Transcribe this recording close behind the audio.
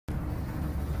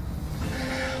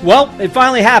Well, it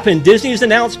finally happened. Disney's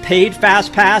announced paid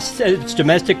Fast Pass at its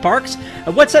domestic parks.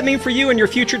 What's that mean for you and your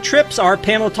future trips? Our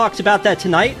panel talks about that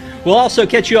tonight. We'll also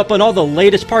catch you up on all the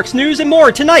latest parks news and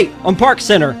more tonight on Park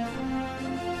Center.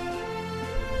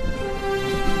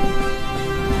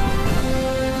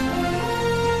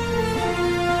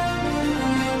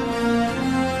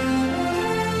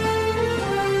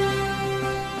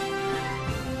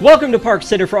 Welcome to Park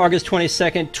Center for August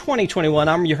 22nd, 2021.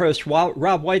 I'm your host,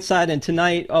 Rob Whiteside, and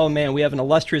tonight, oh man, we have an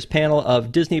illustrious panel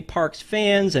of Disney Parks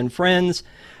fans and friends.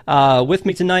 With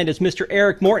me tonight is Mr.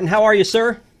 Eric Morton. How are you,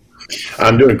 sir?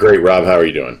 I'm doing great, Rob. How are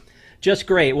you doing? Just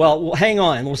great. Well, hang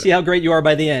on. We'll see how great you are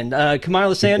by the end.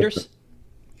 Kamila Sanders?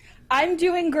 I'm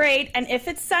doing great, and if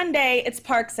it's Sunday, it's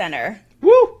Park Center.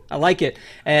 Woo! I like it.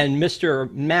 And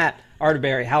Mr. Matt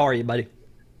Arterberry, how are you, buddy?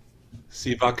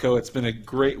 Sivako, it's been a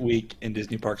great week in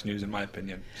Disney Parks news, in my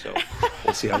opinion. So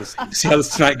we'll see how this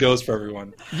tonight goes for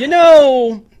everyone.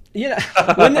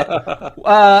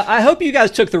 I hope you guys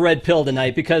took the red pill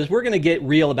tonight, because we're going to get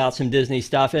real about some Disney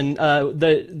stuff. And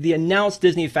the announced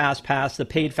Disney Fast Pass, the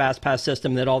paid Fast Pass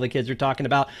system that all the kids are talking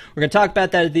about, we're going to talk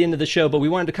about that at the end of the show, but we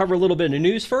wanted to cover a little bit of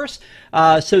news first.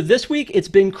 So this week, it's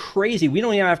been crazy. We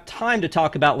don't even have time to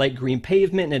talk about like Green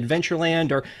Pavement and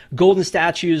Adventureland or golden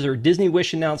statues or Disney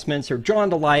Wish announcements or Drawn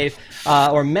to Life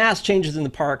or mass changes in the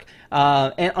park.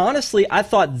 And honestly, I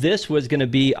thought this was going to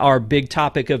be our big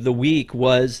topic of the week,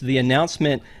 was the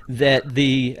announcement that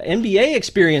the NBA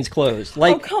experience closed.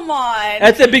 Like, oh, come on.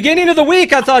 At the beginning of the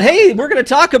week, I thought, hey, we're going to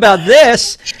talk about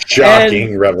this.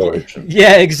 Shocking revelation.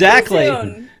 Yeah, exactly.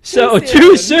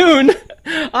 Too soon.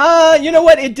 You know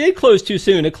what? It did close too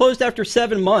soon. It closed after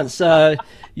 7 months. There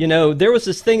was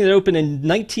this thing that opened in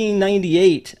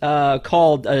 1998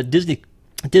 called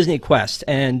Disney Quest,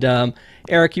 and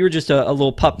Eric, you were just a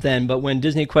little pup then, but when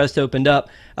Disney Quest opened up,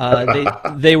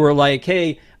 they were like,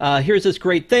 hey, here's this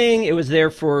great thing. It was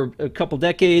there for a couple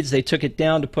decades. They took it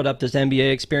down to put up this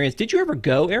NBA experience. Did you ever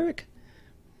go, Eric?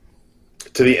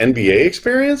 To the NBA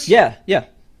experience? Yeah.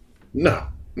 No.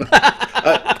 Look,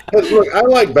 I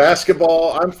like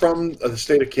basketball. I'm from the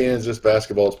state of Kansas.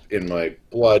 Basketball's in my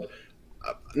blood.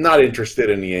 Not interested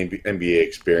in the NBA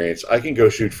experience. I can go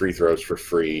shoot free throws for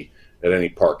free at any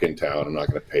park in town. I'm not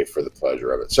going to pay for the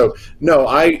pleasure of it. So, no,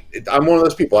 I'm one of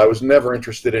those people. I was never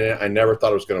interested in it. I never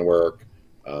thought it was going to work.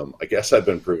 I guess I've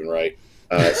been proven right.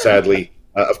 Sadly,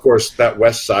 of course, that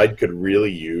West Side could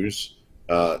really use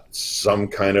some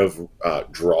kind of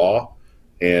draw,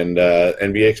 and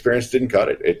NBA experience didn't cut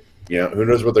it. Who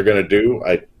knows what they're going to do?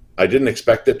 I didn't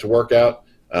expect it to work out.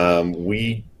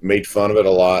 We made fun of it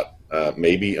a lot,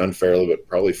 maybe unfairly, but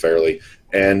probably fairly.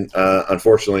 And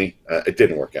unfortunately, it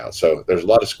didn't work out. So there's a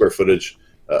lot of square footage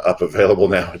up available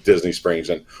now at Disney Springs,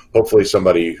 and hopefully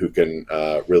somebody who can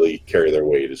really carry their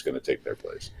weight is going to take their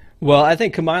place. Well, I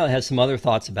think Kamila has some other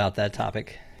thoughts about that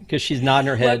topic, because she's nodding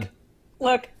her head.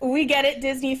 Look, we get it,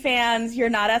 Disney fans. You're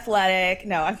not athletic.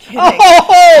 No, I'm kidding.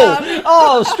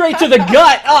 Straight to the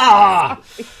gut.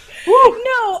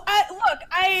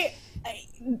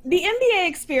 The NBA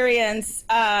experience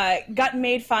got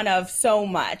made fun of so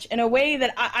much in a way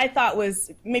that I thought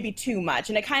was maybe too much.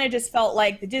 And it kind of just felt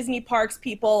like the Disney parks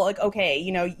people, like, okay,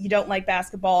 you don't like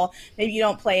basketball, maybe you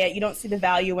don't play it, you don't see the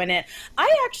value in it.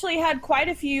 I actually had quite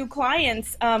a few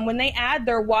clients, when they add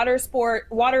their water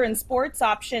and sports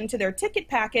option to their ticket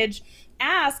package,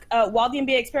 ask while the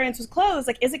NBA experience was closed,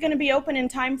 like, is it going to be open in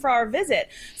time for our visit?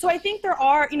 So I think there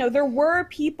were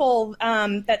people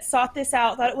that sought this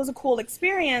out, thought it was a cool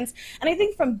experience. And I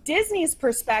think from Disney's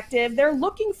perspective, they're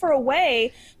looking for a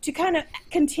way to kind of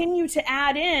continue to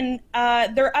add in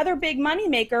their other big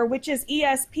moneymaker, which is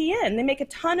ESPN. They make a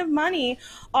ton of money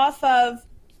off of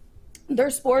their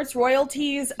sports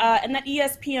royalties and that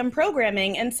ESPN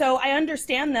programming. And so I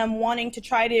understand them wanting to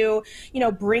try to,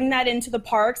 bring that into the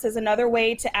parks as another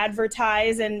way to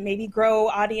advertise and maybe grow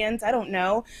audience. I don't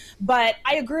know. But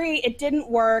I agree, it didn't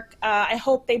work. I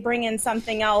hope they bring in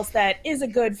something else that is a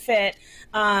good fit,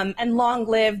 and long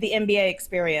live the NBA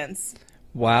experience.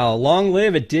 Wow, long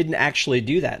live, it didn't actually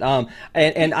do that.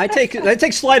 And I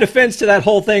take slight offense to that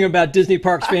whole thing about Disney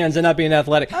Parks fans and not being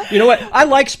athletic. You know what? I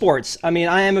like sports. I mean,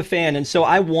 I am a fan, and so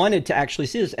I wanted to actually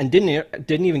see this and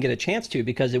didn't even get a chance to,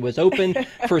 because it was open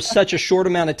for such a short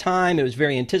amount of time. It was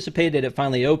very anticipated. It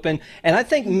finally opened. And I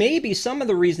think maybe some of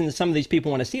the reason that some of these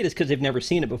people want to see it is because they've never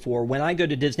seen it before. When I go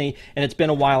to Disney, and it's been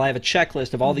a while, I have a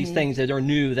checklist of all these things that are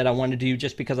new that I want to do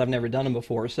just because I've never done them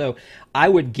before. So I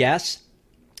would guess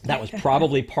that was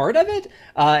probably part of it,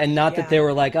 and not that they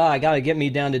were like, oh, I got to get me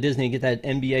down to Disney and get that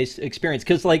NBA experience.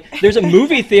 Because, like, there's a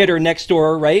movie theater next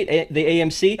door, right? The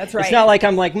AMC. That's right. It's not like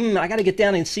I'm like, I got to get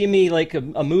down and see me, like,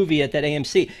 a movie at that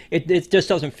AMC. It just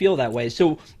doesn't feel that way.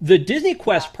 So the Disney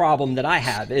Quest problem that I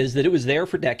have is that it was there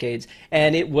for decades,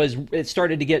 and it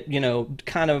started to get,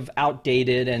 kind of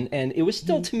outdated, and it was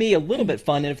still, to me, a little bit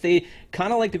fun. And if they,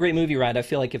 kind of like the Great Movie Ride, I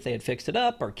feel like if they had fixed it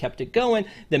up or kept it going,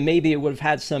 then maybe it would have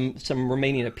had some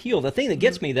remaining appeal. The thing that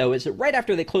gets me, though, is that right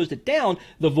after they closed it down,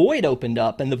 the Void opened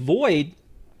up, and the Void,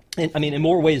 in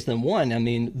more ways than one,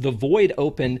 the Void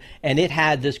opened, and it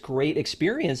had this great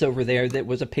experience over there that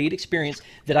was a paid experience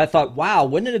that I thought, wow,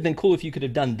 wouldn't it have been cool if you could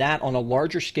have done that on a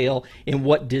larger scale in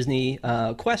what Disney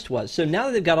Quest was? So now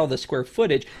that they've got all the square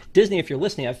footage, Disney, if you're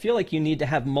listening, I feel like you need to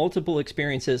have multiple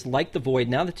experiences like the Void,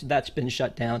 now that that's been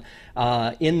shut down,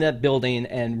 in that building,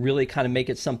 and really kind of make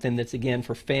it something that's, again,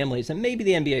 for families. And maybe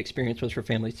the NBA experience was for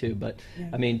families too, but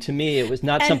to me, it was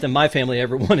not something my family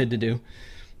ever wanted to do.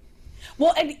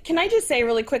 Well, and can I just say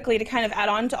really quickly to kind of add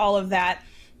on to all of that,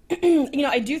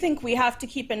 I do think we have to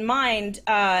keep in mind,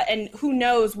 and who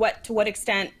knows to what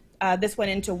extent this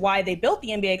went into why they built the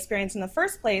NBA experience in the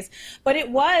first place, but it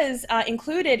was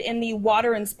included in the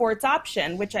water and sports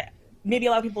option, which maybe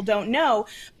a lot of people don't know,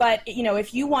 but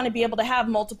if you want to be able to have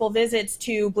multiple visits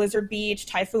to Blizzard Beach,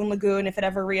 Typhoon Lagoon, if it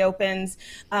ever reopens,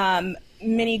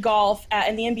 mini golf,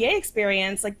 and the NBA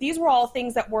experience, like, these were all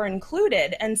things that were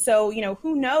included. And so,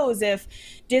 who knows if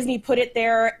Disney put it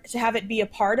there to have it be a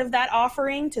part of that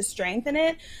offering to strengthen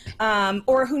it,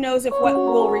 or who knows if what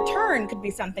will return could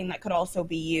be something that could also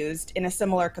be used in a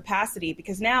similar capacity,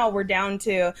 because now we're down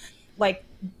to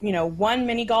one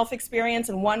mini golf experience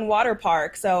and one water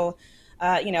park. So,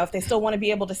 if they still want to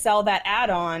be able to sell that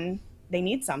add-on, they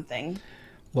need something.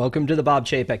 Welcome to the Bob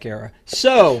Chapek era.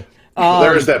 So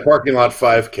there's that parking lot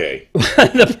 5K.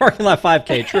 The parking lot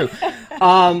 5K, true.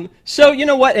 So you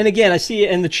know what? And again, I see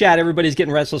in the chat, everybody's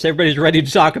getting restless. Everybody's ready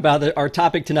to talk about our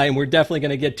topic tonight, and we're definitely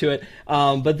going to get to it.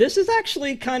 But this is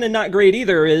actually kind of not great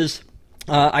either.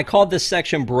 I called this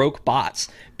section Broke Bots,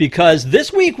 because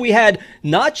this week we had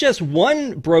not just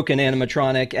one broken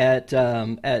animatronic at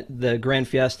the Grand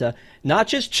Fiesta, not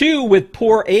just two with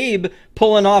poor Abe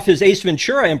pulling off his Ace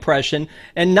Ventura impression,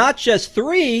 and not just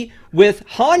three with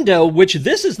Hondo, which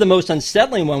this is the most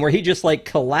unsettling one, where he just like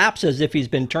collapses as if he's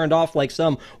been turned off like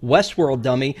some Westworld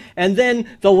dummy. And then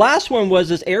the last one was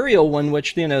this Ariel one,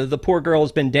 which, the poor girl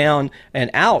has been down and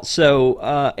out.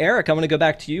 So, Eric, I'm going to go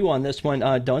back to you on this one.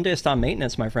 Donde está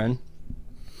maintenance, my friend?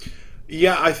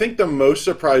 Yeah, I think the most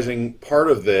surprising part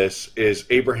of this is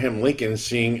Abraham Lincoln,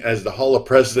 seeing as the Hall of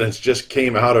Presidents just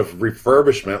came out of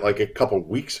refurbishment like a couple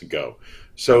weeks ago.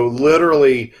 So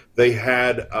literally they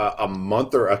had a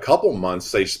month or a couple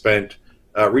months they spent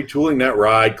retooling that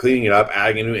ride, cleaning it up,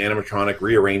 adding a new animatronic,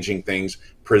 rearranging things,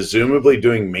 presumably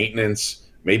doing maintenance,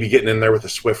 maybe getting in there with a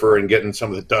Swiffer and getting some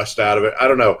of the dust out of it. I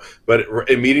don't know. But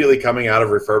immediately coming out of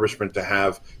refurbishment to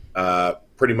have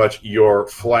pretty much your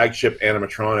flagship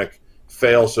animatronic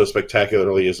fail so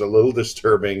spectacularly is a little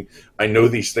disturbing. I know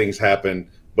these things happen,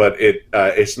 but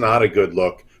it's not a good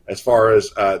look. As far as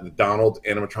the Donald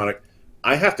animatronic,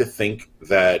 I have to think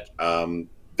that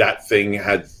that thing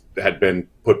had been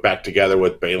put back together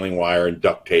with baling wire and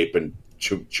duct tape and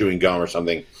chewing gum or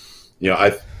something.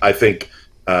 I think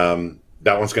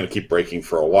that one's going to keep breaking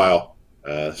for a while.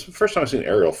 It's the first time I've seen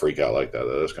Ariel freak out like that.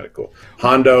 That was kind of cool.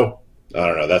 Hondo, I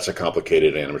don't know. That's a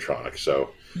complicated animatronic,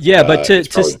 so yeah, but it's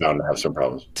probably bound to have some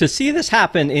problems. To see this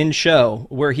happen in show,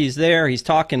 where he's there, he's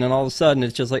talking, and all of a sudden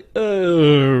it's just like,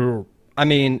 oh,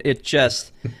 it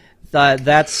just.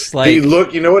 That's like,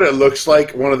 you know what it looks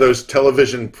like? One of those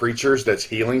television preachers that's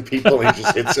healing people, and he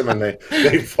just hits them and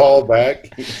they fall back.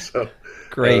 So,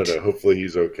 great. I don't know, hopefully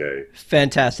he's okay.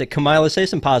 Fantastic. Kamila, say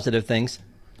some positive things.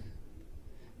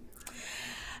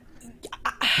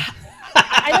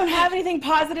 I don't have anything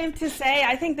positive to say.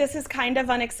 I think this is kind of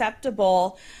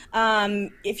unacceptable.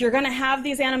 If you're going to have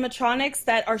these animatronics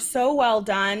that are so well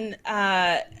done,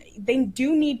 they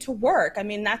do need to work.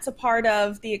 That's a part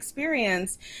of the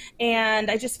experience. And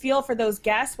I just feel for those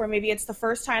guests where maybe it's the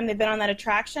first time they've been on that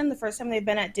attraction, the first time they've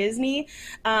been at Disney.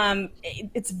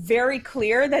 It's very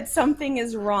clear that something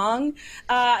is wrong.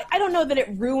 I don't know that it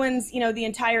ruins, the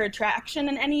entire attraction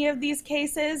in any of these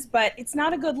cases, but it's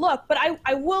not a good look. But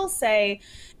I will say,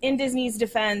 in Disney's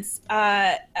defense,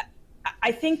 I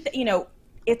think that,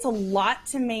 it's a lot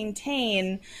to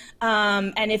maintain,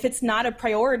 and if it's not a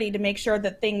priority to make sure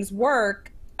that things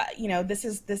work, this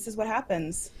is what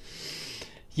happens.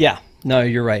 Yeah, no,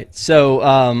 you're right. So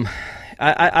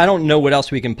I don't know what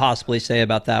else we can possibly say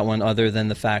about that one other than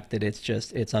the fact that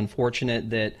it's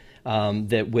unfortunate that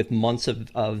that with months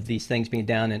of these things being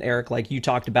down. And Eric, like you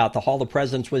talked about, the Hall of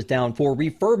Presidents was down for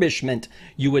refurbishment.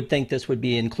 You would think this would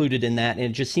be included in that. And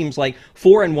it just seems like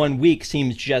 4 in 1 week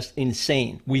seems just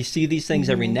insane. We see these things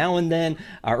every now and then.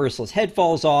 Ursula's head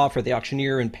falls off, or the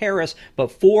auctioneer in Paris,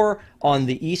 but 4 on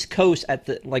the East Coast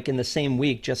in the same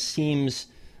week just seems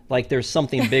like there's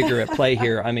something bigger at play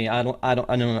here. I mean, I don't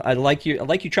know. I like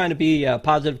you trying to be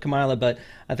positive, Kamila, but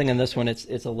I think on this one it's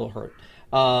a little hurt.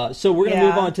 So we're going to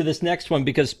move on to this next one,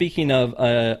 because speaking of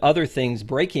other things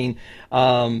breaking,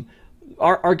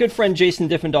 our good friend Jason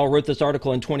Diffendahl wrote this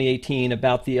article in 2018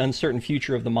 about the uncertain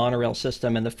future of the monorail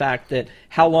system and the fact that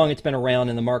how long it's been around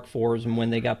in the Mark IVs and when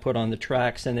they got put on the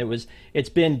tracks, and it's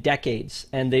been decades,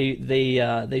 and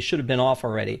they should have been off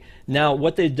already. Now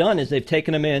what they've done is they've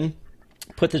taken them in,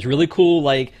 put this really cool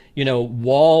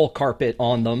wall carpet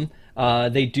on them.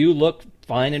 They do look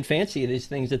fine and fancy, these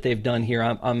things that they've done here.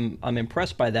 I'm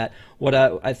impressed by that. What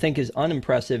I think is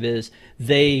unimpressive is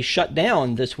they shut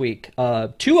down this week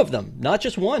 2 of them, not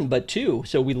just 1 but 2.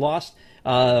 So we lost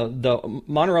the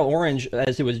Monorail Orange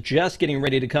as it was just getting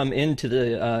ready to come into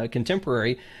the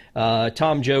Contemporary.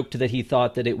 Tom joked that he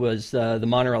thought that it was the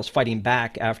monorails fighting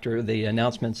back after the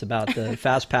announcements about the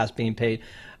Fast Pass being paid.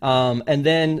 And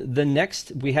then the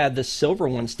next, we had the silver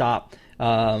one stop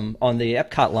on the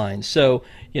Epcot line. So,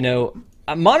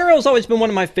 monorail's always been one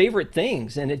of my favorite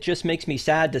things, and it just makes me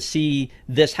sad to see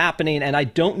this happening. And I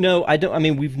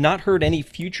mean, we've not heard any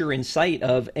future in sight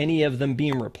of any of them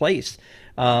being replaced.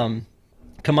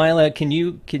 Kamila, can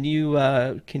you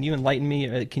enlighten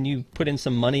me? Can you put in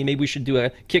some money? Maybe we should do a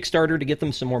Kickstarter to get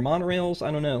them some more monorails. I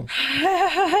don't know.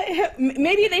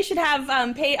 Maybe they should have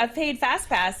a paid Fast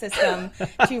Pass system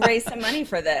to raise some money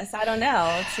for this. I don't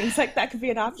know. It seems like that could be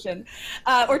an option,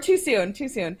 or too soon.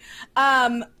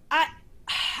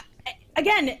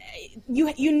 Again,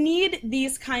 you need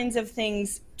these kinds of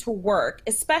things to work,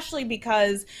 especially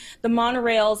because the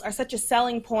monorails are such a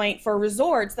selling point for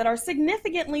resorts that are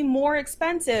significantly more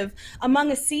expensive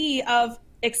among a sea of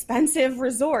expensive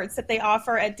resorts that they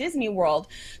offer at Disney World.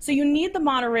 So you need the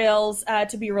monorails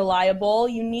to be reliable.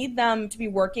 You need them to be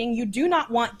working. You do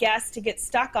not want guests to get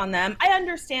stuck on them. I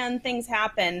understand things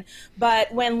happen,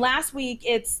 but when last week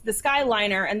it's the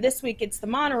Skyliner and this week it's the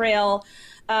monorail,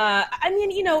 I mean,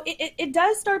 it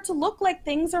does start to look like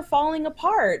things are falling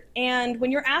apart. And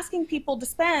when you're asking people to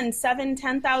spend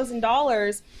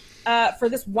 $7,000-$10,000 for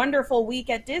this wonderful week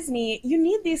at Disney, you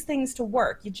need these things to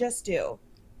work. You just do.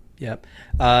 Yep.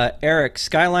 Eric,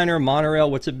 Skyliner, monorail,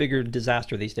 what's a bigger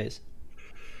disaster these days?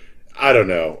 I don't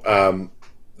know.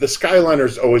 The Skyliner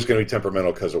is always going to be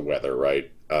temperamental because of weather,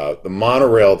 right? The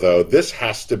monorail, though, this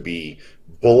has to be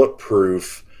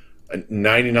bulletproof,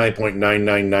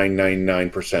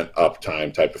 99.99999%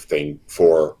 uptime type of thing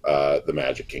for the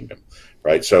Magic Kingdom,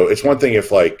 right? So it's one thing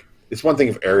if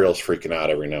Ariel's freaking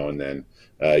out every now and then.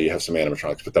 You have some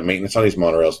animatronics, but the maintenance on these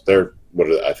monorails,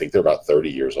 I think they're about 30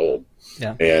 years old.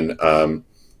 Yeah. And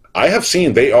I have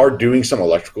seen they are doing some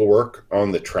electrical work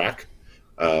on the track.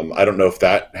 I don't know if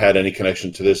that had any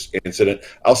connection to this incident.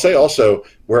 I'll say also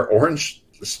where Orange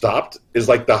stopped is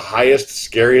like the highest,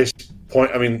 scariest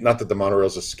point. I mean, not that the monorail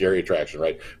is a scary attraction,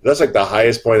 right? But that's like the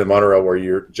highest point of the monorail where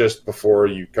you're just before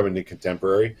you come into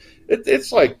Contemporary.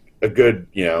 It's like a good,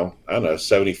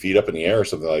 70 feet up in the air or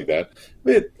something like that. I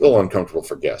mean, a little uncomfortable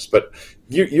for guests. But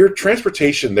your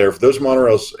transportation there, for those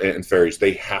monorails and ferries,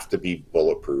 they have to be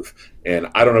bulletproof. And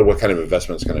I don't know what kind of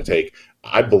investment it's going to take.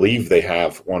 I believe they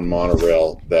have one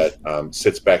monorail that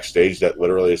sits backstage that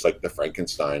literally is like the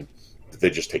Frankenstein that they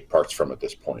just take parts from at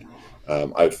this point.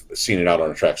 I've seen it out on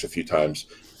the tracks a few times.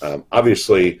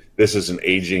 Obviously, this is an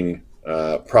aging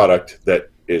product that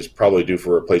is probably due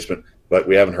for replacement, but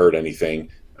we haven't heard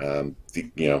anything.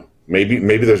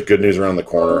 Maybe there's good news around the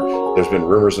corner. There's been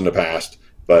rumors in the past,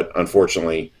 but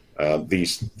unfortunately,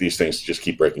 these things just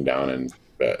keep breaking down, and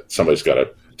somebody's got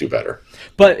to do better.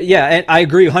 But yeah, and I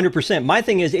agree 100%. My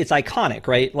thing is it's iconic,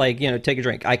 right? Like, take a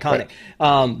drink, iconic.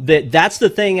 Right. That's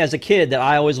the thing as a kid that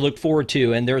I always looked forward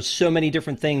to. And there's so many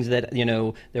different things that,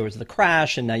 there was the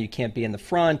crash and now you can't be in the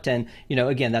front. And,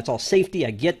 again, that's all safety.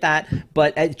 I get that.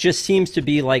 But it just seems to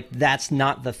be like that's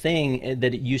not the thing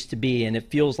that it used to be. And it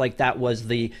feels like that was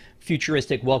the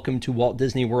futuristic welcome to Walt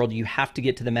Disney World. You have to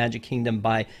get to the Magic Kingdom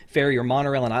by ferry or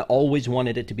monorail. And I always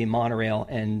wanted it to be monorail.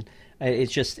 And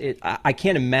it's just, I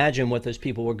can't imagine what those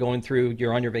people were going through.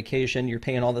 You're on your vacation, you're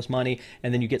paying all this money,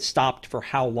 and then you get stopped for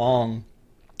how long?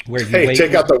 Where you wait.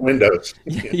 Take out the windows.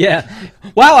 Yeah.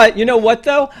 Wow. You know what,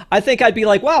 though? I think I'd be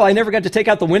like, wow, I never got to take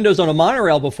out the windows on a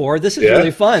monorail before. This is really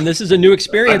fun. This is a new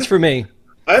experience for me.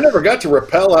 I never got to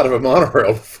rappel out of a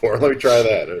monorail before. Let me try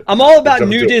that. I'm all about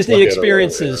new Disney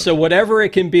experiences, so whatever it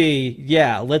can be,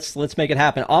 yeah, let's make it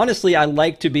happen. Honestly, I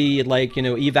like to be like,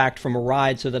 evac from a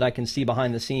ride so that I can see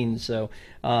behind the scenes. So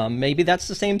maybe that's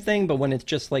the same thing, but when it's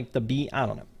just like I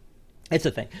don't know. It's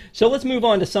a thing. So let's move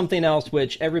on to something else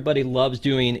which everybody loves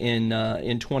doing in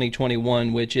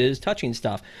 2021, which is touching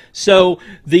stuff. So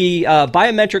the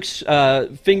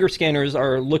biometrics finger scanners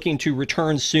are looking to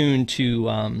return soon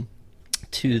to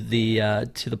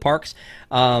the parks.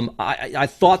 I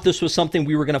thought this was something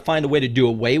we were going to find a way to do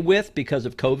away with because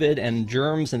of COVID and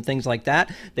germs and things like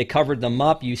that. They covered them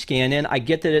up. You scan in. I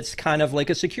get that it's kind of like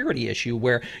a security issue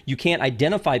where you can't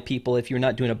identify people if you're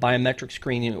not doing a biometric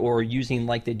screening or using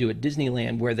like they do at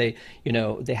Disneyland where they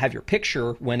have your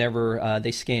picture whenever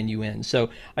they scan you in. So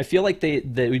I feel like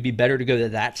that it would be better to go to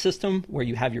that system where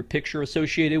you have your picture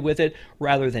associated with it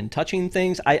rather than touching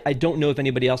things. I don't know if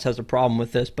anybody else has a problem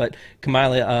with this, but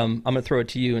Kamila, I'm going to throw it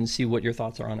to you and see what your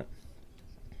thoughts are on it.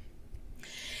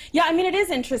 Yeah, I mean, it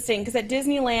is interesting because at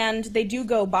Disneyland, they do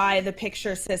go by the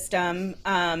picture system.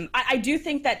 I do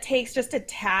think that takes just a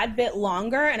tad bit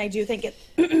longer, and I do think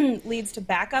it leads to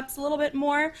backups a little bit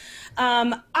more.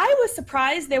 I was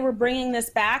surprised they were bringing this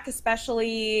back,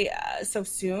 especially so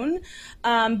soon.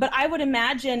 But I would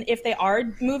imagine if they are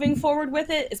moving forward with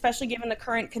it, especially given the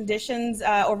current conditions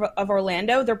of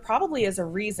Orlando, there probably is a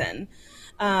reason.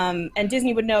 And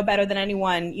Disney would know better than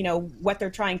anyone, what they're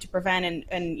trying to prevent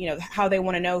and how they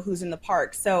want to know who's in the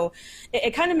park. So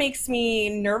it kind of makes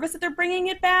me nervous that they're bringing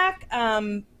it back.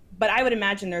 But I would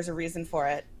imagine there's a reason for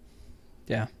it.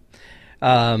 Yeah.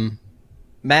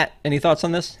 Matt, any thoughts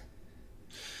on this?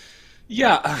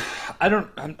 Yeah, I'm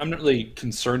not really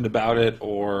concerned about it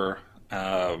or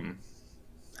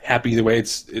happy either way.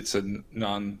 It's a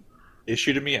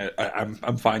non-issue to me.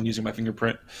 I'm fine using my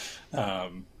fingerprint.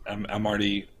 I'm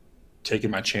already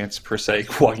taking my chance per se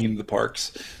walking into the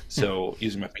parks, so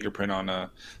using my fingerprint on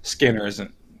a scanner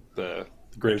isn't the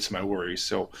greatest of my worries.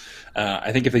 So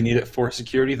I think if they need it for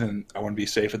security, then I want to be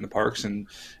safe in the parks, and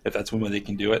if that's one way they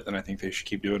can do it, then I think they should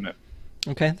keep doing it.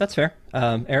 Okay, that's fair.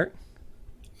 Eric?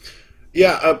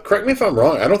 Yeah, correct me if I'm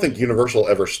wrong. I don't think Universal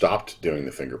ever stopped doing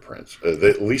the fingerprints.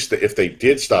 At least if they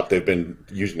did stop, they've been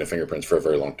using the fingerprints for a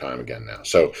very long time again now.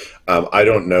 So I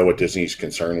don't know what Disney's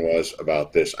concern was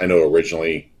about this. I know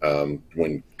originally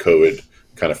when COVID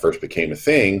kind of first became a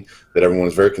thing that everyone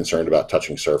was very concerned about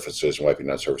touching surfaces and wiping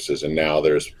down surfaces. And now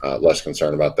there's less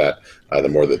concern about that the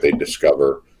more that they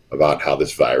discover about how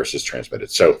this virus is transmitted.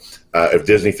 So if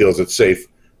Disney feels it's safe,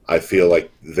 I feel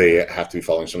like they have to be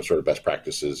following some sort of best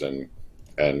practices and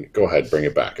go ahead, bring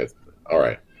it back. All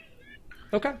right.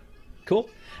 Okay, cool.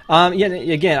 Yeah,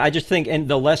 again, I just think, and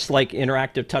the less like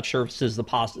interactive touch surfaces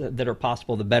that are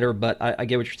possible, the better. But I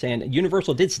get what you're saying.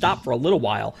 Universal did stop for a little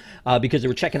while because they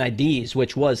were checking IDs,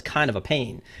 which was kind of a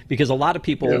pain. Because a lot of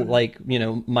people, like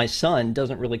my son,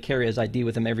 doesn't really carry his ID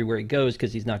with him everywhere he goes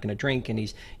because he's not going to drink and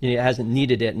he hasn't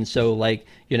needed it. And so, like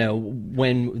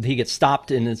when he gets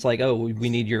stopped and it's like, oh, we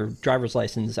need your driver's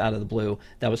license out of the blue,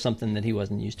 that was something that he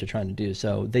wasn't used to trying to do.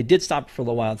 So they did stop for a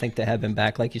little while. I think they have been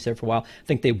back, like you said, for a while. I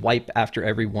think they wipe after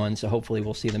everyone. So hopefully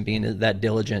we'll see them being that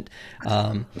diligent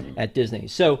at Disney.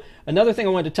 So another thing I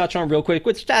wanted to touch on real quick,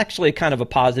 which is actually kind of a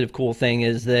positive, cool thing,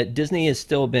 is that Disney has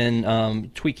still been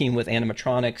tweaking with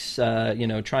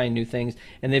animatronics, trying new things.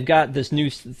 And they've got this new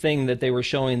thing that they were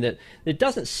showing that it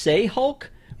doesn't say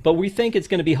Hulk, but we think it's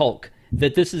going to be Hulk.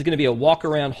 That this is going to be a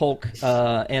walk-around Hulk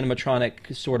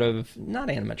animatronic, sort of, not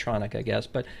animatronic, I guess,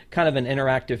 but kind of an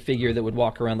interactive figure that would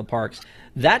walk around the parks.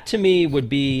 That, to me, would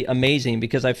be amazing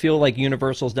because I feel like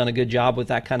Universal's done a good job with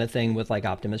that kind of thing with, like,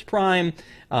 Optimus Prime,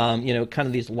 kind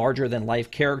of these larger-than-life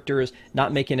characters,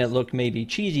 not making it look maybe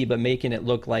cheesy, but making it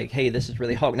look like, hey, this is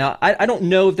really Hulk. Now, I don't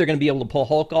know if they're going to be able to pull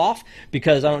Hulk off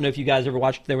because I don't know if you guys ever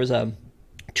watched, there was a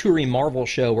touring Marvel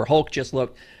show where Hulk just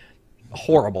looked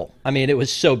horrible. I mean, it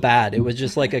was so bad. It was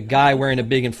just like a guy wearing a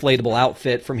big inflatable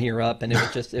outfit from here up, and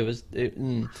it was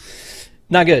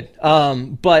not good.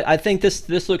 But I think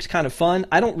this looks kind of fun.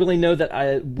 I don't really know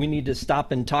that we need to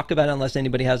stop and talk about it unless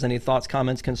anybody has any thoughts,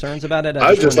 comments, concerns about it.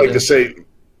 I'd just like to say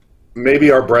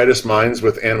maybe our brightest minds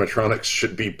with animatronics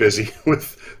should be busy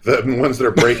with the ones that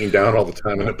are breaking down all the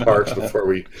time in the parks before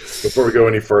we go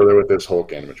any further with this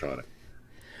Hulk animatronic.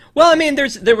 Well, I mean,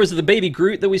 there was the baby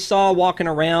Groot that we saw walking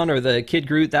around, or the kid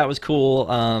Groot. That was cool.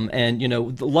 And, you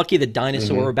know, Lucky the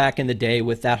Dinosaur back in the day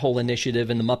with that whole initiative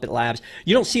and the Muppet Labs.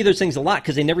 You don't see those things a lot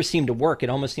because they never seem to work. It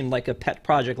almost seemed like a pet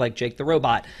project like Jake the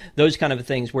Robot. Those kind of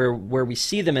things where we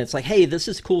see them and it's like, hey, this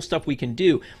is cool stuff we can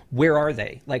do. Where are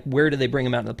they? Like, where do they bring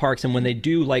them out in the parks? And when they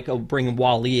do, like, bring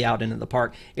Wall-E out into the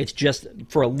park, it's just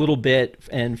for a little bit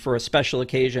and for a special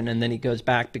occasion, and then he goes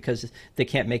back because they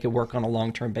can't make it work on a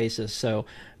long-term basis. So,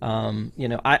 you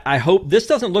know, I hope this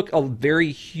doesn't look a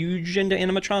very huge into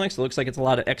animatronics. It looks like it's a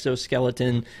lot of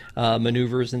exoskeleton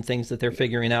maneuvers and things that they're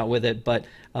figuring out with it. But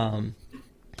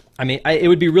I mean, it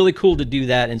would be really cool to do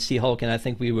that and see Hulk. And I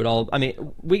think we would all. I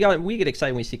mean, we get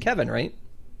excited when we see Kevin, right?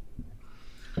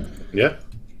 Yeah.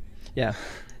 Yeah.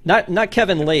 Not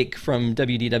Kevin Lake from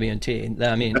WDWNT.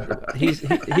 I mean,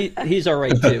 he's all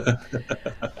right too.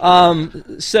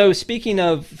 So speaking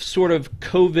of sort of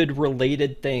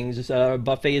COVID-related things,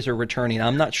 buffets are returning.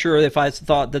 I'm not sure if I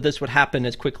thought that this would happen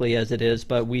as quickly as it is,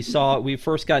 but we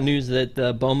first got news that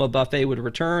the Boma buffet would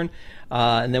return,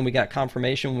 and then we got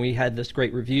confirmation. We had this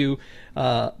great review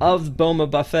of Boma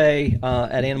buffet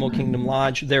at Animal Kingdom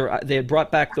Lodge. They had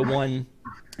brought back the one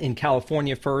in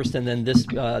California first, and then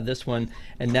this one,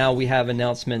 and now we have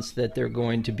announcements that they're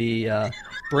going to be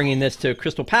bringing this to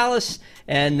Crystal Palace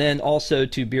and then also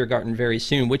to Biergarten very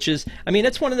soon, which is, I mean,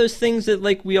 it's one of those things that,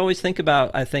 like, we always think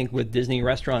about, I think, with Disney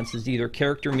restaurants, is either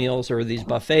character meals or these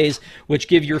buffets, which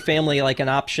give your family, like, an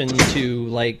option to,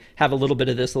 like, have a little bit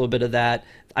of this, a little bit of that.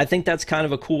 I think that's kind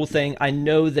of a cool thing. I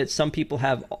know that some people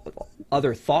have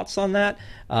other thoughts on that.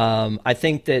 I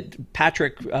think that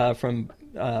Patrick from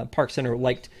Park Center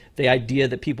liked the idea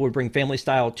that people would bring family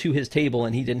style to his table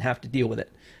and he didn't have to deal with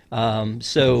it.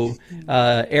 So,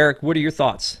 Eric, what are your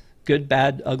thoughts? Good,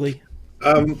 bad, ugly?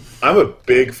 I'm a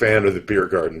big fan of the beer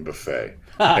garden buffet.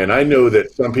 And I know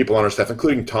that some people on our staff,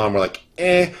 including Tom, are like,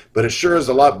 but it sure is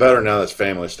a lot better now that's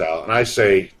family style. And I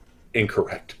say,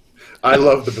 incorrect. I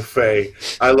love the buffet.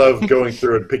 I love going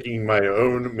through and picking my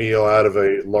own meal out of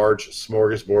a large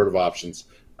smorgasbord of options.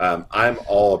 I'm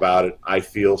all about it. I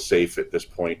feel safe at this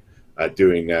point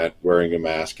doing that, wearing a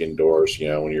mask indoors, you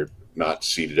know, when you're not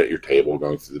seated at your table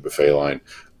going through the buffet line.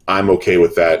 I'm okay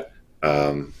with that.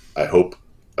 I hope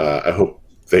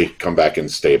they come back and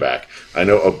stay back. I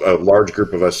know a large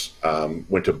group of us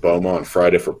went to Boma on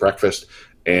Friday for breakfast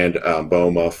and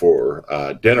Boma for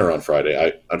dinner on Friday.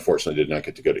 I unfortunately did not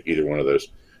get to go to either one of those,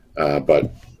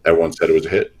 but everyone said it was a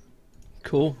hit.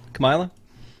 Cool. Kamila?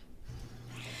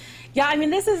 Yeah, I mean,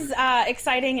 this is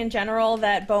exciting in general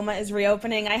that Boma is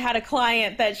reopening. I had a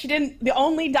client that the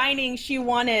only dining she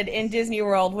wanted in Disney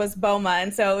World was Boma.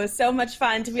 And so it was so much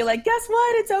fun to be like, guess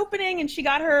what? It's opening. And she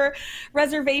got her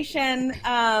reservation. You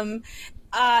know,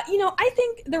 I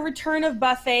think the return of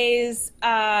buffets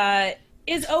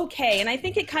is okay. And I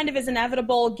think it kind of is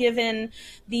inevitable given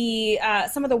the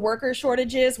some of the worker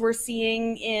shortages we're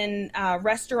seeing in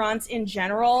restaurants in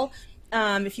general.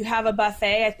 If you have a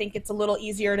buffet, I think it's a little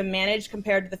easier to manage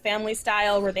compared to the family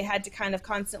style where they had to kind of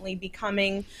constantly be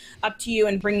coming up to you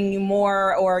and bringing you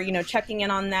more or, you know, checking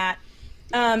in on that.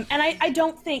 And I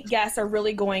don't think guests are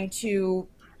really going to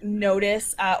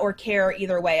notice or care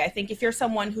either way. I think if you're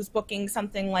someone who's booking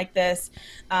something like this,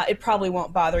 it probably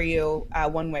won't bother you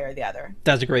one way or the other.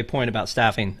 That's a great point about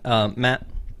staffing. Matt?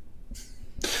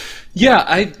 Yeah,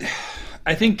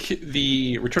 I think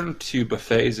the return to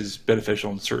buffets is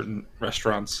beneficial in certain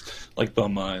restaurants like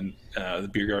Boma and the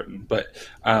Biergarten. But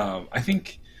I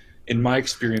think in my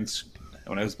experience,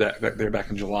 when I was back there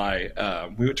back in July,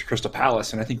 we went to Crystal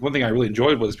Palace. And I think one thing I really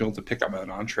enjoyed was being able to pick up my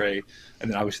own entree and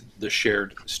then obviously the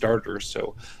shared starters.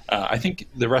 So I think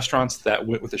the restaurants that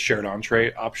went with the shared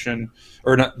entree option,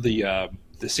 or not the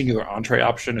singular entree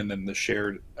option and then the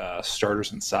shared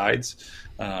starters and sides,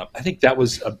 I think that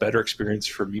was a better experience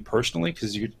for me personally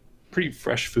because you get pretty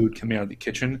fresh food coming out of the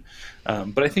kitchen.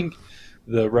 But I think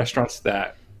the restaurants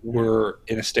that were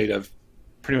in a state of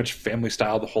pretty much family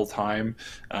style the whole time,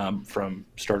 from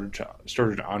starter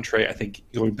to entree, I think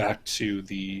going back to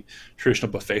the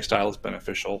traditional buffet style is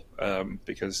beneficial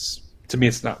because to me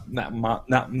it's not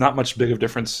much big of a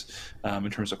difference in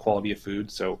terms of quality of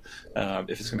food. So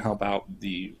if it's going to help out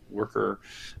the worker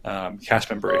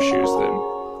cast member issues, then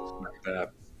like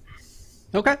that.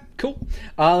 Okay, cool.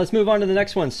 Let's move on to the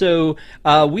next one. So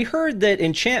we heard that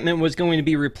Enchantment was going to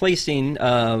be replacing,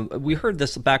 we heard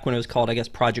this back when it was called, I guess,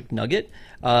 Project Nugget,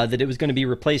 that it was going to be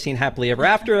replacing Happily Ever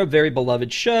After, a very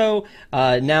beloved show.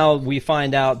 Now we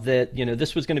find out that, you know,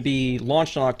 this was going to be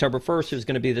launched on October 1st. It was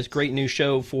going to be this great new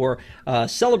show for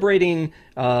celebrating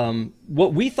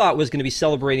what we thought was going to be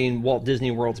celebrating Walt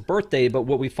Disney World's birthday, but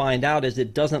what we find out is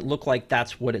it doesn't look like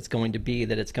that's what it's going to be,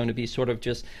 that it's going to be sort of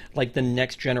just like the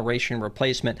next generation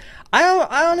replacement.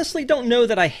 I honestly don't know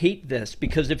that I hate this,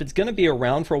 because if it's going to be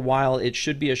around for a while, it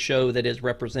should be a show that is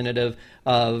representative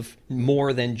of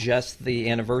more than just the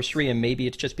anniversary, and maybe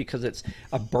it's just because it's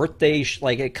a birthday,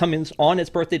 like it comes on its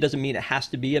birthday doesn't mean it has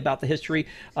to be about the history.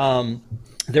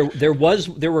 There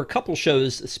were a couple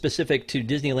shows specific to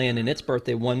Disneyland and its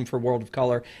birthday, one for World of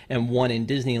Color and one in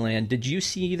Disneyland. Did you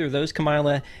see either of those,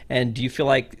 Kamila? And do you feel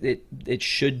like it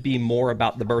should be more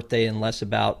about the birthday and less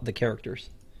about the characters?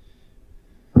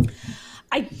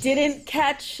 I didn't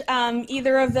catch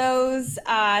either of those.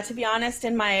 To be honest,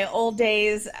 in my old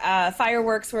days,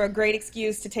 fireworks were a great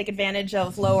excuse to take advantage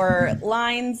of lower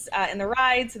lines in the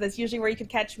ride, so that's usually where you could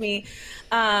catch me.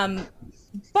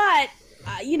 But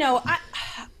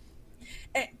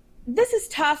this is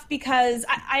tough because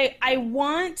I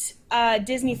want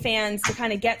Disney fans to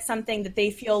kind of get something that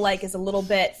they feel like is a little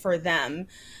bit for them.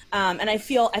 And I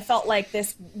felt like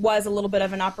this was a little bit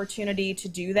of an opportunity to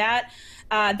do that.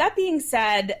 That being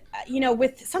said,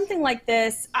 with something like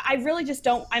this, I really just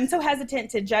don't, I'm so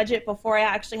hesitant to judge it before I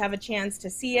actually have a chance to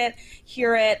see it,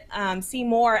 hear it, see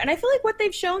more. And I feel like what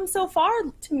they've shown so far,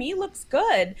 to me, looks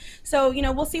good. So,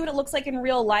 we'll see what it looks like in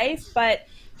real life, but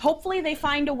hopefully they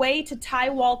find a way to tie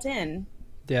Walt in.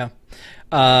 Yeah.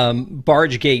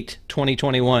 Barge Gate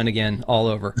 2021 again, all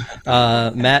over.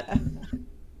 Matt?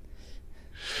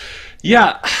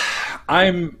 Yeah,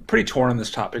 I'm pretty torn on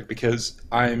this topic because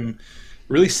I'm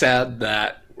really sad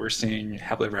that we're seeing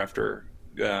Happily Ever After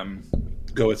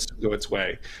go its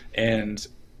way, and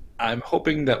I'm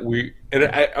hoping that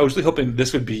I was really hoping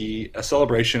this would be a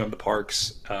celebration of the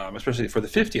parks, especially for the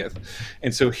 50th.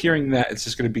 And so hearing that it's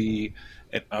just going to be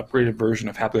an upgraded version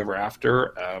of Happily Ever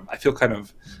After, I feel kind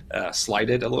of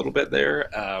slighted a little bit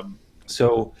there.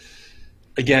 So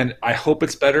again, I hope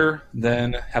it's better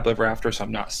than Happily Ever After, so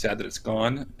I'm not sad that it's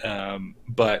gone.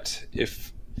 But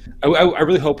if I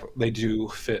really hope they do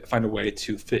find a way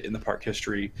to fit in the park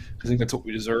history, because I think that's what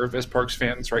we deserve as parks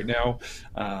fans right now,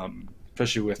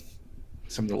 especially with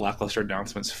some of the lackluster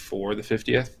announcements for the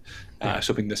 50th. I was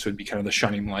hoping this would be kind of the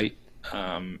shining light,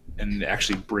 and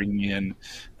actually bring in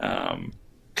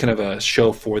kind of a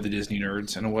show for the Disney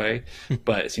nerds in a way,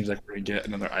 but it seems like we're going to get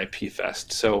another IP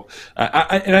fest. So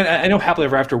I know Happily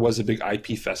Ever After was a big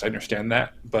IP fest. I understand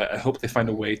that, but I hope they find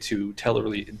a way to tell a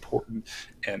really important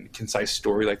and concise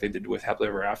story like they did with Happily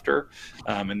Ever After,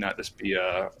 and not just be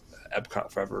a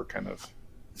Epcot Forever kind of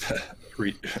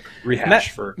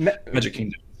rehash for Magic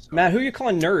Kingdom. Matt, who are you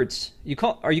calling nerds?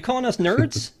 Are you calling us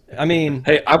nerds? I mean,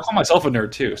 hey, I'll call myself a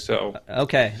nerd too. So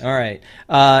okay, all right.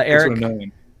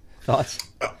 Eric, thoughts?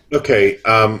 Okay,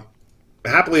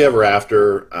 Happily Ever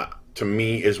After to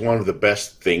me is one of the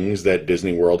best things that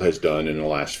Disney World has done in the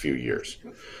last few years.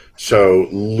 So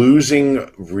losing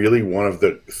really one of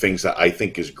the things that I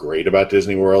think is great about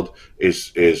Disney World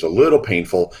is a little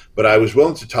painful, but I was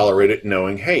willing to tolerate it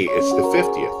knowing, hey, it's the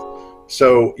 50th.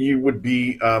 So you would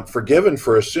be forgiven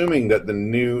for assuming that the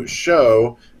new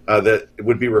show that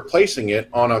would be replacing it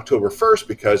on October 1st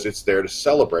because it's there to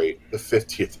celebrate the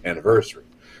 50th anniversary.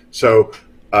 So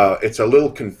it's a little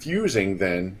confusing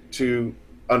then to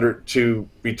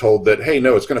be told that, hey,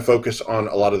 no, it's going to focus on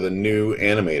a lot of the new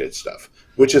animated stuff,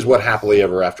 which is what Happily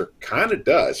Ever After kind of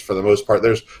does for the most part.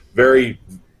 There's very,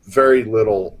 very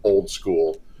little old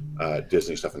school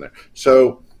Disney stuff in there.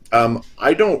 So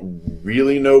I don't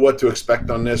really know what to expect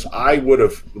on this. I would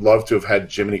have loved to have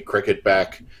had Jiminy Cricket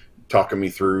back talking me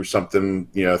through something,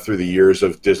 through the years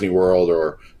of Disney World,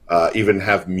 or even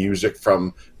have music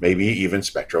from maybe even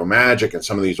Spectro Magic and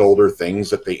some of these older things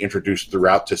that they introduced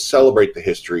throughout to celebrate the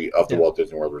history of the Walt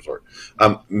Disney World Resort.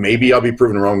 Maybe I'll be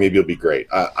proven wrong. Maybe it'll be great.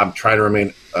 I'm trying to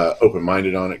remain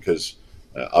open-minded on it because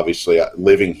obviously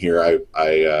living here,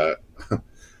 I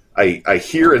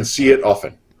hear and see it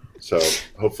often. So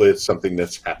hopefully it's something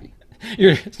that's happy.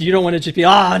 You don't want to just be,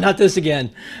 not this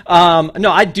again.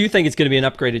 No, I do think it's going to be an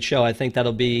upgraded show. I think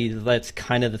that's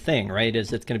kind of the thing, right?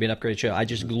 Is it's going to be an upgraded show. I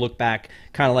just look back,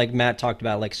 kind of like Matt talked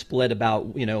about, like Split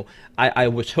about, I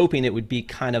was hoping it would be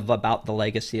kind of about the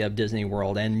legacy of Disney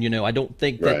World. And, I don't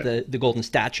think that the golden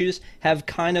statues have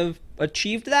kind of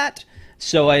achieved that.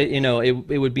 So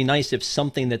it would be nice if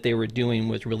something that they were doing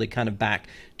was really kind of back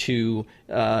to,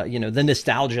 the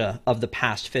nostalgia of the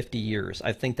past 50 years.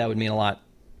 I think that would mean a lot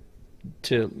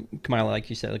to Kamila, like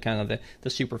you said, kind of the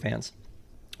super fans,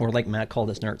 or like Matt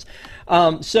called us nerds.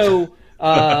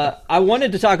 I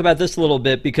wanted to talk about this a little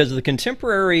bit because of the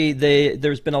contemporary.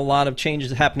 There's been a lot of changes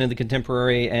that happened in the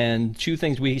contemporary, and two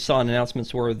things we saw in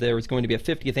announcements were there was going to be a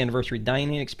 50th anniversary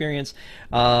dining experience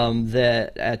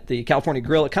that at the California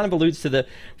Grill. It kind of alludes to the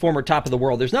former Top of the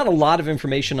World. There's not a lot of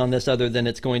information on this other than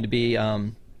it's going to be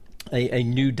a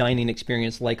new dining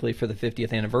experience likely for the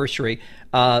 50th anniversary.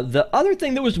 The other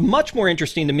thing that was much more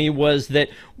interesting to me was that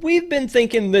we've been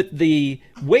thinking that the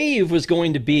wave was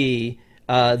going to be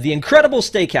the Incredible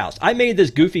Steakhouse. I made this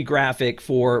goofy graphic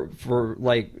for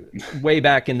like way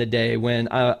back in the day when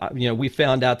we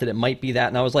found out that it might be that,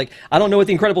 and I was like, I don't know what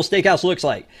the Incredible Steakhouse looks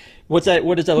like. What's that?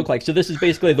 What does that look like? So this is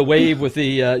basically the wave with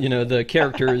the the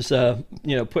characters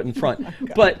put in front.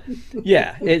 But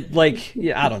yeah,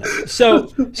 I don't know.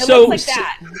 So looks like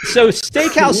that. So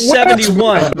Steakhouse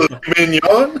 71.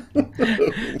 Mignon.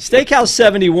 Steakhouse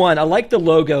 71. I like the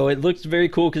logo. It looks very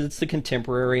cool because it's the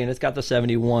contemporary and it's got the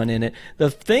 71 in it. The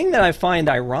thing that I find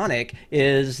ironic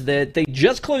is that they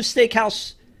just closed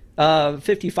Steakhouse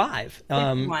 55.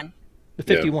 51.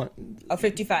 51. Oh,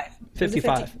 55.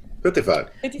 55. 55.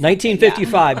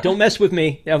 1955. Yeah. Don't mess with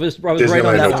me. I was right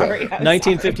on that one.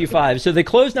 1955. So they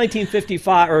closed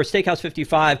 1955 or Steakhouse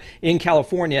 55 in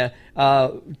California,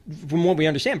 from what we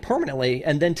understand, permanently,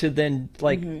 and then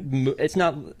it's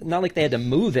not like they had to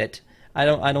move it. I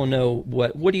don't know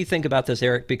what do you think about this,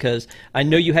 Eric? Because I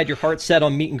know you had your heart set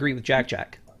on meet and greet with Jack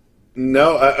Jack.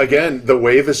 No, again, the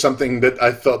wave is something that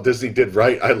I felt Disney did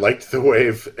right. I liked the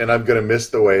wave, and I'm going to miss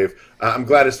the wave. I'm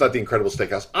glad it's not the Incredible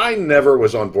Steakhouse. I never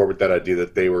was on board with that idea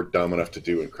that they were dumb enough to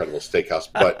do Incredible Steakhouse,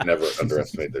 but never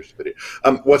underestimate their stupidity.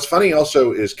 What's funny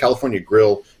also is California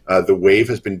Grill, the wave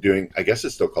has been doing, I guess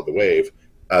it's still called the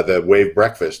wave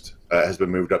breakfast has been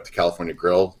moved up to California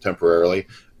Grill temporarily.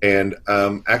 And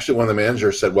actually one of the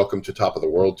managers said, "Welcome to Top of the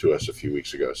World" to us a few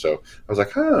weeks ago. So I was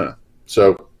like, huh.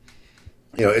 So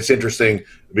it's interesting.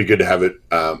 It'd be good to have it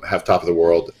have Top of the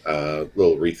World,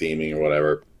 little retheming or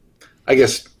whatever. I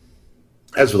guess,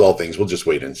 as with all things, we'll just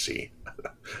wait and see.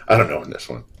 I don't know on this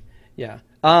one. Yeah.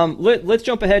 Let's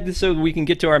jump ahead so we can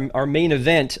get to our main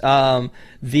event.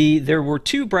 There were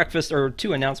two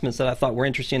announcements that I thought were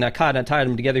interesting. I tied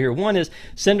them together here. One is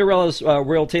Cinderella's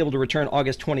Royal Table to return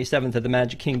August 27th at the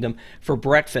Magic Kingdom for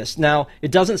breakfast. Now,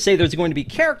 it doesn't say there's going to be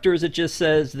characters. It just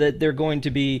says that they're going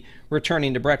to be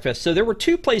returning to breakfast. So there were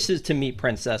two places to meet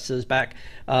princesses back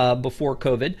before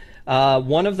COVID.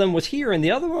 One of them was here, and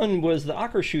the other one was the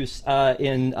Akershus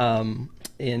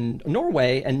in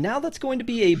Norway, and now that's going to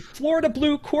be a Florida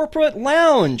Blue corporate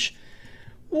lounge.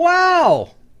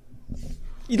 Wow!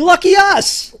 Lucky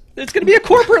us! It's going to be a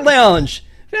corporate lounge.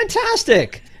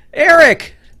 Fantastic,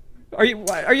 Eric. Are you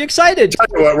excited? Tell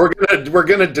you what, we're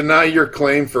gonna deny your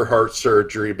claim for heart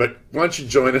surgery, but why don't you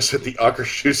join us at the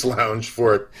Akershus Lounge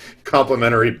for a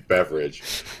complimentary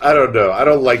beverage? I don't know. I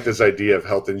don't like this idea of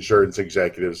health insurance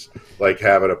executives like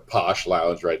having a posh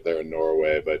lounge right there in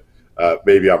Norway, but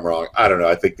maybe I'm wrong. I don't know.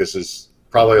 I think this is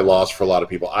probably a loss for a lot of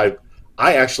people. I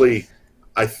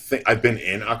think I've been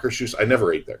in Akershus. I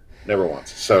never ate there, never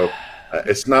once. So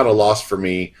it's not a loss for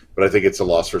me, but I think it's a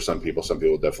loss for some people. Some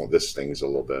people definitely, this stings a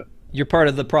little bit. You're part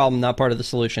of the problem, not part of the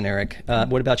solution, Eric.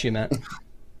 What about you, Matt?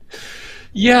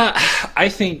 Yeah, I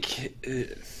think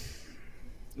this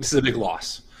is a big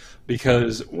loss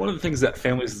because one of the things that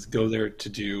families go there to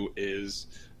do is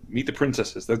meet the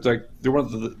princesses. They're one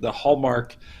of the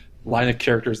hallmark line of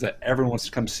characters that everyone wants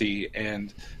to come see.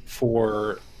 And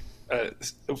from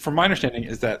my understanding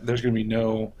is that there's going to be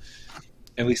no,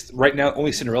 at least right now,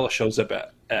 only Cinderella shows up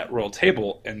at Royal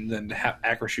Table, and then to have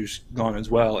Akershus gone as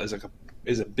well is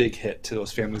a big hit to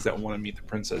those families that want to meet the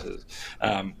princesses.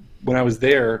 When I was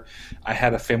there, I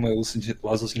had a family I was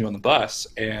listening to on the bus,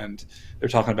 and they're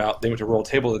talking about they went to Royal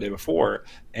Table the day before,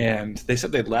 and they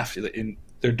said they left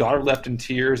their daughter left in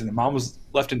tears, and the mom was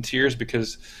left in tears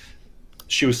because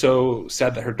she was so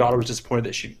sad that her daughter was disappointed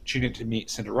that she didn't get to meet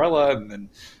Cinderella, and then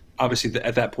obviously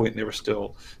at that point there were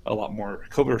still a lot more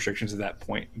COVID restrictions at that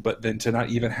point, but then to not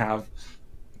even have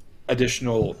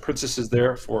additional princesses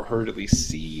there for her to at least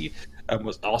see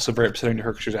was also very upsetting to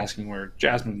her because she was asking where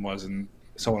Jasmine was and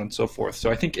so on and so forth. So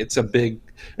I think it's a big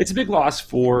loss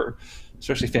for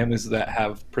especially families that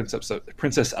have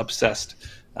princess obsessed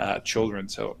children.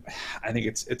 So I think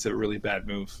it's a really bad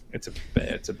move. It's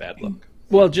a bad look.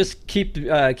 Well, just keep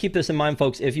this in mind,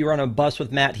 folks. If you're on a bus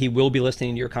with Matt, he will be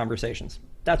listening to your conversations.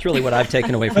 That's really what I've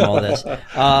taken away from all of this.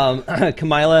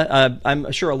 Kamila,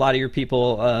 I'm sure a lot of your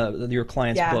people, your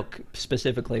clients book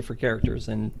specifically for characters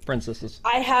and princesses.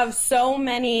 I have so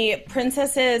many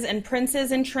princesses and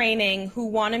princes in training who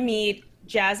want to meet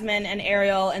Jasmine and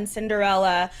Ariel and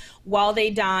Cinderella while they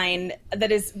dine.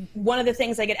 That is one of the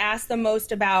things I get asked the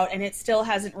most about, and it still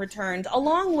hasn't returned,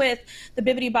 along with the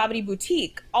Bibbidi Bobbidi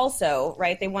Boutique also,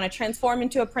 right? They want to transform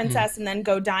into a princess and then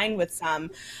go dine with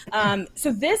some.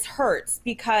 So this hurts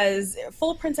because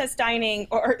full princess dining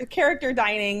or character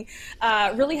dining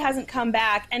really hasn't come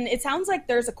back. And it sounds like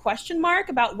there's a question mark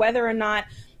about whether or not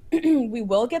we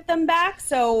will get them back.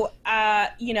 So,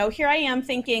 here I am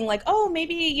thinking like, oh,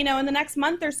 maybe, in the next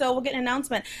month or so we'll get an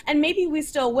announcement. And maybe we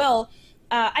still will.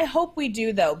 I hope we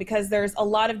do, though, because there's a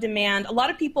lot of demand. A lot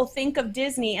of people think of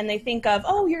Disney and they think of,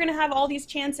 oh, you're going to have all these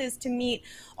chances to meet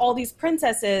all these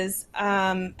princesses.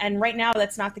 And right now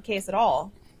that's not the case at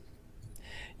all.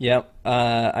 Yep,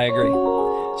 I agree.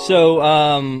 So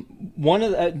one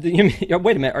of the,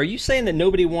 wait a minute, are you saying that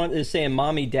nobody is saying,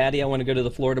 "Mommy, Daddy, I want to go to the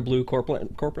Florida Blue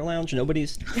corporate lounge"?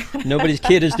 Nobody's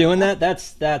kid is doing that.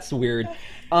 That's weird.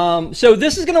 So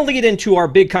this is going to lead into our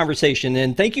big conversation,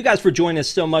 and thank you guys for joining us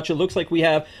so much. It looks like we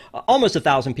have almost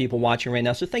 1,000 people watching right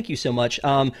now, so thank you so much.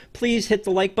 Please hit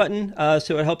the like button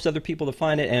so it helps other people to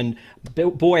find it. And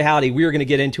boy, howdy, we are going to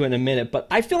get into it in a minute. But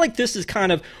I feel like this is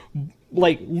kind of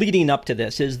like leading up to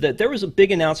this, is that there was a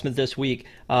big announcement this week.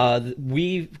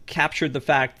 We captured the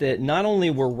fact that not only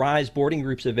were Rise boarding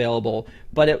groups available,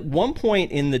 but at one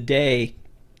point in the day,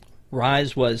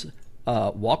 Rise was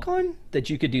walk-on, that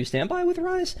you could do standby with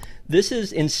Rise. This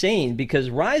is insane because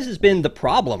Rise has been the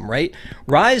problem, right?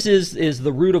 Rise is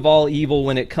the root of all evil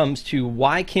when it comes to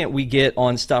why can't we get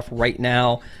on stuff right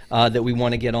now that we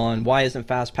want to get on? Why isn't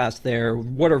FastPass there?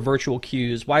 What are virtual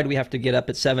queues? Why do we have to get up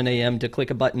at 7 a.m. to click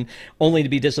a button only to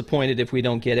be disappointed if we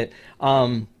don't get it?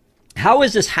 How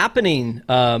is this happening,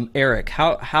 Eric?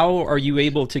 How are you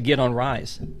able to get on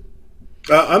Rise?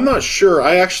 I'm not sure.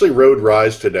 I actually rode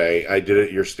Rise today. I did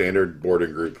it your standard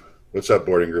boarding group. What's up,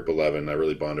 boarding group 11? I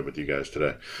really bonded with you guys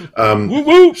today. Woo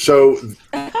woo! So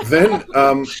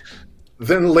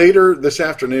then later this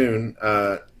afternoon,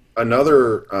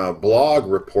 another blog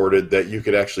reported that you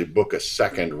could actually book a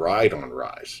second ride on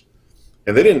Rise.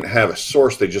 And they didn't have a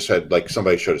source. They just had, like,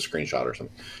 somebody showed a screenshot or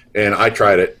something. And I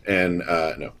tried it, and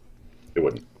no, it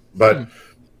wouldn't. But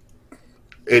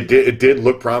it did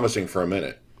look promising for a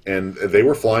minute. And they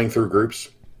were flying through groups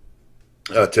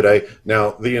today.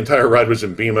 Now, the entire ride was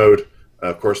in B mode.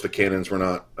 Of course, the cannons were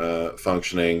not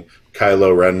functioning.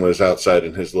 Kylo Ren was outside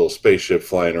in his little spaceship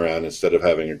flying around instead of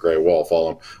having a gray wall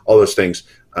follow him. All those things.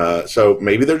 So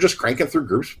maybe they're just cranking through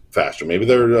groups faster. Maybe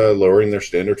they're lowering their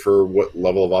standard for what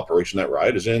level of operation that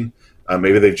ride is in.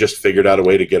 Maybe they've just figured out a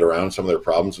way to get around some of their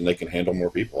problems and they can handle more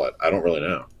people. I don't really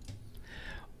know.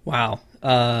 Wow.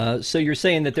 So you're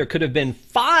saying that there could have been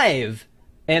 5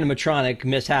 animatronic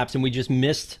mishaps and we just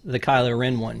missed the Kylo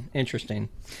Ren one. Interesting.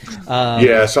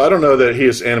 Yeah, so I don't know that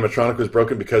his animatronic was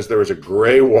broken because there was a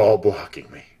gray wall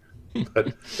blocking me.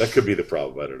 But that could be the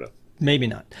problem. I don't know. Maybe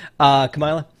not.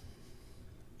 Kamila?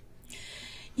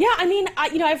 Yeah, I mean,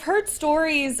 I've heard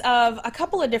stories of a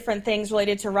couple of different things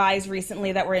related to Rise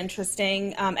recently that were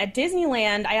interesting. At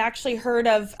Disneyland, I actually heard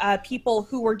of people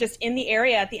who were just in the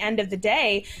area at the end of the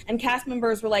day, and cast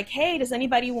members were like, hey, does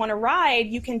anybody want to ride?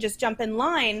 You can just jump in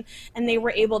line, and they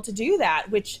were able to do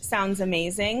that, which sounds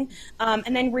amazing.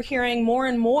 And then we're hearing more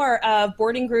and more of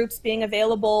boarding groups being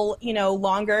available,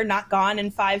 longer, not gone in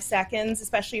 5 seconds,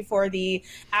 especially for the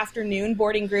afternoon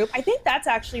boarding group. I think that's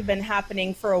actually been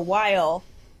happening for a while.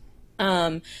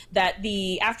 That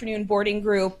the afternoon boarding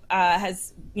group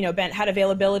has, had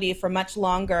availability for much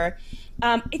longer.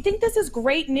 I think this is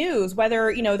great news,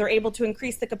 whether, they're able to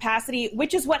increase the capacity,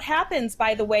 which is what happens,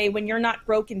 by the way, when you're not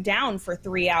broken down for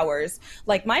 3 hours,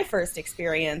 like my first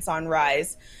experience on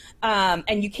Rise.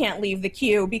 And you can't leave the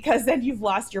queue because then you've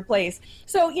lost your place.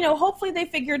 So, hopefully they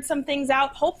figured some things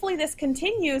out. Hopefully this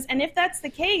continues. And if that's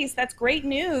the case, that's great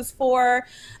news for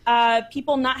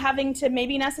people not having to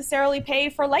maybe necessarily pay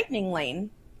for Lightning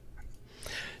Lane.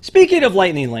 Speaking of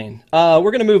Lightning Lane, we're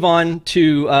going to move on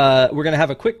to, we're going to have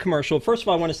a quick commercial. First of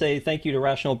all, I want to say thank you to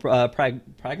Rational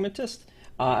Pragmatist.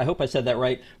 I hope I said that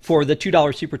right, for the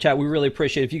 $2 super chat. We really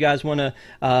appreciate it. If you guys want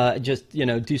to just,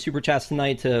 do super chats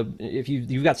tonight, if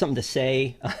you've got something to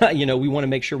say, we want to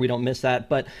make sure we don't miss that.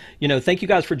 But, thank you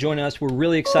guys for joining us. We're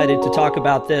really excited to talk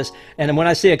about this. And when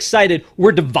I say excited,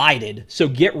 we're divided. So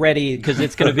get ready, because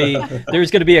it's going to be,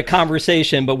 there's going to be a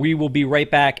conversation, but we will be right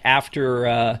back after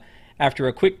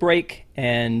a quick break,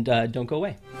 and don't go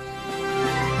away.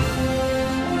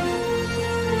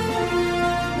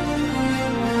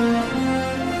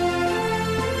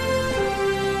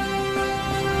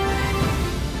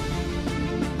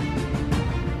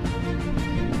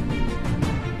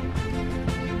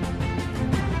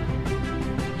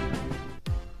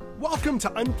 Welcome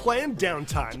to Unplanned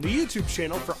Downtime, the YouTube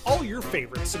channel for all your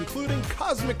favorites, including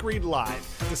Cosmic Read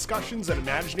Live, discussions and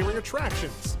Imagineering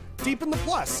attractions, Deep in the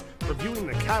Plus, reviewing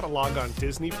the catalog on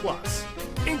Disney+,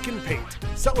 Ink and Paint,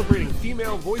 celebrating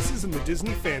female voices in the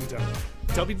Disney fandom,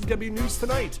 WDW News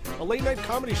Tonight, a late-night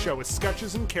comedy show with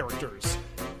sketches and characters,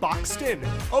 Boxed In,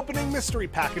 opening mystery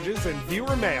packages and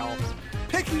viewer mail,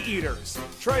 Picky Eaters,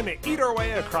 trying to eat our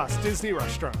way across Disney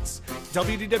restaurants,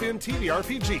 WDWNT the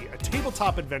RPG, a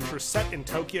tabletop adventure set in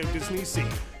Tokyo Disney Sea,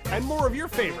 and more of your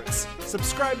favorites.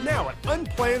 Subscribe now at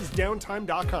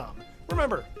unplanneddowntime.com.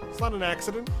 Remember, it's not an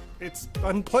accident, it's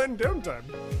unplanned downtime.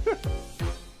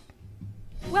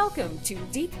 Welcome to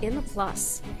Deep in the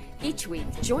Plus. Each week,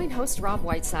 join host Rob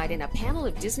Whiteside and a panel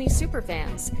of Disney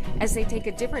superfans as they take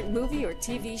a different movie or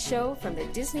TV show from the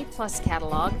Disney Plus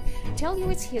catalog, tell you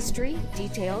its history,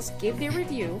 details, give their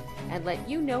review, and let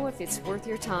you know if it's worth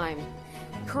your time.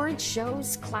 Current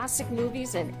shows, classic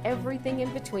movies, and everything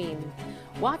in between.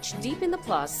 Watch Deep in the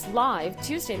Plus live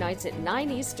Tuesday nights at 9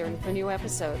 Eastern for new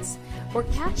episodes. Or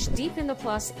catch Deep in the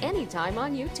Plus anytime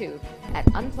on YouTube at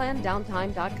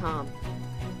unplanneddowntime.com.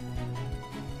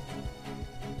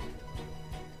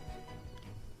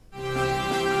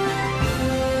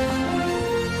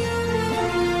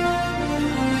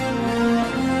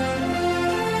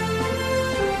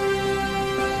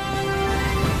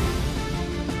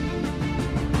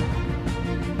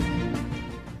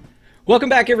 Welcome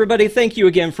back, everybody. Thank you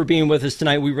again for being with us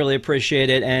tonight. We really appreciate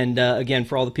it. And again,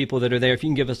 for all the people that are there, if you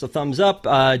can give us a thumbs up,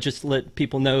 just to let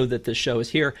people know that this show is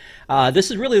here.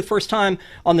 This is really the first time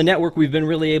on the network we've been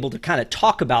really able to kind of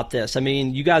talk about this. I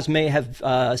mean, you guys may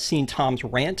have seen Tom's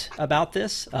rant about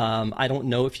this. I don't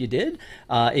know if you did.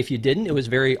 If you didn't, it was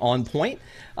very on point.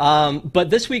 But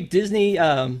this week, Disney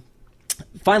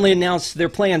finally announced their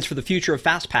plans for the future of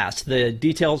FastPass, the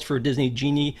details for Disney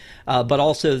Genie, but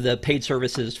also the paid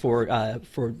services for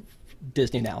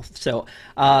Disney now. So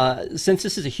since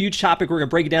this is a huge topic, we're going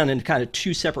to break it down into kind of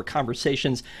two separate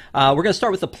conversations. We're going to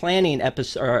start with the planning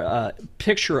episode,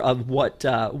 picture of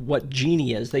what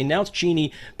Genie is. They announced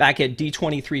Genie back at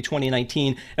D23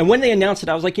 2019, and when they announced it,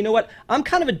 I was like, you know what? I'm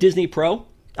kind of a Disney pro.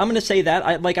 I'm going to say that.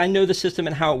 I know the system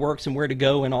and how it works and where to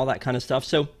go and all that kind of stuff.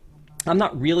 So I'm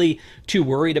not really too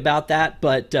worried about that,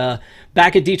 but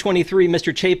back at D23,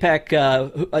 Mr. Chapek,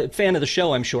 a fan of the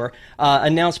show, I'm sure,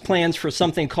 announced plans for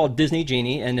something called Disney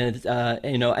Genie, and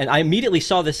and I immediately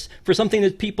saw this for something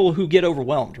that people who get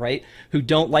overwhelmed, right, who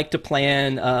don't like to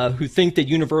plan, who think that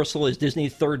Universal is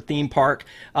Disney's third theme park.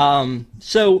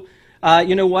 So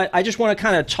you know what? I just want to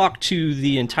kind of talk to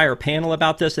the entire panel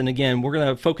about this, and again, we're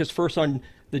going to focus first on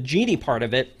the Genie part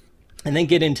of it, and then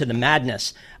get into the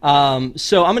madness. So I'm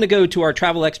going to go to our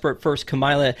travel expert first,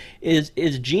 Kamila. Is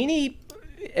Genie,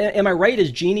 am I right, is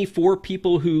Genie for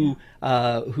people who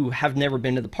have never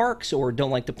been to the parks or don't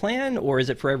like to plan, or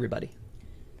is it for everybody?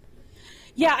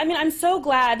 Yeah, I mean, I'm so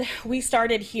glad we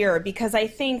started here because I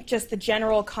think just the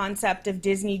general concept of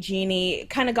Disney Genie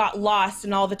kind of got lost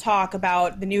in all the talk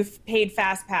about the new paid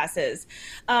fast passes.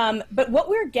 But what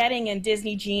we're getting in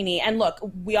Disney Genie, and look,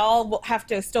 we all will have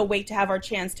to still wait to have our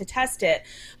chance to test it,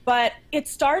 but it's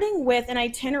starting with an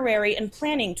itinerary and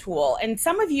planning tool. And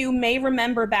some of you may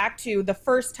remember back to the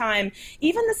first time,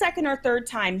 even the second or third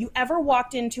time you ever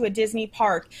walked into a Disney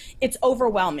park, it's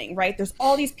overwhelming, right? There's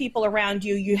all these people around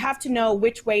you. You have to know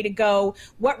which way to go,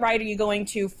 what ride are you going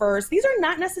to first. These are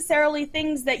not necessarily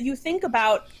things that you think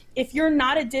about if you're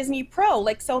not a Disney pro,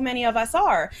 like so many of us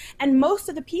are. And most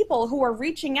of the people who are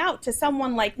reaching out to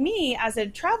someone like me as a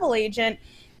travel agent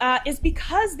is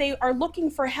because they are looking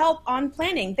for help on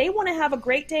planning. They want to have a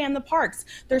great day in the parks.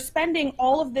 They're spending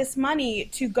all of this money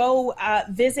to go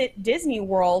visit Disney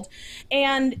World,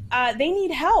 and they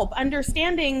need help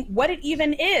understanding what it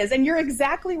even is. And you're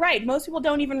exactly right. Most people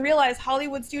don't even realize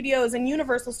Hollywood Studios and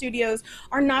Universal Studios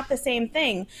are not the same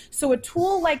thing. So a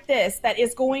tool like this that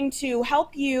is going to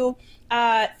help you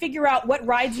figure out what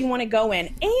rides you want to go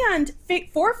in, and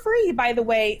for free, by the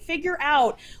way, figure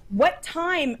out what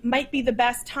time might be the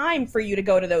best time for you to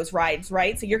go to those rides,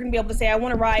 right? So you're going to be able to say, I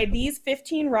want to ride these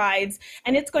 15 rides,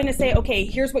 and it's going to say, okay,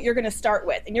 here's what you're going to start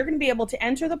with. And you're going to be able to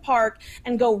enter the park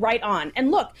and go right on.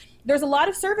 And look, there's a lot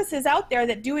of services out there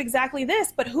that do exactly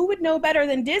this, but who would know better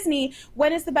than Disney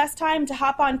when is the best time to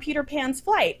hop on Peter Pan's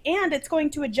flight? And it's going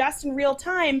to adjust in real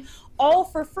time, all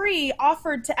for free,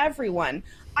 offered to everyone.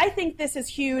 I think this is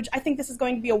huge. I think this is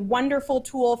going to be a wonderful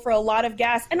tool for a lot of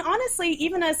guests. And honestly,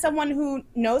 even as someone who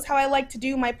knows how I like to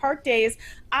do my park days,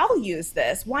 I'll use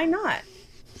this. Why not?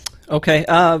 Okay.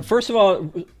 First of all,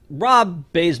 Rob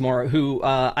Bazemore, who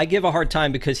I give a hard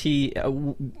time because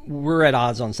we're at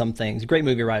odds on some things. Great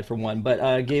movie ride for one,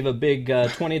 but gave a big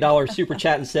 $20 super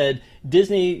chat and said,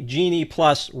 Disney Genie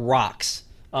Plus rocks.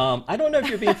 I don't know if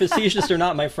you're being facetious or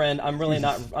not, my friend.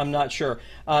 I'm not sure.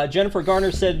 Jennifer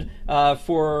Garner said,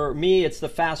 for me, it's the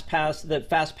Fast Pass. That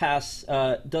Fast Pass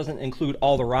doesn't include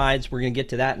all the rides. We're going to get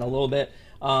to that in a little bit.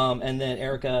 And then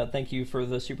Erica, thank you for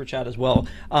the super chat as well.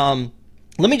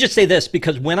 Let me just say this,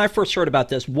 because when I first heard about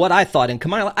this, what I thought, and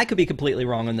Kamila, I could be completely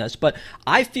wrong on this, but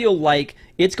I feel like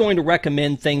it's going to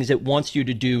recommend things it wants you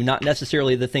to do, not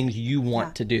necessarily the things you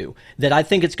want to do. That I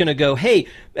think it's going to go, hey,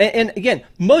 and again,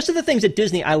 most of the things at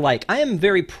Disney I like. I am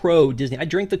very pro Disney. I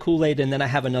drink the Kool-Aid and then I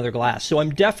have another glass. So I'm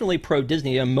definitely pro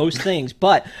Disney on most things,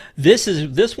 but this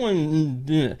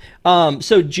one,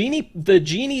 so the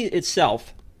Genie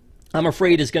itself, I'm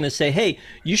afraid is going to say, hey,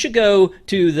 you should go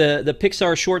to the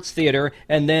Pixar Shorts Theater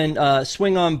and then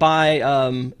swing on by,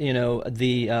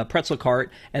 the pretzel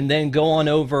cart and then go on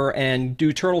over and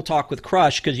do Turtle Talk with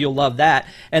Crush because you'll love that.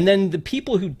 And then the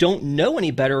people who don't know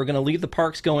any better are going to leave the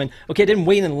parks going, okay, I didn't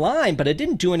wait in line, but I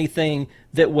didn't do anything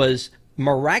that was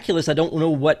miraculous. I don't know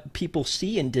what people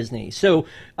see in Disney. So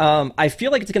I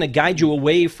feel like it's going to guide you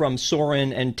away from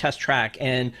Soarin' and Test Track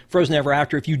and Frozen Ever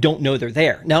After if you don't know they're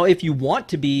there. Now, if you want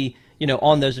to be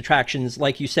on those attractions,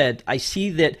 like you said, I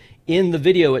see that in the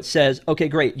video it says, okay,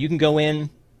 great, you can go in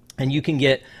and you can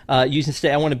get, you can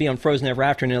say, I want to be on Frozen Ever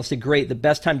After, and it'll say, great, the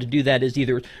best time to do that is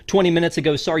either 20 minutes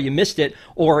ago, sorry you missed it,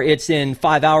 or it's in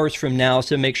 5 hours from now,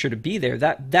 so make sure to be there.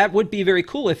 That would be very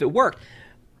cool if it worked.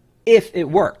 If it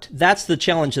worked. That's the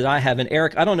challenge that I have. And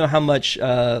Eric, I don't know how much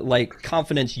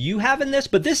confidence you have in this,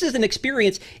 but this is an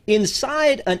experience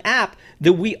inside an app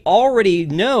that we already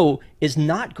know is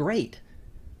not great.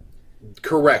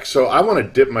 Correct. So I want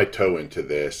to dip my toe into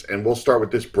this, and we'll start with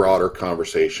this broader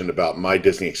conversation about my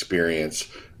Disney experience.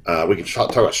 We can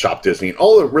talk about Shop Disney and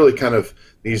all the really kind of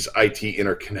these IT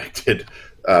interconnected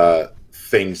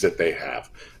things that they have.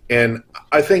 And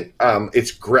I think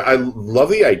it's great. I love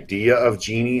the idea of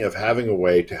Genie, of having a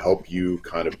way to help you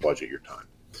kind of budget your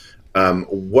time.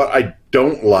 What I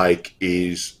don't like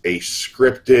is a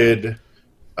scripted,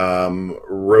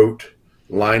 rote,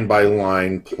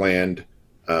 line-by-line planned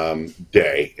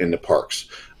day in the parks.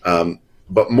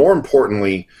 But more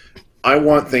importantly, I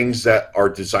want things that are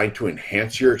designed to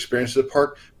enhance your experience of the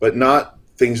park, but not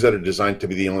things that are designed to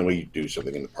be the only way you do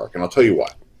something in the park. And I'll tell you why.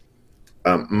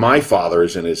 My father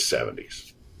is in his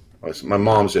 70s. My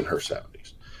mom's in her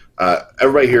 70s.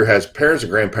 Everybody here has parents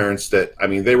and grandparents that,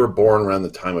 they were born around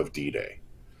the time of D-Day,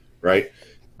 right?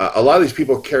 A lot of these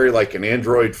people carry like an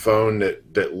Android phone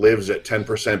that lives at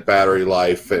 10% battery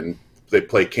life, and they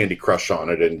play Candy Crush on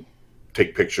it and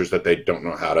take pictures that they don't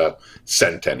know how to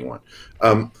send to anyone.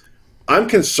 I'm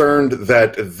concerned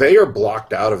that they are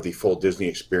blocked out of the full Disney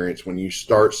experience when you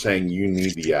start saying you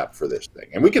need the app for this thing.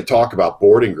 And we could talk about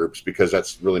boarding groups because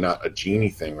that's really not a Genie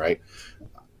thing, right?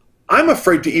 I'm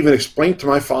afraid to even explain to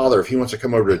my father, if he wants to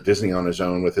come over to Disney on his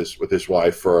own with his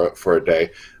wife for a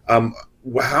day,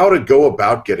 how to go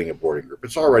about getting a boarding group.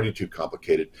 It's already too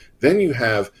complicated. Then you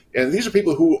have, and these are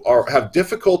people who have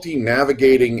difficulty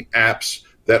navigating apps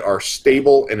that are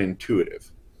stable and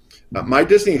intuitive. My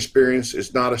Disney experience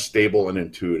is not a stable and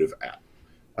intuitive app.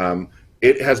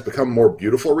 It has become more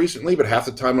beautiful recently, but half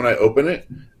the time when I open it,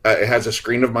 it has a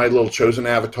screen of my little chosen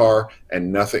avatar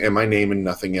and nothing, and my name and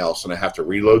nothing else, and I have to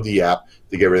reload the app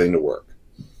to get everything to work.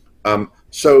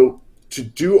 So to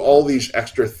do all these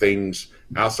extra things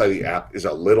outside the app is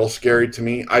a little scary to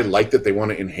me. I like that they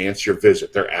want to enhance your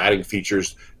visit. They're adding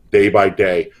features day by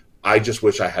day. I just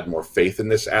wish I had more faith in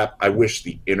this app. I wish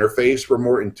the interface were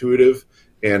more intuitive,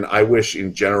 and I wish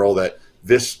in general that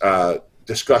this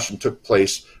discussion took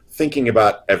place thinking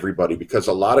about everybody, because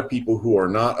a lot of people who are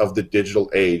not of the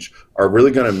digital age are really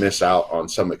going to miss out on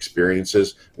some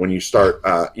experiences when you start,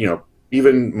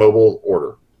 even mobile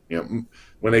order.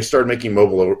 When they start making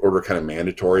mobile order kind of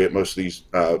mandatory at most of these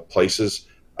places,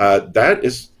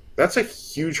 that's a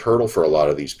huge hurdle for a lot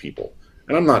of these people.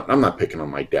 And I'm not picking on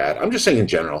my dad. I'm just saying in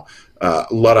general,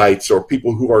 Luddites or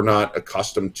people who are not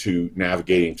accustomed to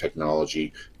navigating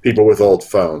technology, people with old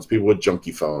phones, people with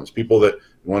junky phones, people that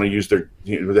want to use they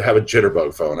have a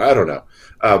jitterbug phone. I don't know.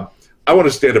 I want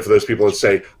to stand up for those people and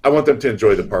say, I want them to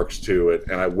enjoy the parks too.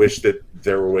 And I wish that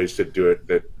there were ways to do it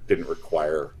that didn't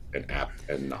require an app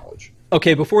and knowledge.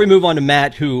 Okay, before we move on to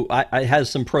Matt, who I has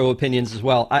some pro opinions as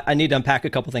well, I need to unpack a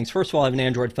couple things. First of all, I have an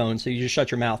Android phone, so you just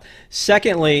shut your mouth.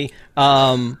 Secondly,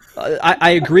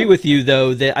 I agree with you,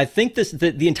 though, that I think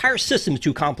the entire system is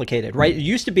too complicated, right? It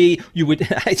used to be,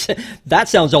 that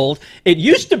sounds old. It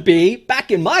used to be,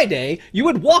 back in my day, you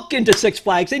would walk into Six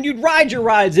Flags and you'd ride your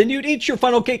rides and you'd eat your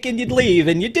funnel cake and you'd leave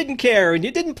and you didn't care and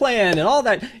you didn't plan and all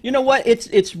that. You know what?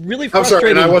 It's really frustrating. I'm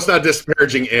sorry, and I was not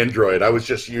disparaging Android. I was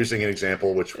just using an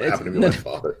example which happened to be my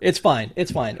father. It's fine.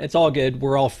 It's fine. It's all good.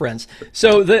 We're all friends.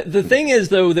 So the thing is,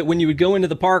 though, that when you would go into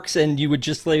the parks and you would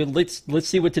just say, let's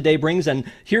see what today brings, and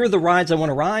here are the rides I want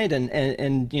to ride,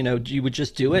 and you know, you would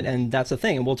just do it, and that's the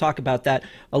thing. And we'll talk about that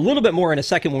a little bit more in a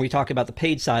second when we talk about the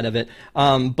paid side of it.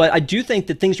 But I do think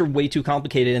that things are way too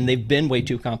complicated, and they've been way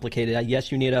too complicated.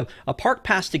 Yes, you need a park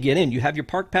pass to get in. You have your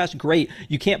park pass, great.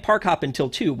 You can't park hop until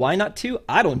 2. Why not 2?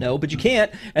 I don't know, but you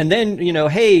can't. And then, you know,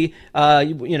 hey,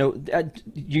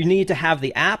 you need to have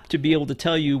the app to be able to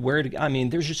tell you where to. I mean,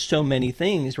 there's just so many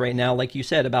things right now, like you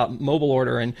said, about mobile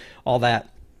order and all that.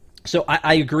 So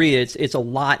I agree, it's a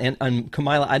lot, and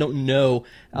Kamila, I don't know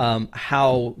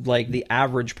how like the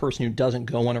average person who doesn't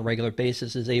go on a regular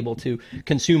basis is able to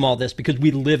consume all this, because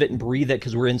we live it and breathe it,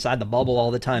 because we're inside the bubble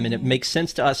all the time, and it makes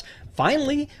sense to us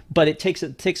finally, but it takes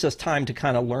us time to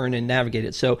kind of learn and navigate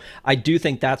it. So I do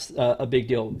think that's a big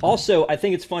deal. Also, I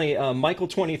think it's funny,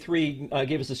 Michael23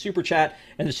 gave us a super chat,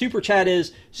 and the super chat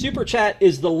is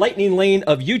the lightning lane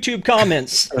of YouTube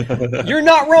comments. You're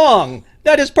not wrong.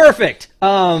 That is perfect.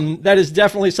 That is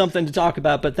definitely something to talk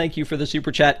about, but thank you for the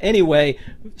super chat anyway,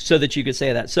 so that you could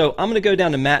say that. So I'm going to go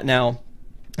down to Matt now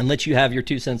and let you have your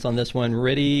 2 cents on this one.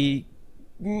 Ready?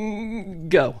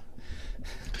 Go.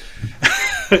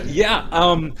 Yeah,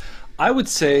 I would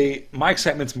say my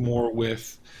excitement's more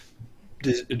with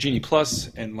Genie Plus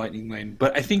and Lightning Lane,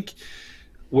 but I think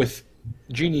with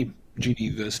Genie,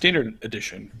 the standard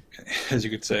edition, as you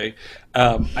could say,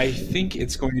 I think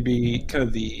it's going to be kind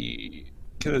of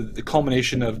the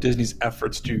culmination of Disney's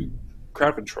efforts to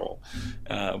crowd control.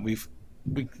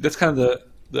 That's kind of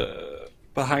the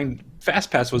behind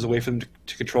FastPass was a way for them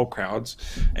to control crowds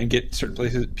and get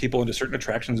certain people into certain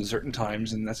attractions at certain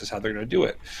times, and that's just how they're going to do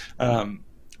it.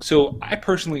 So I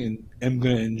personally am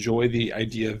going to enjoy the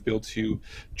idea of being able to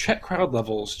check crowd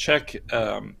levels, check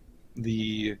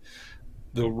the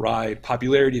ride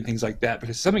popularity and things like that,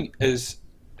 because something as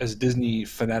Disney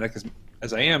fanatic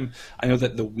as I am, I know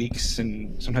that the weeks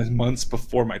and sometimes months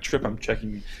before my trip, I'm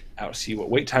checking out to see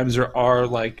what wait times there are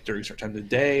like during certain times of the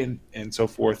day and so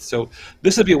forth. So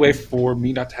this would be a way for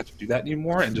me not to have to do that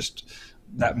anymore, and just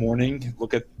that morning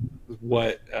look at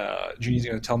what Genie's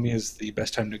going to tell me is the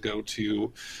best time to go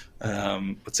to,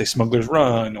 let's say, Smuggler's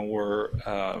Run or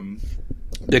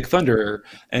Big Thunder,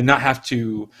 and not have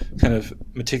to kind of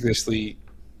meticulously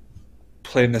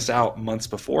plan this out months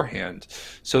beforehand.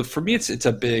 So for me, it's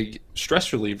a big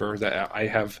stress reliever that I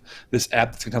have this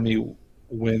app that's going to tell me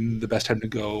when the best time to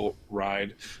go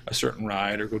ride a certain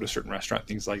ride or go to a certain restaurant,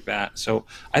 things like that. So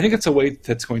I think it's a way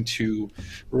that's going to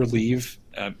relieve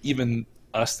even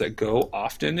us that go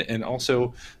often, and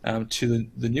also to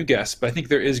the new guests. But I think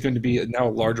there is going to be now a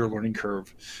larger learning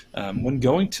curve when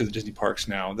going to the Disney parks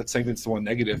now. That's something that's the one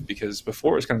negative, because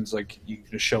before it was kind of like you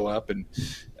can just show up and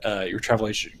your travel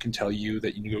agent can tell you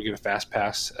that you need to go get a fast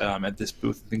pass at this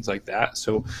booth and things like that.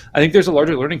 So I think there's a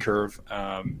larger learning curve,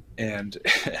 and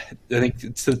I think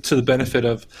it's to the benefit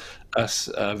of us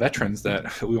veterans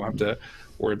that we won't have to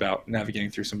worry about navigating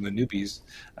through some of the newbies.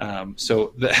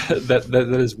 So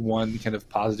that is one kind of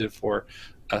positive for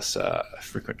us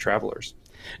frequent travelers.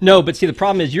 No, but see, the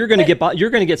problem is you're going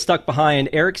to get stuck behind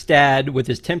Eric's dad with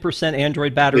his 10%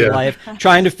 Android battery life,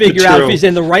 trying to figure out if he's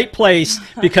in the right place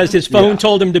because his phone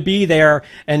told him to be there,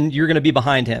 and you're going to be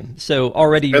behind him. So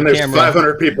already your there's camera.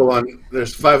 500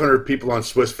 people on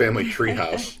Swiss Family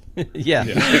Treehouse.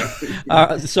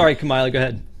 Sorry, Kamila, go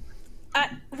ahead.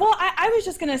 Well, I was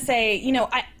just going to say, you know,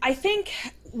 I think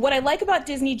what I like about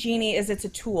Disney Genie is it's a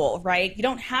tool, right? You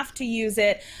don't have to use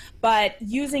it, but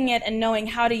using it and knowing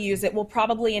how to use it will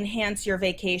probably enhance your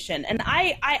vacation. And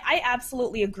I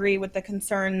absolutely agree with the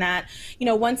concern that, you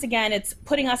know, once again, it's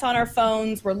putting us on our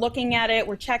phones, we're looking at it,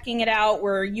 we're checking it out,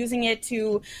 we're using it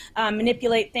to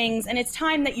manipulate things, and it's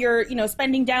time that you're, you know,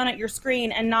 spending down at your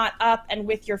screen and not up and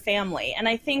with your family. And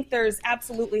I think there's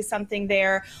absolutely something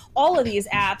there. All of these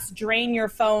apps drain your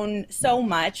phone so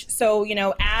much, so, you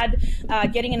know, add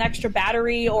getting an extra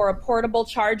battery or a portable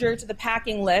charger to the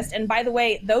packing list. And by the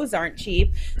way, those aren't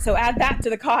cheap, so add that to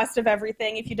the cost of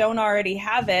everything if you don't already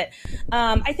have it.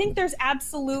 I think there's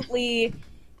absolutely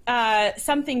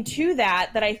something to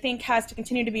that I think has to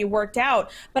continue to be worked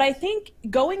out. But I think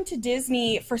going to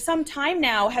Disney for some time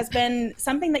now has been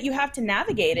something that you have to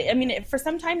navigate. I mean, for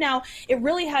some time now, it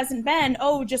really hasn't been,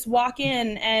 oh, just walk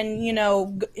in and, you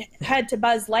know, head to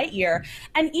Buzz Lightyear.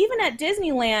 And even at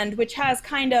Disneyland, which has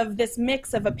kind of this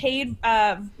mix of a paid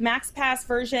Max Pass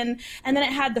version, and then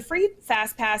it had the free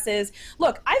Fast Passes.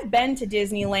 Look, I've been to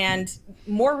Disneyland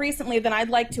more recently than I'd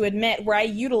like to admit, where I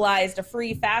utilized a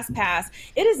free Fast Pass.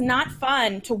 It is not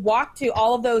fun to walk to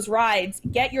all of those rides,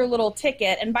 get your little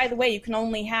ticket, and by the way, you can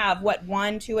only have, what,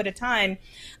 1, 2 at a time,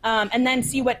 and then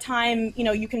see what time, you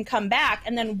know, you can come back,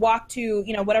 and then walk to,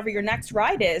 you know, whatever your next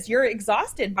ride is. You're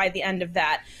exhausted by the end of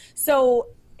that. So,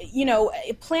 you know,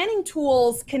 planning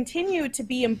tools continue to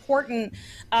be important,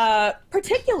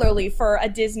 particularly for a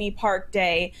Disney park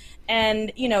day.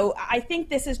 And, you know, I think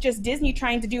this is just Disney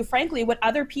trying to do, frankly, what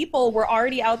other people were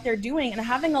already out there doing and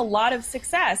having a lot of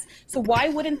success. So why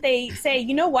wouldn't they say,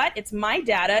 you know what, it's my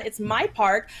data, it's my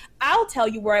park, I'll tell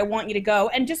you where I want you to go.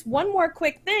 And just one more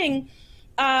quick thing,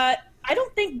 I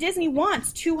don't think Disney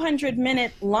wants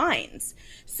 200-minute lines.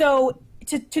 So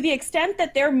to the extent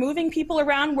that they're moving people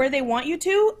around where they want you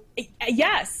to,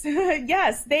 yes,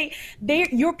 yes,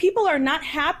 your people are not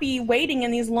happy waiting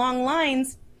in these long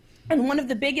lines. And one of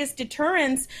the biggest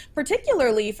deterrents,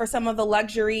 particularly for some of the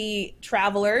luxury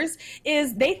travelers,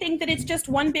 is they think that it's just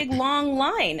one big long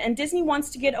line, and Disney wants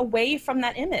to get away from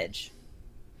that image.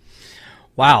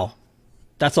 Wow,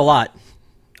 that's a lot.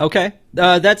 Okay,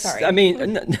 that's, Sorry. I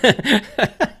mean,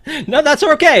 no, that's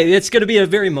okay. It's going to be a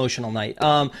very emotional night.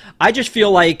 I just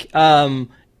feel like,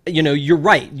 you know, you're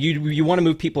right. You want to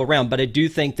move people around, but I do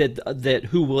think that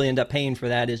who will end up paying for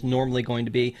that is normally going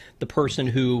to be the person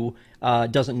who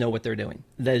doesn't know what they're doing.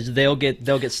 They'll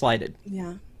get slighted.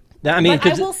 Yeah. I mean,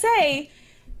 but I will say,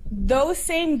 those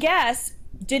same guests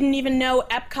didn't even know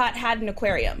Epcot had an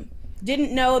aquarium.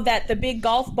 Didn't know that the big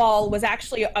golf ball was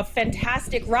actually a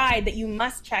fantastic ride that you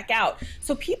must check out.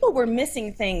 So people were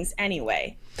missing things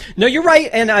anyway. No, you're right,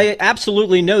 and I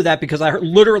absolutely know that because I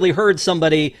literally heard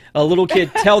somebody, a little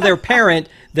kid, tell their parent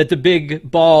that the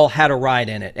big ball had a ride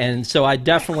in it, and so I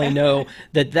definitely know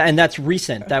that, and that's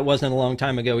recent. That wasn't a long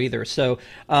time ago either. So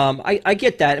I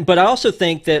get that, but I also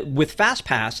think that with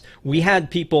FastPass, we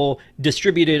had people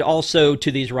distributed also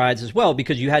to these rides as well,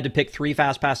 because you had to pick 3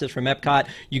 FastPasses from Epcot.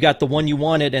 You got the one you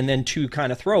wanted, and then 2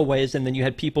 kind of throwaways, and then you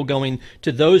had people going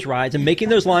to those rides and making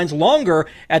those lines longer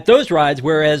at those rides.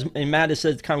 Whereas, and Matt has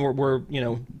said, kind of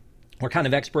we're kind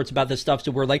of experts about this stuff, so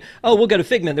we're like, oh, we'll go to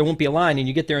Figment, there won't be a line, and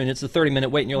you get there and it's a 30-minute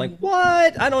wait, and you're like,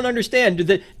 what? I don't understand.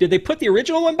 Did they put the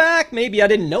original one back? Maybe I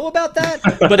didn't know about that.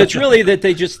 But it's really that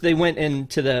they went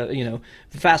into the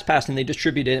Fast Pass and they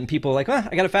distributed it, and people are like, oh,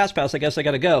 I got a Fast Pass, I guess I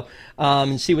got to go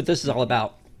and see what this is all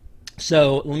about.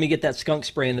 So let me get that skunk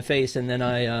spray in the face, and then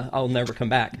I'll never come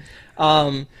back.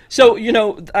 So,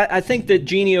 I think that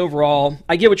Genie overall,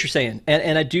 I get what you're saying.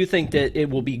 And I do think that it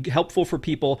will be helpful for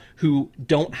people who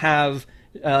don't have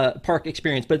park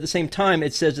experience. But at the same time,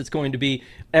 it says it's going to be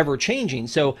ever changing.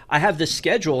 So I have this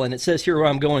schedule, and it says here where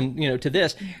I'm going, to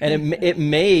this. And it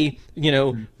may,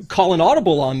 call an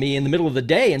audible on me in the middle of the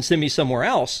day and send me somewhere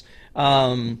else.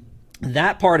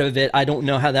 That part of it, I don't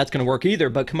know how that's going to work either.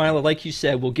 But Kamila, like you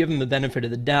said, we'll give them the benefit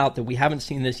of the doubt that we haven't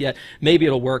seen this yet. Maybe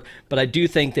it'll work, but I do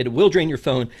think that it will drain your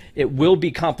phone. It will be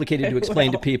complicated to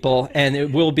explain to people, and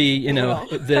it will be,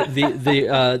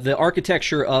 the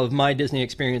architecture of My Disney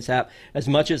Experience app. As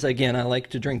much as, again, I like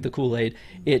to drink the Kool-Aid,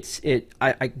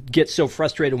 I get so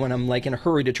frustrated when I'm like in a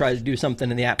hurry to try to do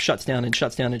something, and the app shuts down and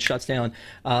shuts down and shuts down.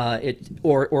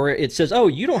 Or it says, oh,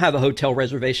 you don't have a hotel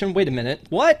reservation. Wait a minute,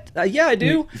 what? Yeah, I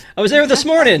do. I was there this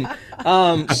morning.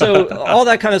 So all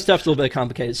that kind of stuff's a little bit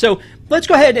complicated. So let's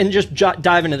go ahead and just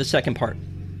dive into the second part.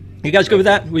 You guys go with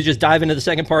that? We just dive into the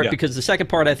second part, because the second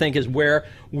part, I think, is where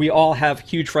we all have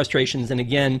huge frustrations. And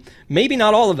again, maybe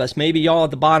not all of us. Maybe y'all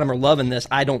at the bottom are loving this.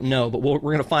 I don't know, but we're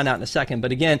going to find out in a second.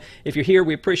 But again, if you're here,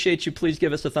 we appreciate you. Please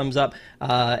give us a thumbs up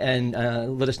and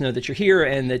let us know that you're here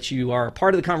and that you are a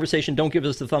part of the conversation. Don't give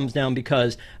us the thumbs down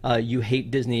because you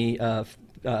hate Disney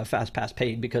Fast Pass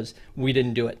paid, because we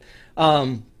didn't do it.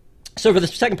 So for the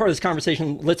second part of this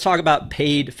conversation, let's talk about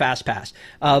paid Fast Pass.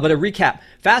 But a recap,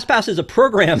 Fast Pass is a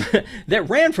program that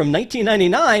ran from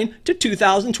 1999 to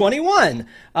 2021.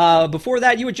 Before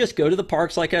that, you would just go to the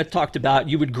parks like I talked about.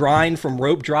 You would grind from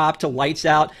rope drop to lights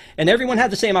out, and everyone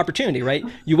had the same opportunity, right?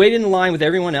 You waited in line with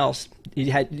everyone else. You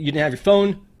didn't have your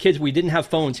phone. Kids, we didn't have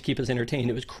phones to keep us entertained.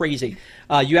 It was crazy.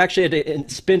 You actually had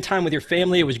to spend time with your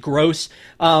family. It was gross.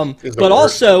 But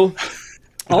also,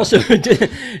 Also,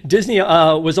 Disney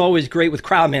was always great with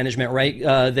crowd management,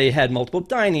 right? They had multiple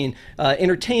dining,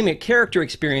 entertainment, character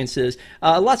experiences,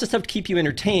 lots of stuff to keep you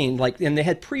entertained. And they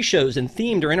had pre-shows and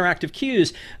themed or interactive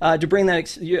cues to bring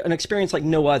that an experience like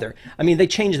no other. I mean, they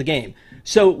changed the game.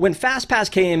 So when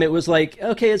FastPass came, it was like,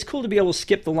 okay, it's cool to be able to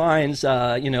skip the lines,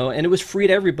 and it was free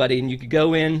to everybody, and you could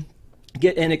go in.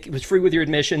 And it was free with your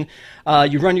admission.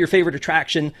 You run your favorite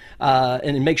attraction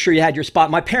and make sure you had your spot.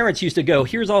 My parents used to go,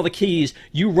 here's all the keys.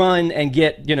 You run and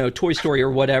get, Toy Story or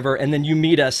whatever, and then you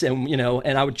meet us. And,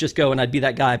 and I would just go and I'd be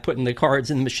that guy putting the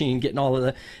cards in the machine, getting all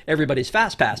of everybody's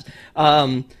Fast Pass.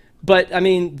 But, I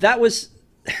mean, that was...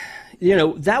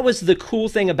 that was the cool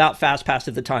thing about FastPass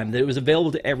at the time, that it was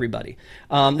available to everybody.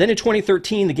 Then in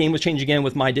 2013, the game was changed again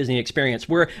with My Disney Experience,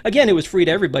 where, again, it was free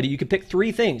to everybody. You could pick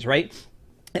 3 things, right?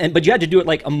 But you had to do it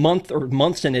like a month or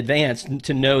months in advance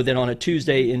to know that on a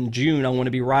Tuesday in June I want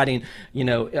to be riding,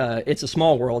 It's a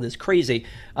Small World is crazy.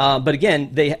 But again,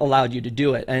 they allowed you to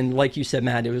do it. And like you said,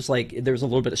 Matt, it was like there was a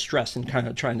little bit of stress in kind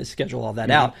of trying to schedule all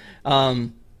that out.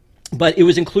 But it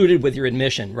was included with your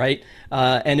admission, right?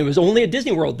 And it was only at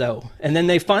Disney World, though. And then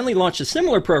they finally launched a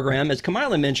similar program, as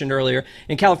Kamila mentioned earlier,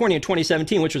 in California in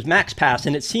 2017, which was Max Pass.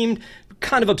 And it seemed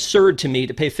kind of absurd to me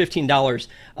to pay $15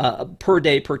 per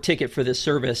day per ticket for this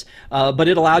service. But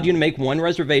it allowed you to make one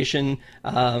reservation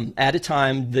at a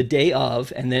time the day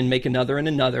of, and then make another and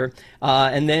another.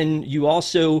 And then you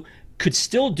also could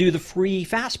still do the free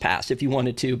Fast Pass if you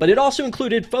wanted to. But it also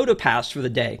included Photo Pass for the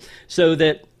day, so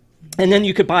that... And then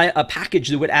you could buy a package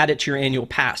that would add it to your annual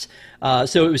pass.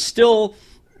 So it was still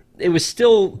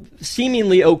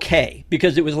seemingly okay,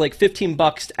 because it was like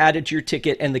 $15 added to your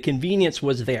ticket and the convenience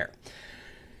was there.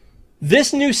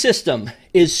 This new system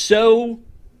is so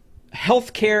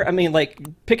healthcare. I mean, like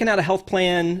picking out a health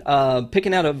plan,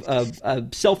 picking out a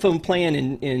cell phone plan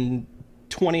in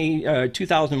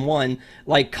 2001,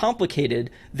 like complicated,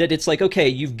 that it's like, okay,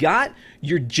 you've got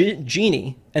your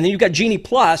Genie, and then you've got Genie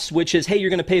Plus, which is, hey,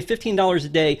 you're going to pay $15 a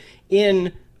day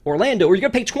in Orlando, or you're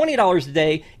going to pay $20 a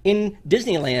day in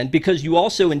Disneyland, because you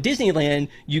also, in Disneyland,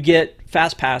 you get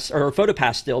Fast Pass or Photo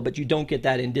Pass still, but you don't get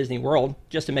that in Disney World,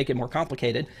 just to make it more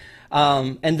complicated.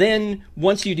 And then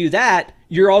once you do that,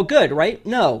 you're all good, right?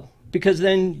 No, because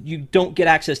then you don't get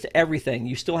access to everything.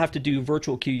 You still have to do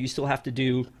virtual queue. You still have to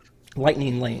do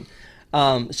Lightning Lane.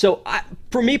 So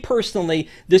for me personally,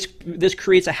 this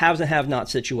creates a haves and have-not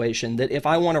situation, that if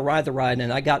I want to ride the ride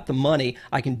and I got the money,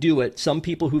 I can do it. Some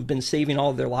people who've been saving all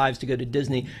of their lives to go to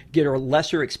Disney get a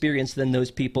lesser experience than those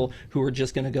people who are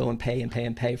just going to go and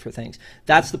pay for things.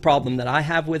 That's the problem that I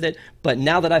have with it. But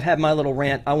now that I've had my little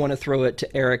rant, I want to throw it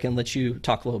to Eric and let you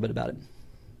talk a little bit about it.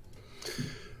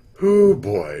 Oh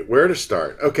boy, where to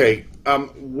start? Okay,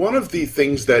 one of the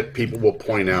things that people will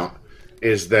point out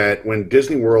is that when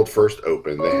Disney World first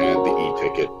opened, they had the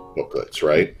e-ticket booklets,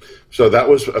 right? So that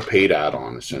was a paid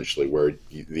add-on, essentially, where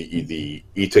the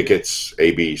e-tickets,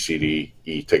 A, B, C, D,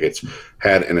 e-tickets,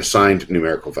 had an assigned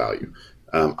numerical value.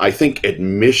 I think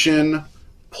admission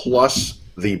plus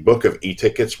the book of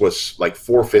e-tickets was like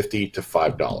 $4.50 to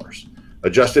 $5.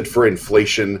 Adjusted for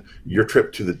inflation, your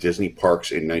trip to the Disney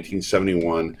parks in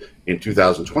 1971 in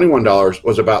 $2021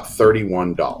 was about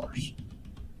 $31.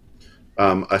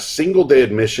 A single day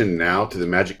admission now to the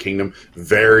Magic Kingdom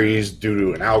varies due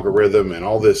to an algorithm and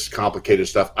all this complicated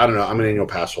stuff. I don't know. I'm an annual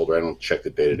pass holder. I don't check the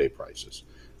day-to-day prices.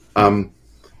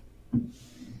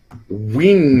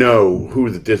 We know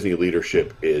who the Disney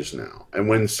leadership is now. And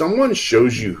when someone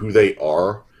shows you who they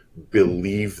are,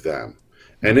 believe them.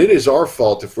 And it is our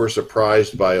fault if we're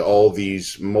surprised by all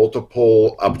these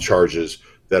multiple upcharges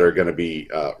that are going to be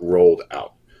rolled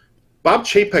out. Bob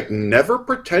Chapek never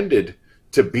pretended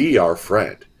to be our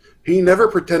friend. He never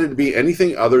pretended to be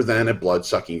anything other than a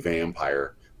blood-sucking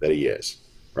vampire that he is,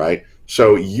 right?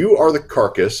 So you are the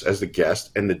carcass as the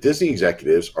guest, and the Disney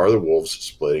executives are the wolves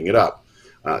splitting it up.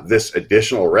 This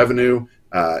additional revenue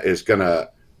is going to,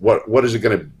 what is it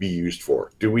going to be used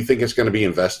for? Do we think it's going to be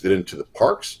invested into the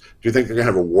parks? Do you think they're going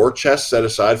to have a war chest set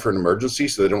aside for an emergency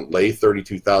so they don't lay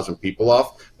 32,000 people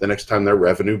off the next time their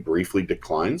revenue briefly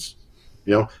declines?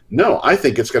 No, I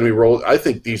think it's going to be rolled. I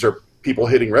think these are people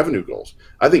hitting revenue goals.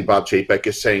 I think Bob Chapek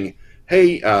is saying,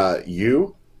 hey, I'll get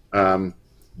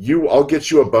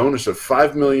you a bonus of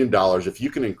 $5 million if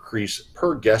you can increase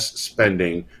per guest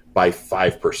spending by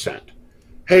 5%.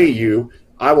 Hey,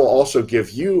 I will also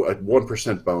give you a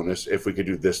 1% bonus if we could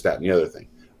do this, that, and the other thing.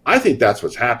 I think that's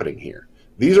what's happening here.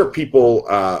 These are people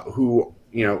who,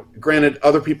 granted,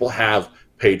 other people have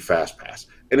paid Fast Pass.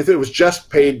 And if it was just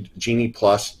paid Genie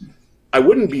Plus, I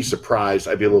wouldn't be surprised.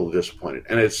 I'd be a little disappointed.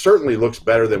 And it certainly looks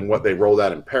better than what they rolled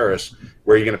out in Paris,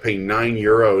 where you're going to pay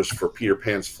 €9 for Peter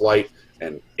Pan's flight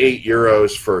and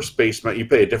 €8 for Space Mountain. You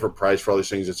pay a different price for all these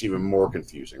things. It's even more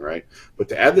confusing, right? But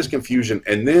to add this confusion,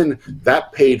 and then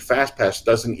that paid Fast Pass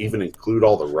doesn't even include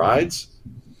all the rides,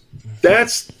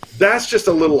 that's just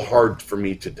a little hard for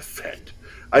me to defend.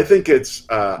 I think it's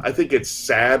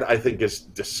sad. I think it's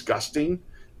disgusting.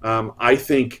 I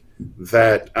think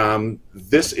that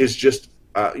this is just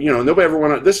nobody ever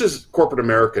went on. This is corporate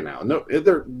America now. No,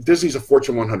 Disney's a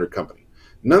Fortune 100 company.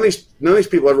 None of these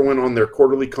people ever went on their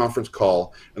quarterly conference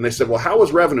call and they said, "Well, how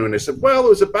was revenue?" And they said, "Well, it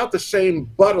was about the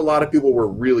same, but a lot of people were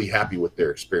really happy with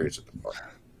their experience at the park."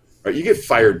 Right? You get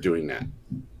fired doing that.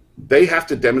 They have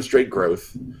to demonstrate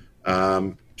growth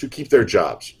to keep their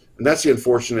jobs, and that's the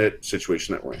unfortunate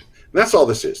situation that we're in. And that's all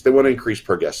this is. They want to increase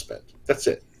per guest spend. That's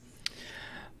it.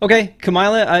 Okay,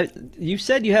 Kamila, you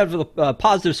said you have a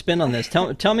positive spin on this.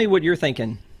 Tell me what you're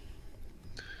thinking.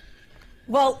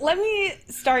 Well, let me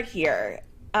start here.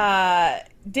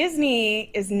 Disney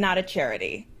is not a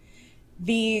charity.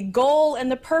 The goal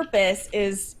and the purpose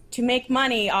is to make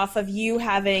money off of you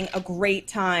having a great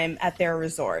time at their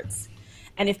resorts.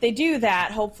 And if they do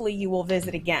that, hopefully you will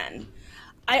visit again.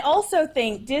 I also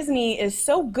think Disney is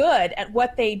so good at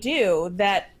what they do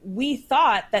that we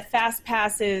thought that Fast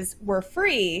Passes were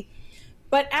free,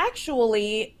 but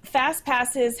actually Fast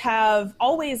Passes have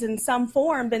always in some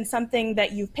form been something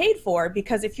that you've paid for,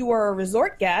 because if you were a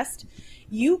resort guest,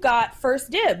 you got first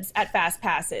dibs at Fast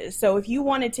Passes. So if you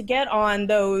wanted to get on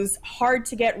those hard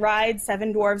to get rides,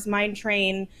 Seven Dwarfs Mine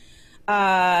Train,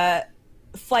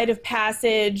 Flight of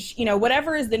Passage,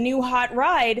 whatever is the new hot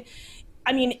ride,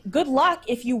 I mean, good luck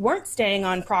if you weren't staying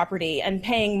on property and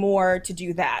paying more to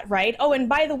do that, right? Oh, and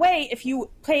by the way, if you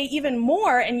pay even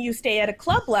more and you stay at a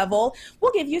club level,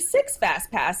 we'll give you 6 Fast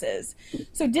Passes.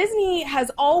 So Disney has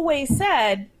always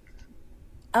said,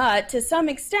 to some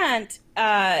extent,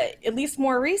 at least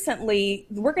more recently,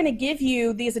 we're going to give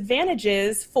you these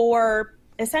advantages for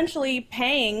essentially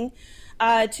paying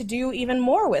to do even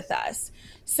more with us.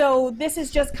 So this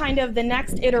is just kind of the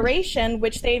next iteration,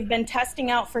 which they've been testing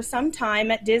out for some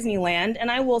time at Disneyland. And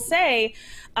I will say,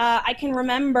 I can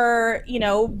remember,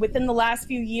 within the last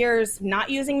few years not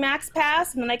using Max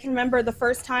Pass. And then I can remember the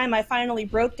first time I finally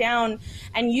broke down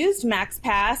and used Max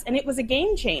Pass, and it was a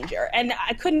game changer. And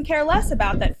I couldn't care less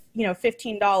about that,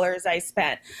 $15 I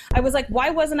spent. I was like, why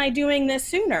wasn't I doing this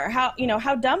sooner?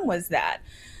 How dumb was that?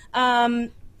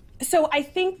 So I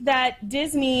think that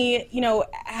Disney,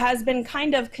 has been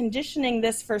kind of conditioning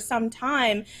this for some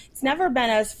time. It's never been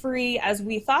as free as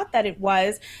we thought that it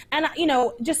was. And,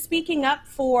 just speaking up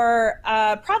for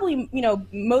probably,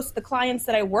 most of the clients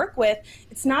that I work with,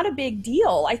 it's not a big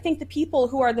deal. I think the people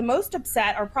who are the most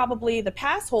upset are probably the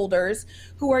pass holders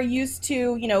who are used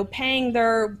to, paying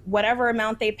their whatever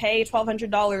amount they pay,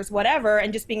 $1,200, whatever,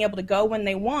 and just being able to go when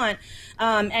they want.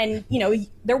 And,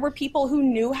 there were people who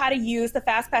knew how to use the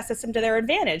Fast Pass system to their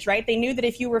advantage, right? They knew that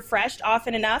if you refreshed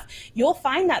often enough, you'll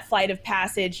find that Flight of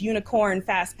Passage, Unicorn,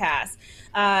 Fast Pass.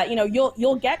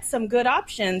 You'll get some good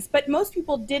options, but most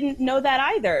people didn't know that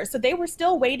either. So they were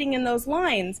still waiting in those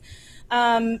lines.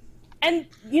 And,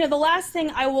 the last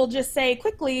thing I will just say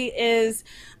quickly is,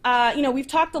 we've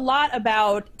talked a lot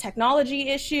about technology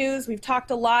issues. We've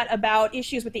talked a lot about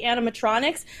issues with the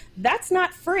animatronics. That's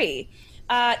not free.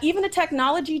 Even a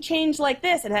technology change like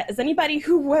this, as anybody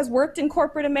who has worked in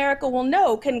corporate America will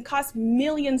know, can cost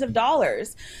millions of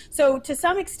dollars. So to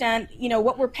some extent,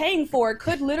 what we're paying for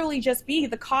could literally just be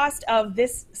the cost of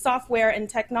this software and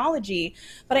technology.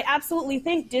 But I absolutely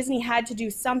think Disney had to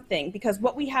do something, because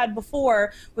what we had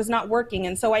before was not working.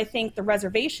 And so I think the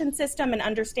reservation system and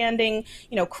understanding,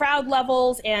 crowd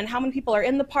levels and how many people are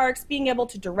in the parks, being able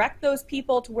to direct those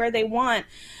people to where they want,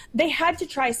 they had to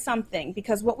try something,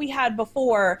 because what we had before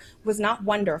was not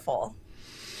wonderful.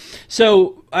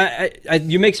 So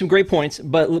you make some great points,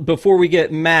 but before we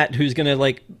get Matt, who's going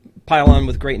to pile on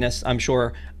with greatness, I'm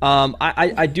sure,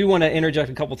 I do want to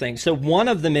interject a couple things. So one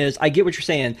of them is, I get what you're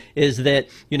saying, is that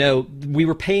we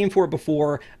were paying for it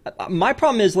before. My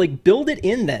problem is build it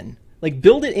in then.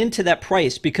 Build it into that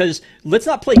price, because let's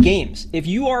not play games. If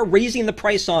you are raising the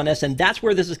price on us and that's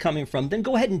where this is coming from, then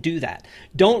go ahead and do that.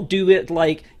 Don't do it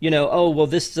oh, well,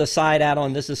 this is a side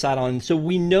add-on, this is a side on. So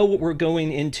we know what we're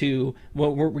going into,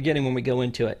 what we're getting when we go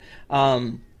into it.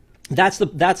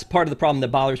 That's part of the problem that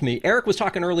bothers me. Eric was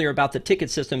talking earlier about the ticket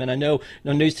system, and I know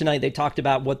on News Tonight they talked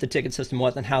about what the ticket system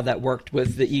was and how that worked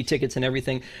with the e-tickets and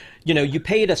everything. You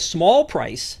paid a small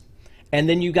price, and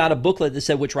then you got a booklet that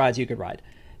said which rides you could ride.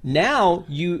 Now,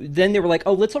 then they were like,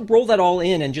 oh, let's roll that all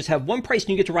in and just have one price and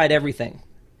you get to ride everything.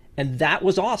 And that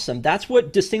was awesome. That's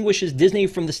what distinguishes Disney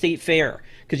from the state fair,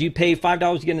 because you pay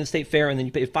 $5 to get in the state fair, and then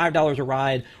you pay $5 a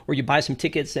ride, or you buy some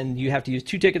tickets and you have to use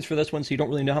 2 tickets for this one, so you don't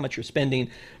really know how much you're spending.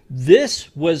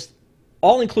 This was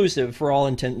all inclusive for all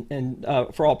intent and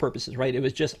for all purposes, right? It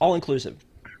was just all inclusive.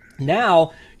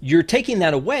 Now you're taking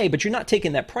that away, but you're not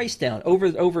taking that price down.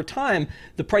 Over time,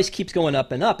 the price keeps going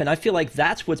up and up, and I feel like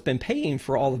that's what's been paying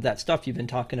for all of that stuff you've been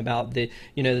talking about, the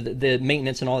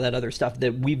maintenance and all that other stuff,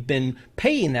 that we've been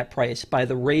paying that price by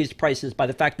the raised prices, by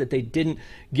the fact that they didn't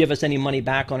give us any money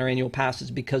back on our annual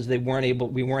passes because we weren't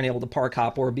able to park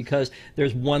hop, or because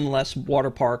there's one less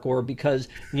water park, or because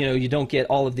you don't get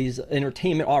all of these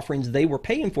entertainment offerings they were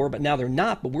paying for, but now they're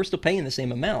not, but we're still paying the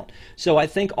same amount. So I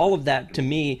think all of that, to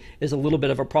me, is a little bit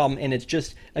of a problem, and it's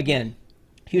just, again,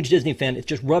 huge Disney fan, it's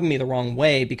just rubbing me the wrong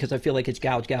way, because I feel like it's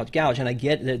gouge, and I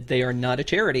get that they are not a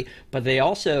charity, but they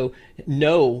also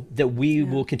know that we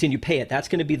will continue to pay it. That's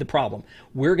going to be the problem.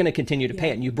 We're going to continue to pay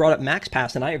it. And you brought up Max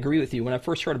Pass, and I agree with you. When I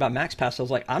first heard about Max Pass, I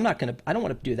was like, I don't want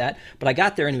to do that, but I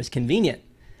got there and it was convenient.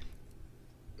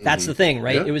 That's the thing,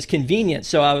 right? Yeah. It was convenient.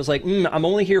 So I was like, I'm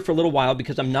only here for a little while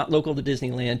because I'm not local to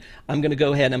Disneyland. I'm going to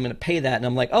go ahead and I'm going to pay that. And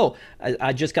I'm like, oh,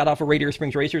 I just got off of Radiator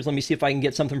Springs Racers. Let me see if I can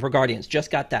get something for Guardians.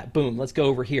 Just got that. Boom. Let's go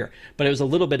over here. But it was a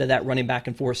little bit of that running back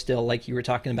and forth still, like you were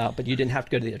talking about, but you didn't have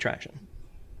to go to the attraction.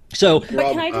 So, but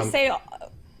can I just say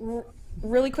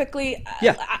really quickly,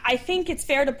 I think it's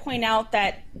fair to point out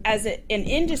that as an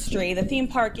industry, the theme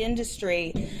park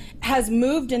industry has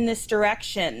moved in this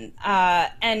direction.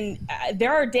 And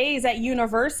there are days at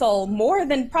Universal, more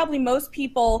than probably most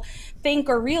people think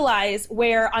or realize,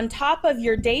 where on top of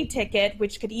your day ticket,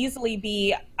 which could easily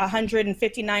be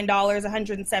 $159,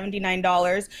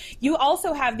 $179, you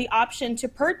also have the option to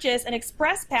purchase an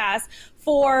express pass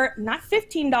for not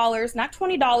 $15, not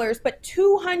 $20, but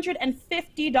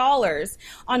 $250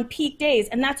 on peak days,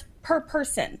 and that's per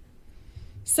person.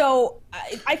 So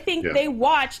I think they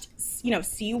watched,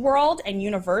 SeaWorld and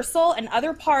Universal and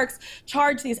other parks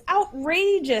charge these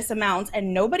outrageous amounts,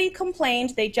 and nobody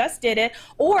complained. They just did it,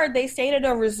 or they stayed at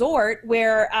a resort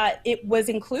where it was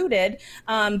included.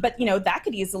 But that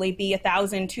could easily be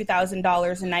 $1,000,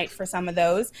 $2,000 a night for some of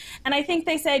those. And I think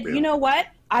they said, you know what?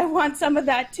 I want some of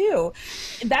that too.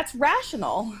 That's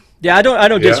rational. Yeah, I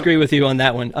don't disagree with you on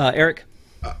that one, Eric.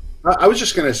 I was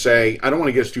just going to say, I don't want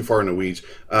to get us too far in the weeds,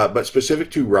 but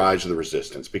specific to Rise of the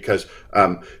Resistance, because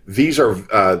these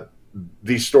are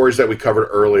these stories that we covered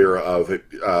earlier of it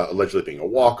allegedly being a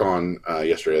walk-on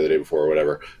yesterday or the day before or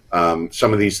whatever.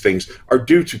 Some of these things are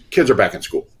due to kids are back in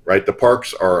school, right? The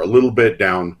parks are a little bit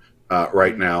down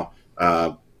right now.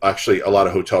 Actually, a lot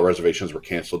of hotel reservations were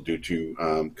canceled due to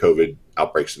COVID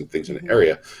outbreaks and things in the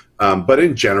area. But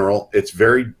in general, it's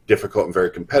very difficult and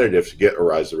very competitive to get a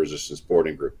Rise of the Resistance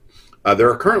boarding group.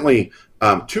 There are currently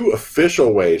 2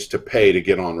 official ways to pay to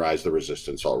get on Rise of the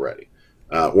Resistance already.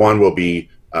 One will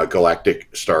be a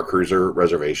Galactic Star Cruiser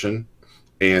reservation,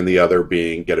 and the other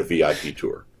being get a VIP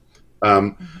tour.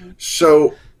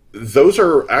 So those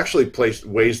are actually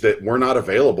ways that were not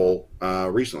available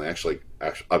recently. Actually,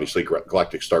 obviously,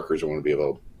 Galactic Star Cruiser won't be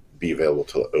available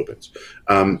till it opens.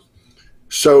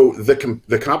 So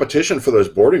the competition for those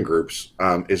boarding groups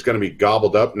is going to be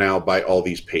gobbled up now by all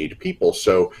these paid people.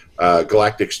 So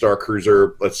Galactic Star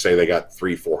Cruiser, let's say they got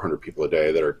 300-400 people a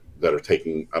day that are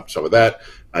taking up some of that.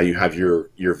 You have your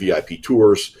VIP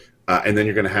tours, and then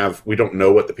you're going to have, we don't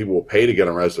know what the people will pay to get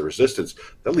on Rise of the Resistance.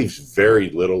 That leaves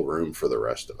very little room for the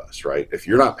rest of us, right? If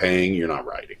you're not paying, you're not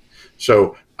riding.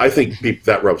 So I think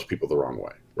that rubs people the wrong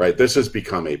way, right? This has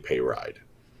become a pay ride.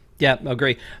 Yeah,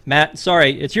 agree. Matt,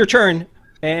 sorry, it's your turn.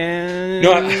 And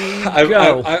no,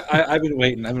 I've been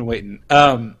waiting.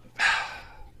 I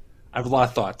have a lot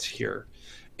of thoughts here,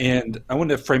 and I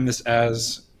want to frame this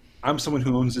as I'm someone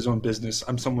who owns his own business.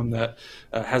 I'm someone that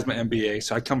has my MBA,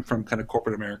 so I come from kind of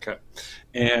corporate America,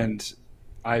 and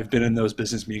I've been in those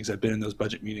business meetings. I've been in those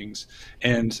budget meetings,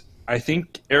 and I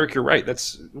think, Eric, you're right.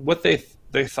 That's what they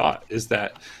thought, is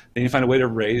that they need to find a way to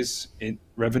raise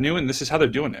revenue, and this is how they're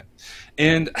doing it.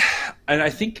 And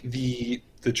I think the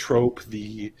trope,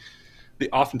 the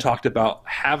often talked about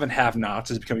have and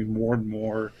have-nots is becoming more and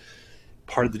more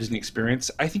part of the Disney experience.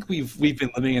 I think we've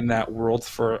been living in that world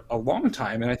for a long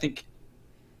time, and I think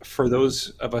for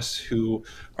those of us who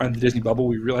are in the Disney bubble,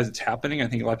 we realize it's happening. I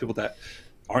think a lot of people that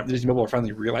aren't in the Disney bubble are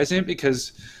finally realizing it,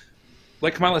 because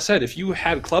like Kamala said, if you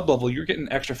had club level, you're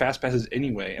getting extra fast passes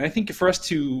anyway. And I think for us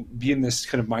to be in this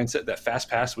kind of mindset that fast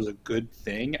pass was a good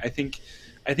thing, I think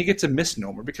it's a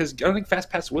misnomer, because I don't think fast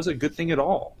pass was a good thing at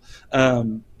all.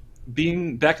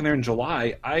 Being back in there in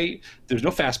July, there's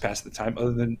no fast pass at the time,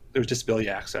 other than there's disability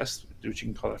access, which you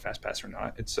can call it a fast pass or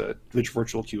not. It's a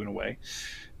virtual queue in a way.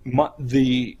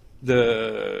 the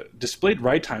displayed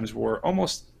ride times were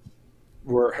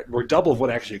double of what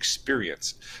I actually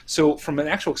experienced. So from an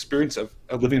actual experience of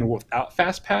living in a world without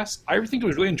Fast Pass, I think it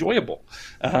was really enjoyable.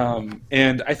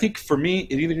 And I think for me,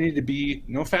 it either needed to be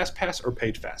no Fast Pass or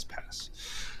paid Fast Pass,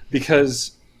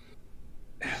 because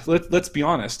let's be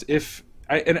honest.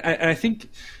 I think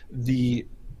the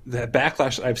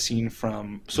backlash that I've seen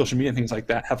from social media and things like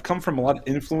that have come from a lot of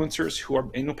influencers who are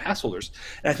annual pass holders,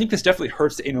 and I think this definitely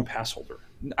hurts the annual pass holder.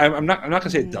 I'm not going to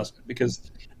say it doesn't,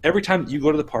 because every time you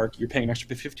go to the park, you're paying an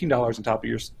extra $15 on top of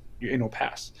your annual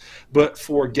pass. But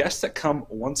for guests that come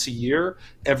once a year,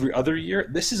 every other year,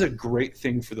 this is a great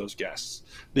thing for those guests,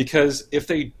 because if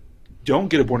they don't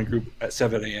get a boarding group at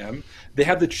 7 a.m., they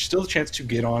have still the chance to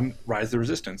get on Rise of the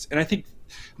Resistance. And I think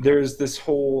there's this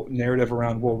whole narrative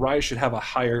around, well, Rise should have a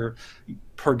higher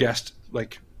per guest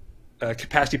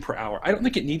capacity per hour. I don't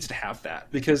think it needs to have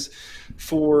that, because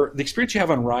for the experience you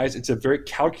have on Rise, it's a very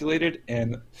calculated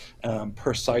and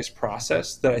precise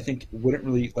process that I think wouldn't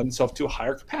really lend itself to a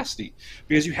higher capacity,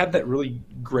 because you have that really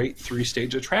great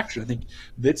 3-stage attraction. I think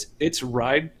its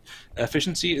ride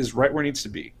efficiency is right where it needs to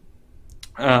be.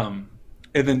 And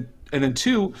then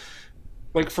two,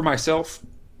 like for myself,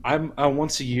 I'm a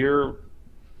once a year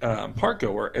park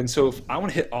goer, and so if I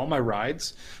want to hit all my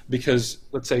rides, because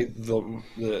let's say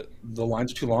the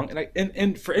lines are too long,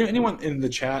 and for anyone in the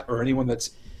chat or anyone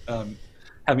that's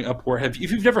having Upward,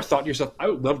 if you've never thought to yourself, I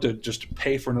would love to just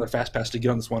pay for another Fast Pass to get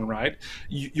on this one ride,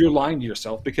 you're lying to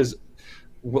yourself, because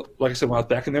like I said, when I was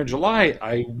back in there in July,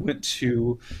 I went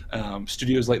to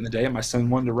studios late in the day, and my son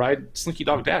wanted to ride Slinky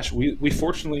Dog Dash. We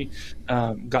fortunately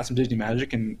got some Disney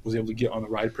magic and was able to get on the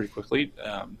ride pretty quickly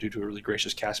due to a really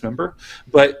gracious cast member.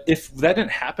 But if that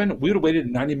didn't happen, we would have waited a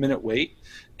 90-minute wait,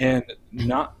 and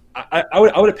I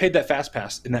would have paid that Fast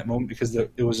Pass in that moment, because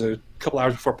it was a couple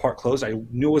hours before park closed. I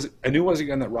knew I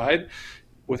wasn't on that ride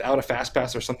without a Fast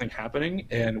Pass or something happening,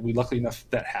 and luckily enough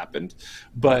that happened.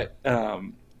 But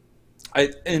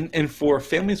and for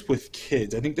families with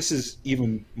kids, I think this is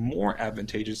even more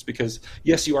advantageous, because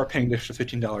yes, you are paying an extra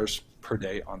 $15 per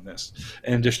day on this,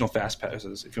 and additional Fast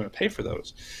Passes if you want to pay for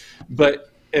those.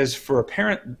 But as for a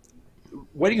parent,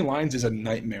 waiting in lines is a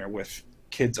nightmare with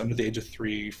kids under the age of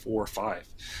 3, 4,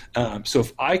 5. So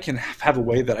if I can have a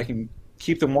way that I can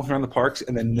keep them walking around the parks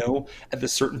and then know at the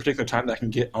certain particular time that I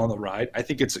can get on the ride, I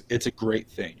think it's a great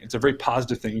thing. It's a very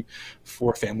positive thing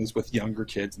for families with younger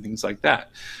kids and things like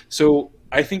that. So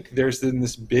I think there's been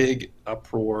this big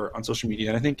uproar on social media,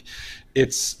 and I think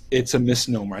it's a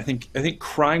misnomer. I think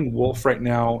crying wolf right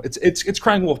now, it's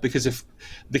crying wolf, because if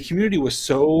the community was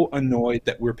so annoyed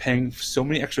that we're paying so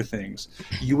many extra things,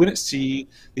 you wouldn't see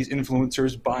these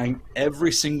influencers buying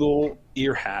every single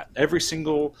ear hat, every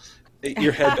single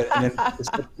ear headband, and then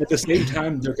at the same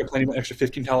time they're complaining about extra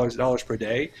 $15 per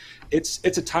day. It's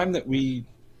a time that we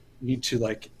need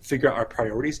to figure out our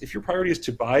priorities. If your priority is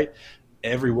to buy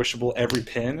every wishable, every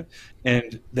pin,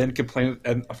 and then complain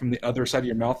from the other side of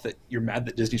your mouth that you're mad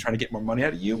that Disney's trying to get more money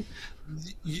out of you,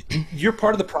 you're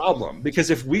part of the problem. Because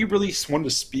if we really wanted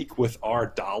to speak with our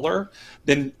dollar,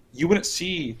 then you wouldn't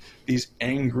see these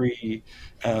angry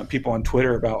people on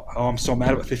Twitter about, oh, I'm so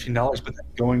mad about $15, but then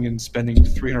going and spending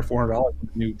 $300, $400 on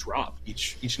a new drop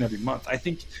each and every month. I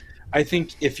think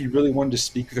if you really wanted to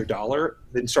speak with your dollar,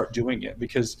 then start doing it,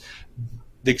 because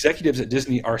the executives at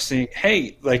Disney are saying,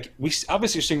 hey, we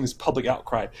obviously are seeing this public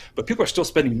outcry, but people are still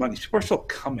spending money. People are still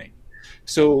coming.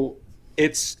 So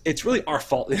it's really our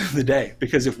fault at the end of the day,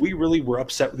 because if we really were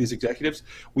upset with these executives,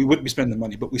 we wouldn't be spending the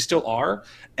money, but we still are,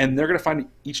 and they're going to find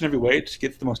each and every way to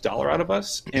get the most dollar out of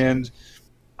us. And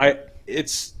they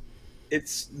see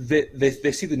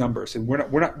the numbers, and we're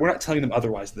not telling them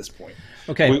otherwise at this point.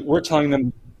 Okay, we're telling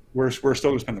them we're still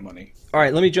going to spend the money. All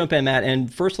right, let me jump in, Matt.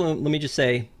 And first, let me just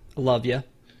say, I love you.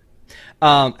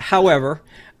 However,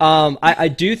 I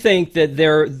do think that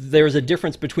there's a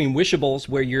difference between wishables,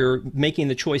 where you're making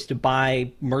the choice to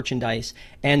buy merchandise,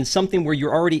 and something where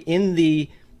you're already in the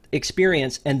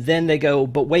experience, and then they go,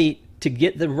 but wait, to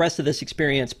get the rest of this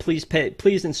experience, please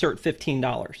insert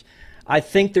 $15. I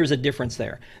think there's a difference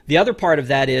there. The other part of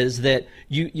that is that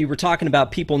you were talking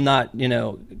about people not,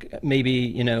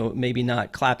 maybe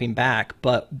not clapping back,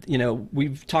 but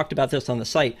we've talked about this on the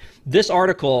site. This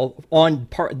article on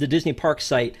the Disney Park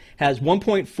site has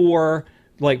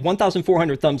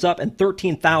 1,400 thumbs up and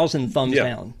 13,000 thumbs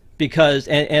down. Because,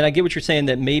 and I get what you're saying,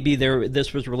 that maybe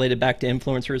this was related back to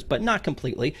influencers, but not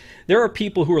completely. There are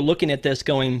people who are looking at this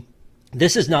going,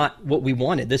 this is not what we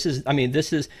wanted. This is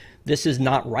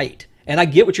not right. And I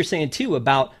get what you're saying too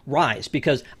about Rise,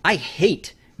 because I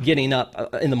hate getting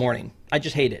up in the morning. I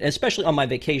just hate it, especially on my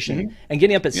vacation. And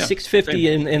getting up at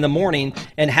 6:50 in the morning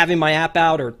and having my app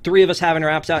out, or three of us having our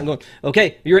apps out and going,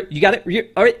 okay, you got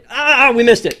it? All right, we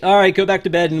missed it. All right, go back to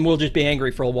bed, and we'll just be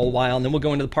angry for a little while, and then we'll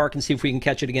go into the park and see if we can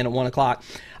catch it again at 1 o'clock.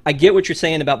 I get what you're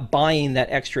saying about buying that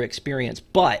extra experience,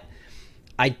 but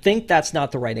I think that's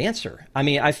not the right answer. I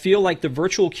mean, I feel like the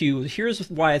virtual queue, here's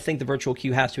why I think the virtual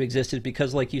queue has to exist, is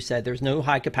because, like you said, there's no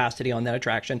high capacity on that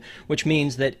attraction, which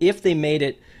means that if they made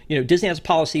it, Disney has a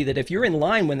policy that if you're in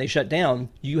line when they shut down,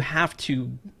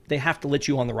 they have to let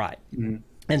you on the ride.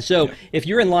 And so if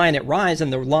you're in line at Rise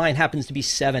and the line happens to be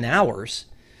 7 hours,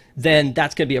 then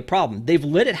that's going to be a problem. They've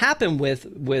let it happen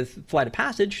with Flight of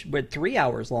Passage, with 3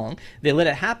 hours long. They let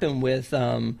it happen with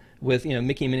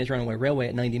Mickey and Minnie's Runaway Railway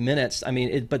at 90 minutes. I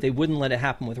mean, but they wouldn't let it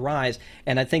happen with Rise,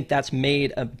 and I think that's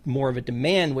made more of a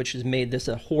demand, which has made this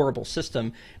a horrible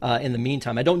system in the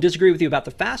meantime. I don't disagree with you about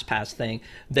the Fast Pass thing,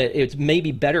 that it's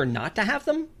maybe better not to have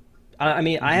them. I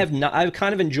mean, I've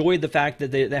kind of enjoyed the fact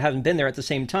that they haven't been there. At the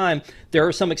same time, there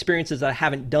are some experiences that I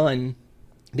haven't done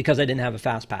because I didn't have a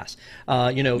Fast Pass.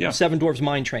 Seven Dwarfs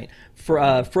Mine Train,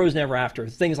 Frozen Ever After,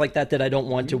 things like that I don't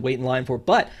want to wait in line for.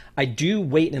 But I do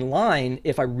wait in line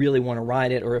if I really want to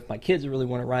ride it, or if my kids really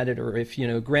want to ride it, or if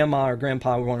grandma or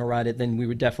grandpa want to ride it, then we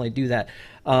would definitely do that.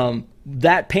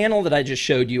 That panel that I just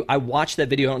showed you, I watched that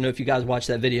video. I don't know if you guys watched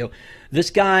that video.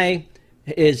 This guy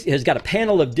has got a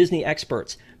panel of Disney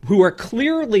experts who are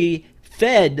clearly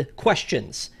fed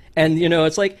questions. And,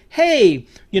 it's like, hey,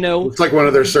 It's like one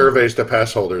of their surveys to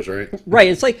pass holders, right? Right.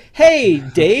 It's like, hey,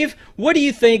 Dave, what do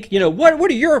you think,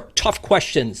 what are your tough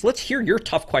questions? Let's hear your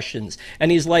tough questions. And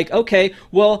he's like, okay,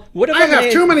 well, what if I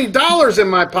have too many dollars in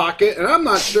my pocket and I'm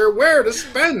not sure where to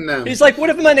spend them. He's like, what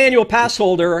if I'm an annual pass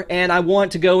holder and I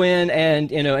want to go in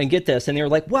and, and get this? And they're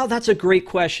like, well, that's a great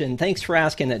question. Thanks for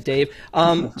asking that, Dave.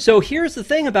 So here's the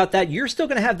thing about that. You're still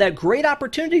going to have that great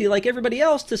opportunity, like everybody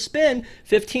else, to spend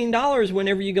 $15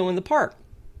 whenever you go in the park.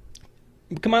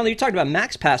 Kamala, you talked about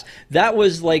Max Pass. That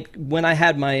was like when I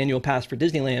had my annual pass for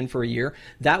Disneyland for a year.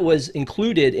 That was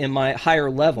included in my higher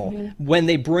level. When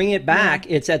they bring it back,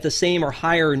 it's at the same or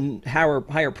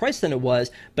higher price than it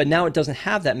was, but now it doesn't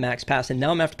have that Max Pass, and now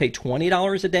I'm going to have to pay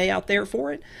 $20 a day out there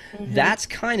for it. That's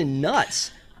kind of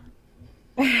nuts.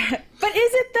 But is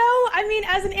it though? I mean,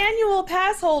 as an annual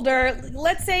pass holder,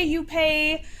 let's say you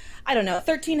pay, I don't know,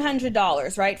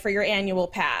 $1,300, right, for your annual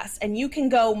pass, and you can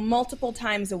go multiple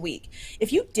times a week.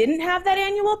 If you didn't have that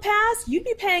annual pass, you'd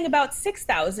be paying about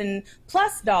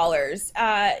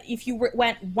 $6,000+ if you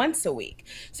went once a week.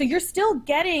 So you're still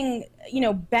getting,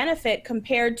 benefit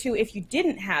compared to if you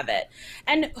didn't have it.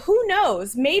 And who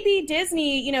knows, maybe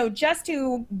Disney, just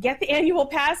to get the annual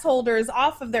pass holders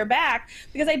off of their back,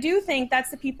 because I do think that's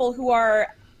the people who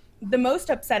are the most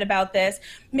upset about this,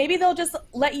 maybe they'll just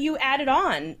let you add it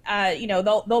on.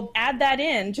 They'll add that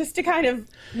in just to kind of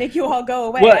make you all go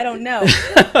away. Well, I don't know.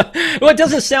 Well, it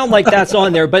doesn't sound like that's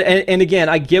on there, but and again,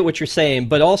 I get what you're saying,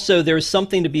 but also there's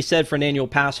something to be said for an annual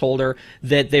pass holder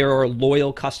that they are a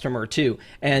loyal customer too.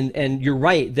 And you're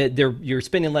right that you're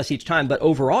spending less each time, but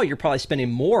overall you're probably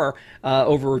spending more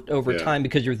over time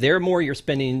because you're there more. You're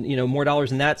spending more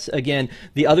dollars, and that's again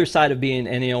the other side of being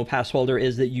an annual pass holder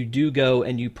is that you do go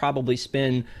and you probably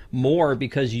spend more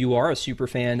because you are a super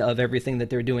fan of everything that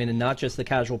they're doing and not just the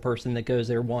casual person that goes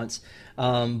there once.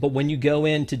 But when you go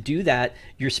in to do that,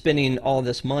 you're spending all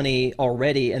this money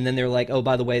already, and then they're like, oh,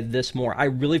 by the way, this more. I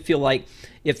really feel like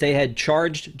if they had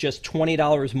charged just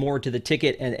 $20 more to the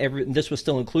ticket and this was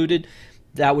still included,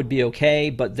 that would be okay,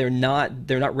 but they're not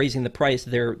raising the price.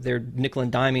 They're nickel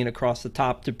and diming across the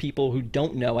top to people who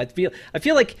don't know. I feel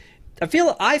like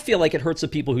it hurts the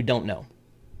people who don't know.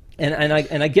 And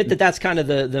I get that that's kind of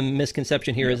the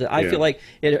misconception here is that I feel like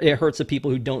it hurts the people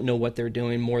who don't know what they're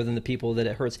doing more than the people that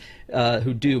it hurts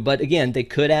who do. But again, they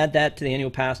could add that to the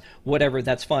annual pass, whatever,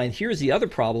 that's fine. Here's the other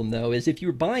problem though, is if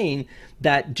you're buying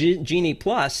that Genie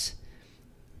Plus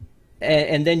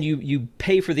and then you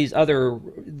pay for these other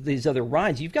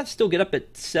rides, you've got to still get up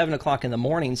at 7 o'clock in the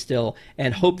morning still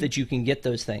and hope that you can get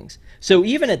those things. So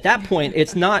even at that point,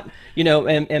 it's not,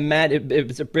 and Matt,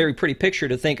 it's a very pretty picture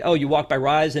to think, oh, you walk by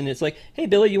Rise and it's like, hey,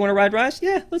 Billy, you want to ride Rise?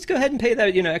 Yeah, let's go ahead and pay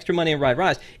that, extra money and ride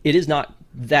Rise. It is not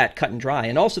that cut and dry.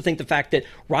 And also think the fact that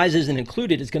Rise isn't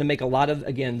included is going to make a lot of,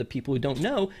 again, the people who don't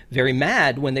know very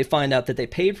mad when they find out that they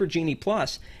paid for Genie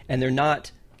Plus and they're not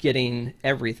getting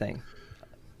everything.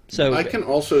 So I can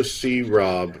also see,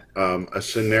 Rob, a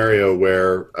scenario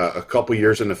where a couple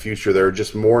years in the future there are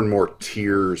just more and more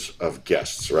tiers of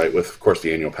guests, right? With, of course,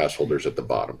 the annual pass holders at the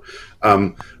bottom.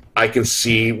 I can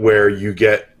see where you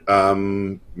get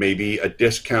maybe a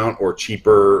discount or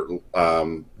cheaper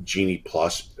Genie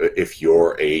Plus if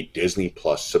you're a Disney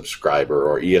Plus subscriber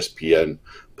or ESPN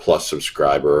Plus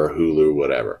subscriber or Hulu,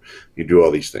 whatever. You do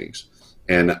all these things.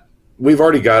 And we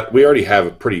already have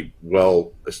a pretty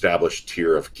well established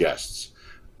tier of guests.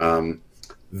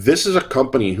 This is a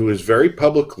company who has very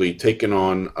publicly taken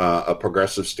on a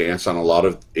progressive stance on a lot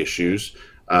of issues,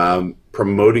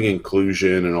 promoting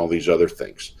inclusion and all these other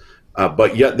things.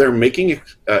 But yet they're making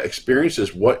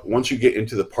experiences, once you get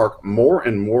into the park, more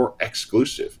and more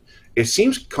exclusive. It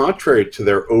seems contrary to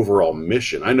their overall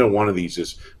mission. I know one of these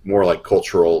is more like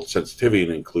cultural sensitivity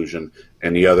and inclusion,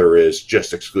 and the other is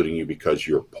just excluding you because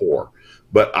you're poor.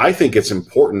 But I think it's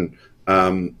important,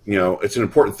 it's an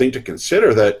important thing to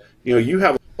consider that, you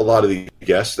have a lot of these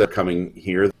guests that are coming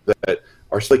here that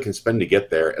are still can spend to get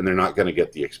there, and they're not going to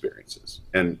get the experiences.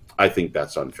 And I think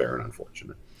that's unfair and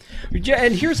unfortunate.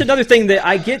 And here's another thing that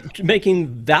I get making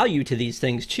value to these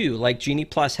things too. Like Genie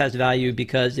Plus has value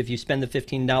because if you spend the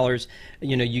 $15,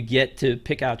 you get to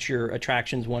pick out your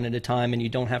attractions one at a time and you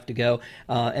don't have to go.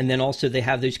 And then also they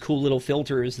have these cool little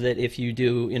filters that if you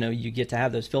do, you get to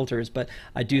have those filters. But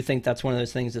I do think that's one of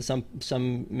those things that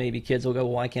some maybe kids will go,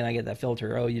 well, why can't I get that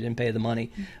filter? Oh, you didn't pay the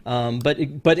money. But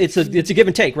it's a give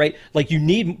and take, right? Like you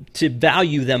need to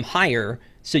value them higher.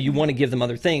 So you want to give them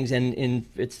other things, and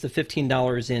it's the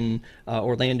 $15 in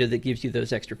Orlando that gives you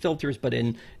those extra filters, but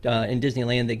in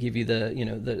Disneyland they give you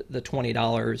the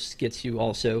 $20 gets you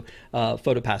also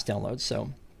PhotoPass downloads.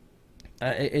 So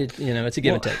it's a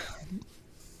give and take.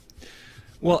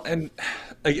 Well, and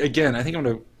again, I think I'm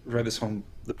going to write this home,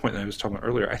 the point that I was talking about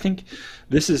earlier. I think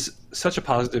this is such a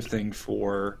positive thing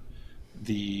for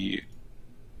the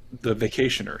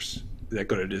vacationers that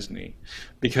go to Disney,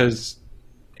 because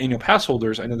annual pass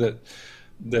holders, I know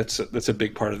that's a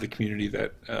big part of the community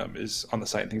that is on the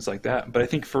site and things like that. But I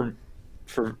think for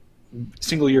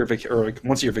single year or like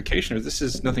once a year vacationers, this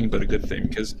is nothing but a good thing,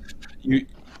 because we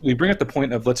bring up the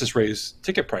point of let's just raise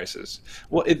ticket prices.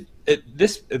 Well, at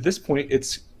this point,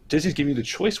 it's Disney's giving you the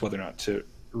choice whether or not to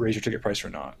raise your ticket price or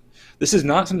not. This is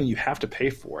not something you have to pay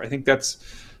for. I think that's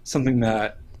something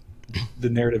that the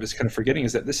narrative is kind of forgetting,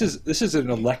 is that this is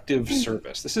an elective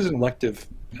service. This is an elective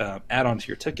add-on to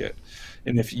your ticket.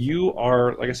 And if you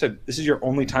are, like I said, this is your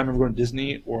only time ever going to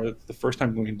Disney, or the first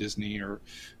time going to Disney, or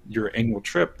your annual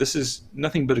trip, this is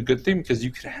nothing but a good thing, because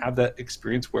you can have that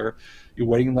experience where you're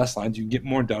waiting in less lines, you can get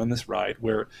more done on this ride,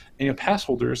 where annual pass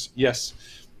holders, yes,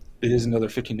 it is another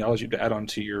 $15 you have to add on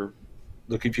to your,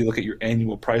 if you look at your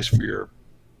annual price for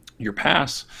your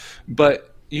pass, but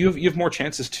you have more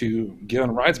chances to get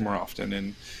on rides more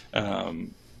often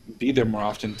and be there more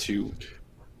often to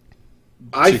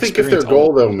I think if their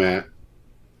goal, though, Matt,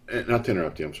 not to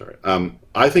interrupt you, I'm sorry.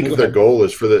 I think if their goal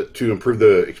is to improve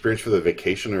the experience for the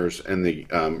vacationers and the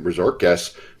resort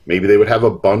guests, maybe they would have a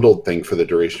bundled thing for the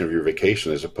duration of your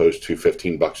vacation as opposed to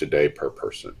 $15 a day per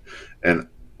person. And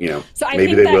so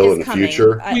maybe they will in the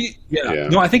future.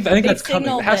 No, I think that's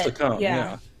coming. It has to come.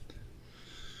 Yeah.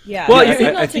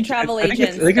 Well, I think travel agents.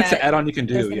 I think it's an add-on you can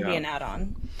do. There's going to be an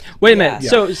add-on. Wait a minute.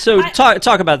 So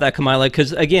talk about that, Kamila,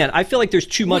 because again, I feel like there's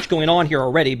too much going on here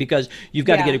already, because you've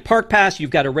got to get a park pass,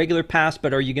 you've got a regular pass,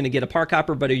 but are you going to get a park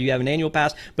hopper? But do you have an annual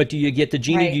pass? But do you get the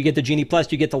Genie? Do you get the Genie Plus?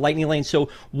 Do you get the Lightning Lane? So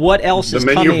what else is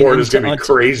coming? The menu board is going to be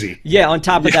crazy. Yeah. On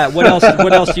top of that, what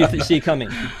else do you see coming?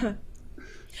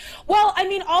 Well, I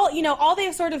mean, all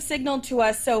they've sort of signaled to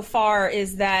us so far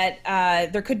is that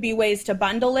there could be ways to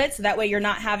bundle it, so that way you're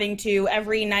not having to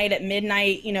every night at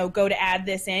midnight, go to add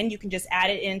this in. You can just add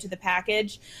it into the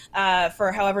package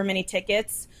for however many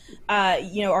tickets,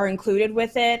 are included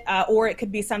with it, or it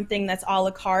could be something that's a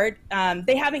la carte.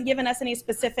 They haven't given us any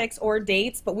specifics or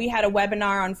dates, but we had a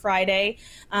webinar on Friday,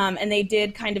 and they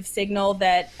did kind of signal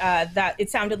that that it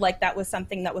sounded like that was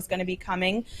something that was going to be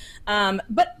coming.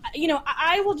 But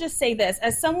I will just say this,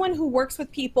 as someone who works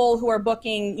with people who are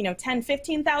booking,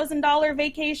 $10,000, $15,000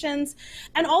 vacations,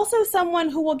 and also someone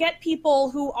who will get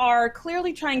people who are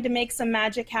clearly trying to make some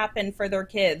magic happen for their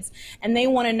kids, and they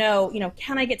want to know,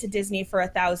 can I get to Disney for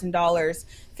 $1,000,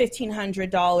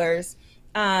 $1,500?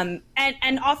 And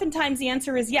oftentimes the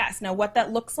answer is yes. Now, what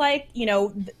that looks like,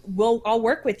 I'll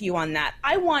work with you on that.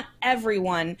 I want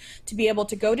everyone to be able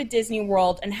to go to Disney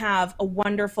World and have a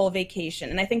wonderful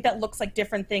vacation. And I think that looks like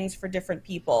different things for different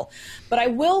people. But I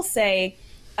will say,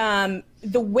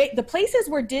 the places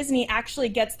where Disney actually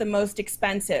gets the most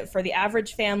expensive for the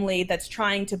average family that's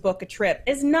trying to book a trip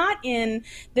is not in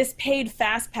this paid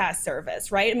fast pass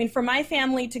service, right? I mean, for my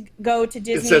family to go to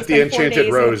Disney, it's at the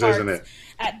Enchanted Rose, isn't it?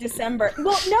 At December.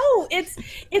 Well, no, it's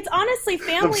honestly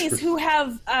families who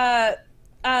have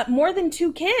more than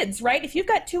 2 kids, right? If you've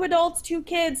got 2 adults, 2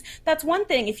 kids, that's one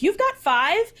thing. If you've got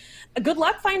 5, good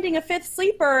luck finding a 5th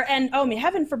sleeper. And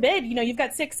heaven forbid, you've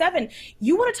got 6, 7.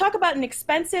 You want to talk about an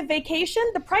expensive vacation?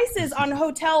 The prices on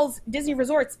hotels, Disney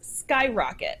resorts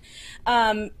skyrocket.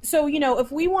 So,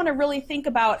 if we want to really think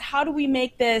about how do we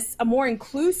make this a more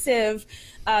inclusive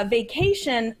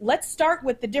vacation, let's start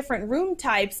with the different room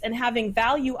types and having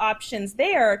value options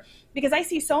there, because I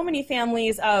see so many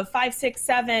families of 5, 6,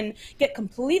 7 get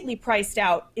completely priced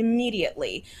out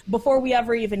immediately before we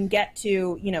ever even get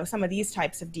to, some of these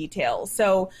types of details.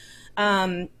 So,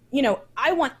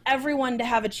 I want everyone to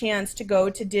have a chance to go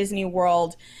to Disney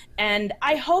World, and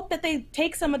I hope that they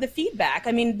take some of the feedback.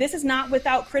 I mean, this is not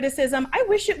without criticism. I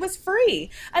wish it was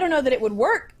free. I don't know that it would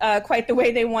work quite the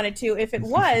way they wanted to if it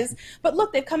was, but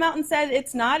look, they've come out and said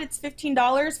it's not. It's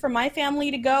 $15 for my family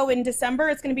to go in December.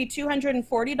 It's going to be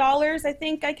 $240, I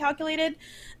think I calculated.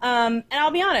 And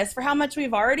I'll be honest, for how much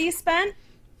we've already spent,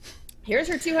 here's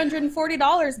your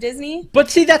 $240, Disney. But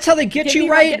see, that's how they get you,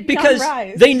 right? Because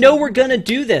they know we're going to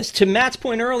do this. To Matt's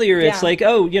point earlier, it's like,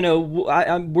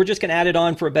 we're just going to add it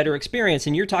on for a better experience.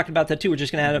 And you're talking about that too. We're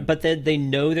just going to add it. But they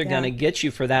know they're going to get you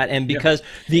for that. And because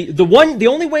the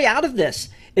only way out of this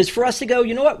is for us to go,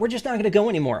 you know what, we're just not going to go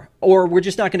anymore, or we're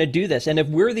just not going to do this. And if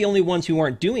we're the only ones who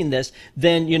aren't doing this,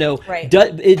 then,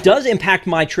 it does impact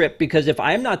my trip, because if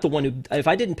I'm not the one if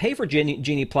I didn't pay for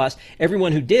Genie Plus,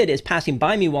 everyone who did is passing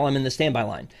by me while I'm in the standby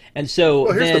line. And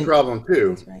so here's the problem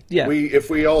too. Right. Yeah. If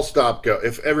we all stop,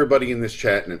 if everybody in this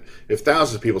chat, and if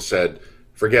thousands of people said,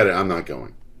 forget it, I'm not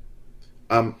going.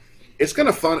 It's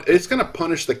going to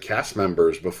punish the cast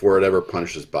members before it ever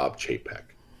punishes Bob Chapek.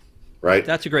 Right?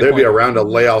 That's a great There'd point. be a round of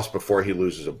layoffs before he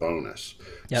loses a bonus.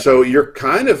 Yep. So you're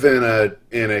kind of in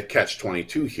a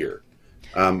catch-22 here.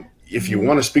 If you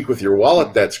want to speak with your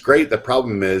wallet, that's great. The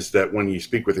problem is that when you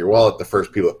speak with your wallet, the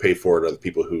first people that pay for it are the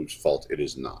people whose fault it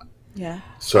is not. Yeah.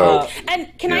 So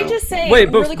and can I just say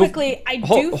really quickly,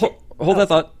 hold that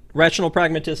thought. Rational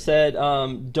Pragmatist said,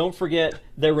 don't forget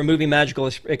they're removing Magical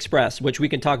Express, which we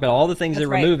can talk about all the things they're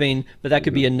removing, but that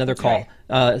could be another call.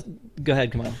 Right. Go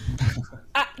ahead, come on.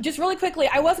 Just really quickly,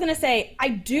 I was going to say, I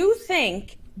do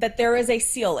think that there is a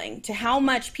ceiling to how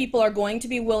much people are going to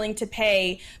be willing to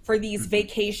pay for these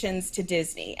vacations to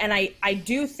Disney. And I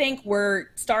do think we're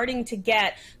starting to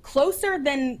get closer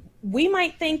than we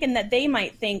might think and that they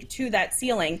might think to that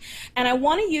ceiling. And I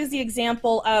want to use the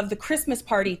example of the Christmas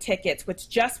party tickets, which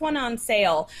just went on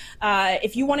sale.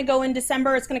 If you want to go in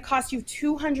December, it's going to cost you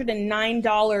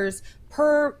 $209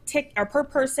 per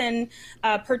person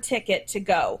per ticket to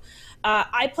go.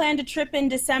 I plan to trip in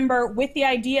December with the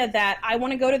idea that I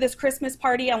want to go to this Christmas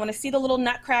party. I want to see the little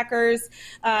nutcrackers,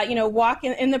 walk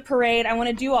in the parade. I want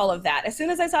to do all of that. As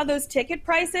soon as I saw those ticket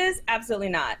prices, absolutely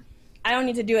not. I don't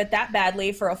need to do it that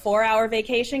badly for a 4-hour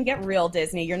vacation. Get real,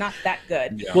 Disney. You're not that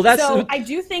good. Yeah. Well, so I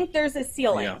do think there's a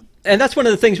ceiling. Yeah. And that's one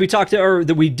of the things we talked to, or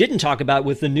that we didn't talk about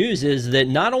with the news, is that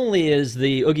not only is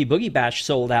the Oogie Boogie Bash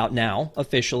sold out now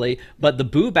officially, but the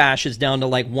Boo Bash is down to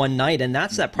like one night, and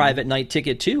that's that private night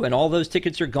ticket too, and all those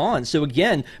tickets are gone. So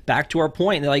again, back to our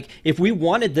point, like if we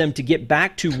wanted them to get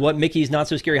back to what Mickey's Not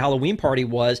So Scary Halloween Party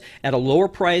was at a lower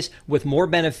price with more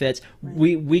benefits,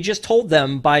 we just told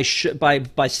them by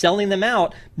selling them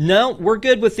out, no, we're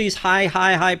good with these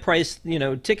high price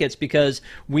tickets, because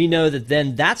we know that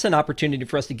then that's an opportunity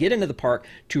for us to get into the park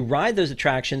to ride those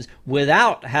attractions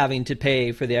without having to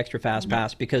pay for the extra fast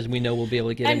pass, because we know we'll be able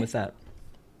to get in with that.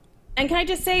 And can I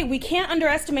just say, we can't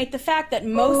underestimate the fact that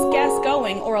most guests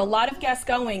going, or a lot of guests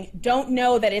going, don't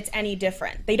know that it's any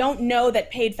different. They don't know that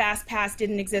paid fast pass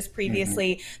didn't exist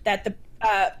previously, that the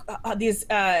these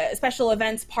special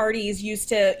events parties used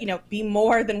to be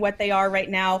more than what they are right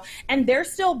now, and they're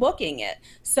still booking it.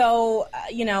 So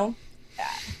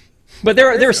But there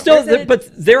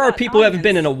are people who haven't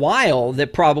been in a while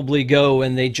that probably go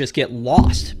and they just get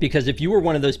lost, because if you were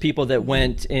one of those people that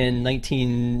went in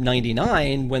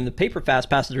 1999 when the paper fast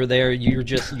passes were there, you're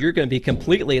going to be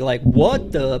completely like,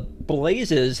 what the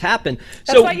blazes happened?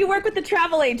 That's why you work with the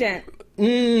travel agent.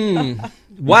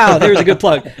 Wow, there's a good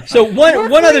plug. So one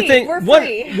other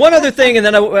thing, and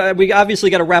then we obviously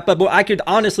got to wrap up.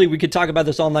 We could talk about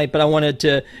this all night, but I wanted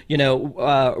to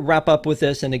wrap up with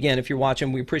this. And again, if you're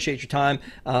watching, we appreciate your time.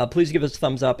 Please give us a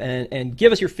thumbs up and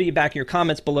give us your feedback and your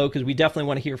comments below, because we definitely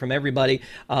want to hear from everybody.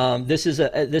 This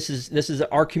is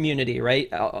our community,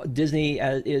 right? Disney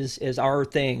is our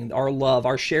thing, our love,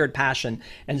 our shared passion,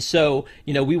 and so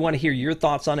we want to hear your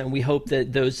thoughts on it, and we hope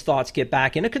that those thoughts get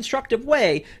back in a constructive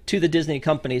way to the Disney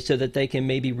company so that they can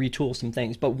maybe retool some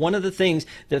things. But one of the things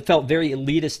that felt very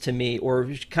elitist to me, or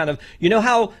kind of,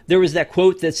 how there was that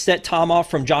quote that set Tom off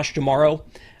from Josh D'Amaro,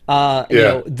 You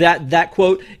know, that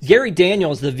quote, Gary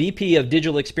Daniels, the VP of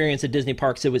Digital Experience at Disney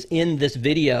Parks that was in this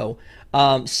video,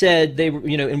 said they were,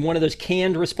 you know, in one of those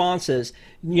canned responses,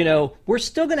 you know, we're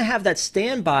still going to have that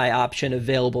standby option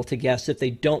available to guests if they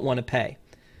don't want to pay.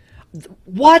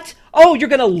 What? Oh, you're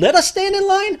going to let us stand in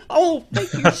line? Oh,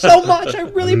 thank you so much. I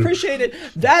really appreciate it.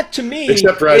 That to me,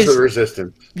 except Rise of the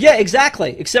Resistance. Yeah,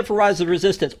 exactly. Except for Rise of the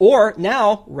Resistance. Or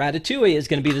now Ratatouille is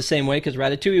going to be the same way, because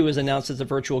Ratatouille was announced as a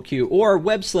virtual queue. Or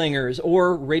Web Slingers,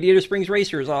 or Radiator Springs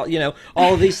Racers. All, you know,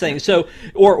 all of these things. So,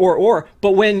 or.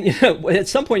 But when, you know, at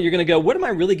some point you're going to go, what am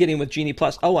I really getting with Genie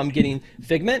Plus? Oh, I'm getting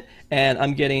Figment and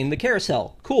I'm getting the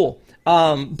carousel. Cool.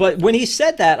 But when he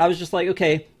said that, I was just like,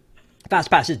 okay,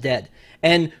 FastPass is dead.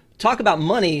 And talk about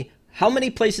money. How many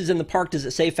places in the park does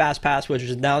it say FastPass, which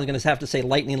is now going to have to say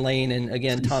Lightning Lane? And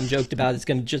again, Tom joked about it's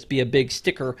going to just be a big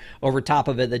sticker over top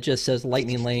of it that just says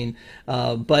Lightning Lane.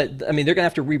 But I mean, they're going to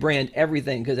have to rebrand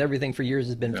everything, because everything for years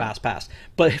has been FastPass.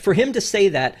 But for him to say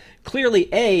that, clearly,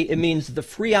 it means the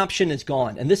free option is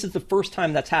gone. And this is the first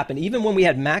time that's happened. Even when we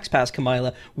had MaxPass,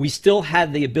 Kamila, we still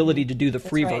had the ability to do the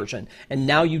free version. And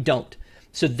now you don't.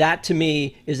 So that to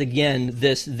me is, again,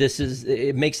 this is,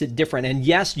 it makes it different. And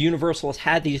yes, Universal has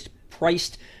had these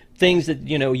priced things that,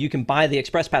 you know, you can buy the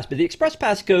Express Pass, but the Express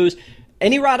Pass goes,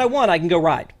 any ride I want, I can go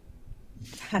ride.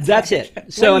 That's it.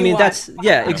 So I mean, that's,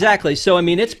 yeah, exactly. So I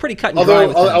mean, it's pretty cut and dry.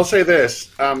 Although I'll say this,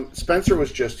 Spencer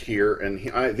was just here,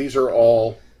 and these are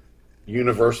all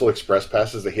Universal Express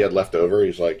Passes that he had left over.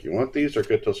 He's like, you want these? They're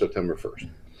good till September 1st.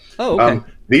 Oh, okay.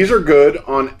 These are good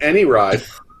on any ride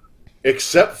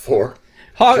except for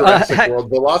Jurassic World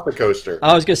Velocicoaster.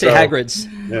 I was going to say Hagrid's.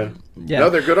 Yeah.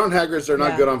 No, they're good on Hagrid's. They're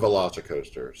not good on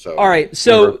Velocicoaster. So all right.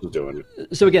 So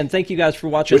again, thank you guys for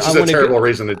watching. Which is a terrible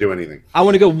reason to do anything. I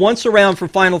want to go once around for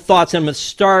final thoughts. I'm going to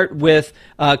start with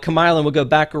Kamila, and we'll go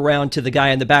back around to the guy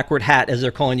in the backward hat, as they're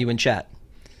calling you in chat.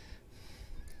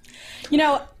 You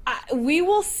know, we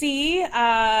will see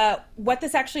what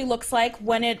this actually looks like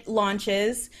when it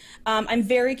launches. I'm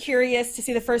very curious to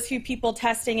see the first few people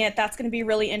testing it. That's going to be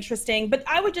really interesting. But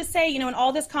I would just say, you know, in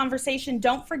all this conversation,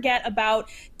 don't forget about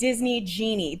Disney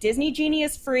Genie. Disney Genie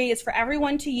is free. It's for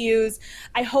everyone to use.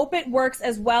 I hope it works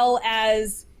as well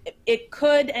as it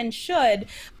could and should,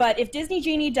 but if Disney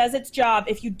Genie does its job,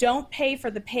 if you don't pay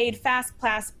for the paid Fast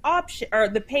Pass option or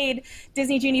the paid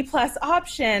Disney Genie Plus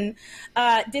option,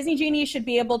 Disney Genie should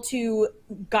be able to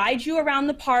guide you around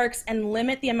the parks and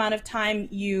limit the amount of time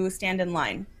you stand in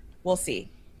line. We'll see.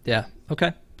 Yeah.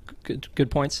 Okay.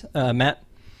 Good points, Matt.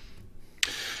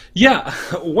 Yeah,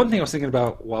 one thing I was thinking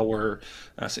about while we're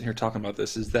sitting here talking about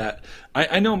this is that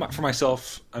I know for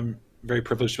myself, I'm very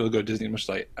privileged to be able to go to Disney, much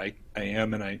as I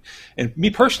am, and me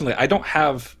personally, I don't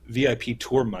have VIP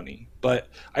tour money, but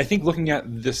I think looking at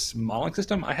this modeling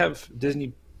system, I have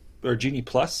Disney or Genie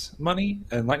Plus money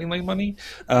and Lightning Lane money,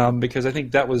 because I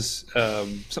think that was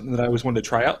something that I always wanted to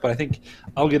try out, but I think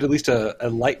I'll get at least a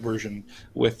light version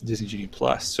with Disney Genie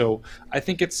Plus. So I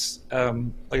think it's, like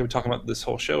I've been talking about this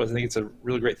whole show, I think it's a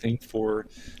really great thing for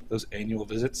those annual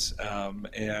visits,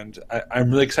 and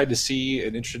I'm really excited to see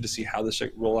and interested to see how this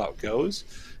rollout goes,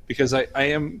 because I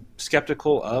am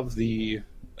skeptical of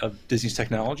Disney's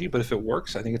technology, but if it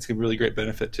works, I think it's a really great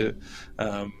benefit to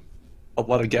a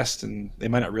lot of guests, and they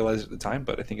might not realize it at the time,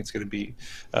 but I think it's going to be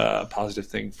a positive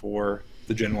thing for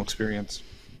the general experience.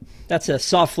 That's a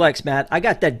soft flex, Matt. I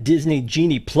got that Disney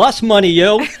Genie Plus money,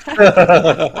 yo.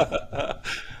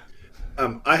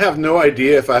 I have no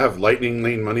idea if I have Lightning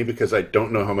Lane money, because I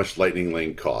don't know how much Lightning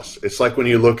Lane costs. It's like when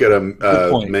you look at a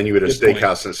menu at a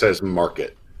steakhouse and it says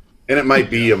market, and it might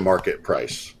be a market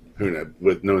price. Who knows?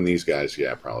 With knowing these guys,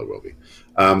 yeah, probably will be.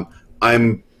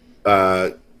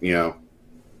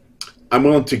 I'm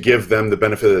willing to give them the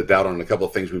benefit of the doubt on a couple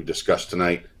of things we've discussed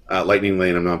tonight. Lightning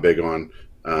Lane, I'm not big on.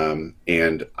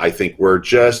 And I think we're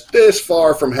just this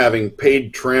far from having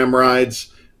paid tram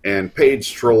rides and paid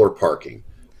stroller parking.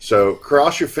 So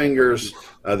cross your fingers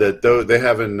that they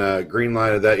haven't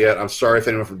green-lighted that yet. I'm sorry if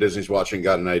anyone from Disney's watching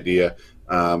got an idea.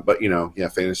 But, you know, yeah,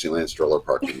 Fantasyland stroller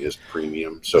parking is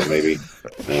premium, so maybe...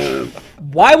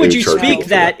 Why would you speak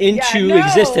that into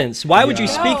existence? Why would you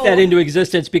speak that into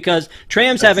existence? Because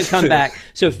trams haven't come back.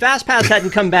 So FastPass hadn't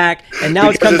come back, and now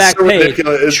it's come back paid.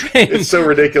 It's so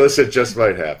ridiculous it just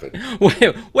might happen.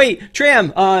 Wait, tram,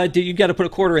 you got to put a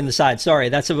quarter in the side. Sorry,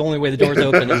 that's the only way the door's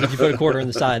open, is if you put a quarter in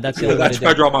the side. That's the only way to do it. That's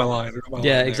where I draw my line.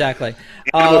 Yeah, exactly.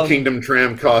 Animal Kingdom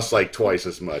tram costs like twice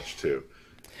as much, too.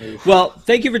 Well,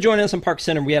 thank you for joining us on Park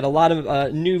Center. We had a lot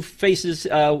of new faces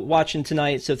watching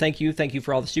tonight, so thank you. Thank you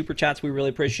for all the super chats. We really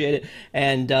appreciate it,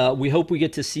 and we hope we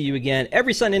get to see you again.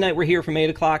 Every Sunday night we're here from 8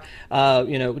 o'clock,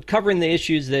 covering the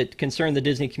issues that concern the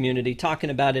Disney community, talking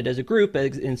about it as a group.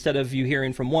 Instead of you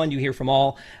hearing from one, you hear from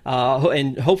all,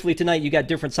 and hopefully tonight you got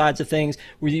different sides of things.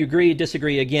 Whether you agree,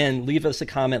 disagree, again, leave us a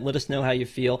comment. Let us know how you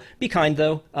feel. Be kind,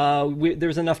 though.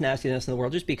 There's enough nastiness in the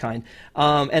world. Just be kind.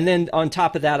 And then on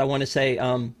top of that, I want to say,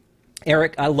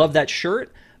 Eric, I love that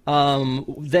shirt.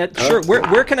 Shirt.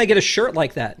 Where can I get a shirt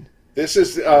like that? This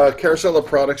is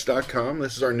carouselofproducts.com.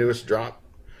 This is our newest drop.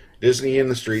 Disney in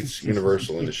the streets,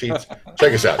 Universal in the sheets.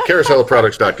 Check us out,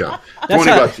 carouselofproducts.com.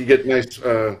 $20. You get a nice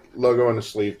logo on the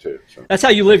sleeve, too. So. That's how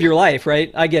you live your life, right?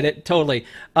 I get it, totally.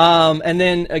 And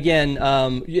then, again,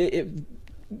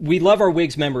 we love our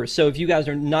WIGS members. So if you guys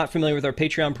are not familiar with our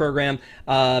Patreon program,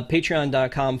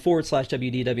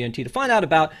 patreon.com/WDWNT to find out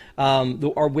about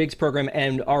our WIGS program.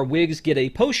 And our WIGS get a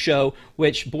post show,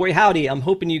 which, boy howdy, I'm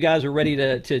hoping you guys are ready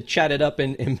to chat it up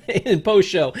in post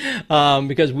show,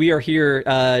 because we are here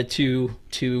to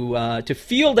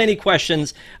field any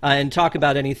questions and talk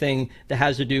about anything that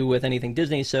has to do with anything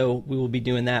Disney. So we will be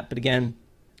doing that. But again,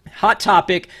 hot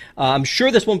topic. I'm sure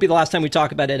this won't be the last time we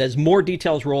talk about it. As more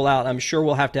details roll out, I'm sure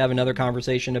we'll have to have another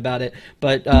conversation about it.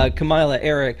 But Kamila,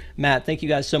 Eric, Matt, thank you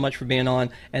guys so much for being on,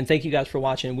 and thank you guys for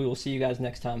watching. We will see you guys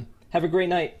next time. Have a great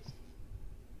night.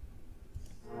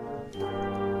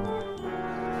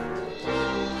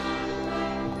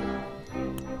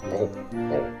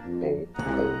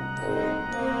 Oh.